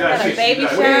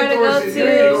to go to.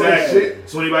 Exactly.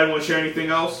 So anybody want to share anything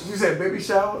else? You said baby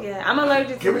shower? Yeah, I'm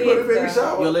allergic to kids. Can we go to baby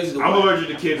shower? I'm allergic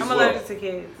to kids. I'm allergic to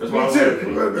kids. That's why Me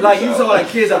too. Like you saw like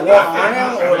kids that walk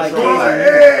around or like kids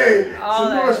hey, all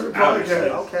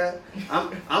that. Okay.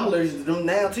 I'm allergic to them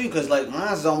now too because like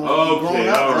mine's almost grown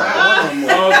up. All right.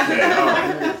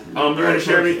 You want to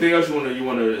share anything else? You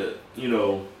want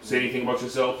to say anything about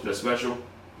yourself that's special?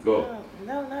 Go.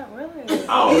 No, not really.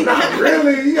 Oh, not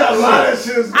really. You got a lot of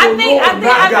shit going on.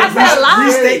 I said a lot.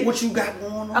 Restate what you got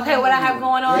going on. Okay, what I have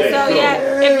going on.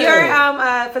 Yeah, if you're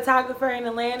a photographer in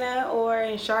Atlanta or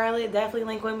in Charlotte, definitely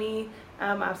link with me.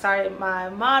 I've started my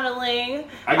modeling.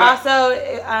 I got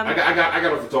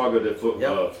a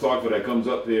photographer that comes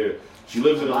up here. She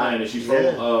lives in Atlanta. She's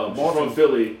from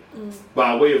Philly,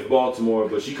 by way of Baltimore,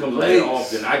 but she comes Atlanta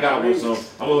often. I got with some.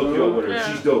 I'm gonna hook you up with her.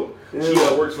 She's dope. Yeah. She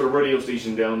works for the radio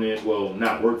station down there. Well,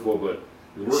 not work for, but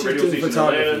radio station in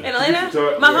Atlanta. In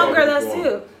Atlanta, my homegirl does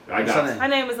too. I got her. Her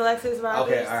name is Alexis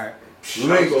Rogers. Okay, all right.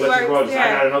 So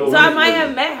I might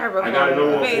have met her before. I got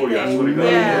another one for you. I swear to God.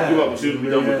 Yeah. You up as soon as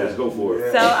we're done with this. Go for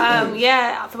it.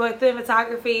 So within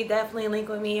photography, definitely link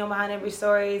with me on Behind Every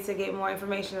Story to get more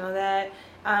information on that.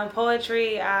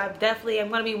 Poetry, I'm going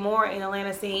to be more in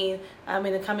Atlanta scene in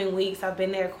the coming weeks. I've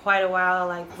been there quite a while,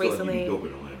 recently.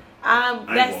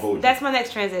 That's my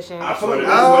next transition. I feel like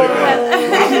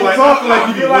talking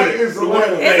like you like it's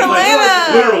Atlanta. It's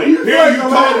Atlanta. Literally, here you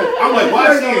talk. I'm like,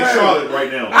 why is he in Charlotte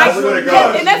right now? I swear to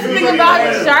God. And that's the thing about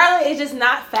it. Charlotte is just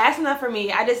not fast enough for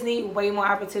me. I just need way more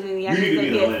opportunity. I need to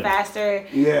get faster.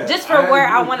 Yeah. Just for where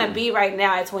I want to be right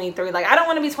now at 23. I don't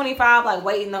want to be 25.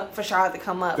 Waiting for Charlotte to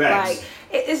come up. Facts.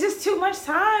 It's just too much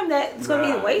time that's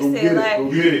going to be wasted.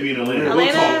 You didn't be in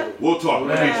Atlanta. We'll talk.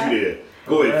 We'll meet you there.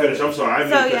 Go ahead, finish. I'm sorry, I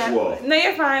didn't cut you off. No,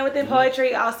 you're fine. Within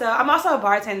poetry, I'm also a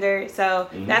bartender, so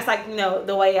that's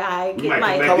the way I get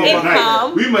my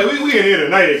income. We in here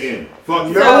tonight again. Fuck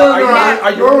you.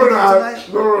 Are you working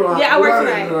tonight? Yeah, I work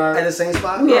tonight. At the same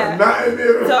spot? Yeah.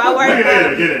 So I work.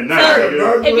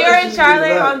 So if you're in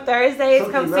Charlotte on Thursdays,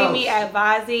 come see me at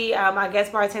Vazi. I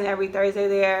guest bartend every Thursday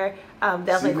there.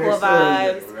 Definitely cool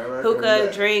vibes.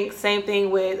 Hookah, drinks, same thing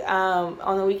with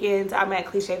on the weekends. I'm at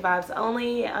Cliche Vibes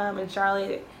Only in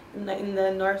Charlotte in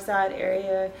the north side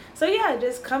area. So yeah,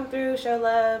 just come through, show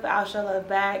love. I'll show love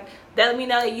back. Let me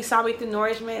know that you saw me through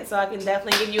Nourishment so I can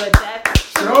definitely give you a depth.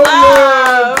 Show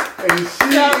love. And she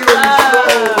show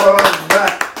love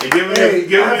back. And give him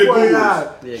your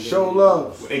Googles. Show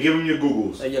love. And give him your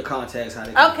Googles. And your contacts.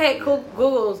 Okay, cool.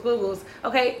 Googles.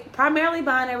 Okay, primarily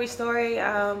Behind Every Story.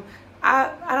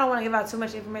 I don't want to give out too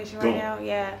much information right now.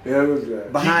 Yeah.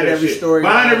 Behind every story.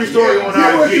 Behind every story on IG.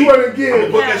 What you want to give? I'm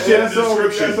gonna put that shit in the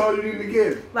description. That's all you need to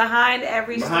give. Behind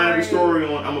every story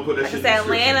on. I'm gonna put that shit in the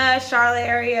description. Atlanta, Charlotte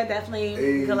area,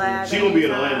 definitely collab. She gonna be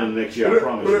in Atlanta next year. I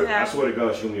promise you. I swear to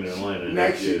God, she gonna be in Atlanta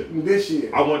next year. This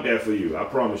year. I want that for you. I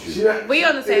promise you. We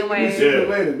on the same way.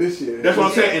 Atlanta this year. That's what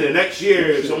I'm saying. In the next year,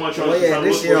 if someone trying to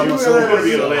look for you, I'm gonna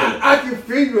be in Atlanta. I can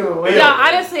feel you in Atlanta. Yeah,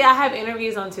 honestly, I have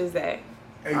interviews on Tuesday.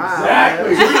 Exactly.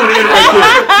 We live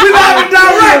and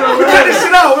direct. We got this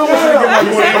shit out. We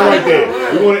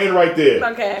want to end right there.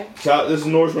 Okay. This is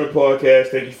Nourishment Podcast.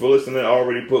 Thank you for listening. I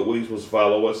already put where you're supposed to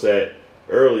follow us at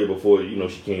earlier before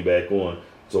she came back on.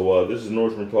 So this is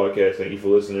Nourishment Podcast. Thank you for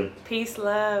listening. Peace,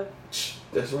 love.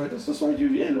 That's right. That's right.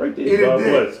 You end right there. God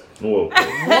bless. Whoa. All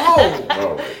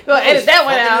right. Well, edit that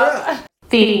one out.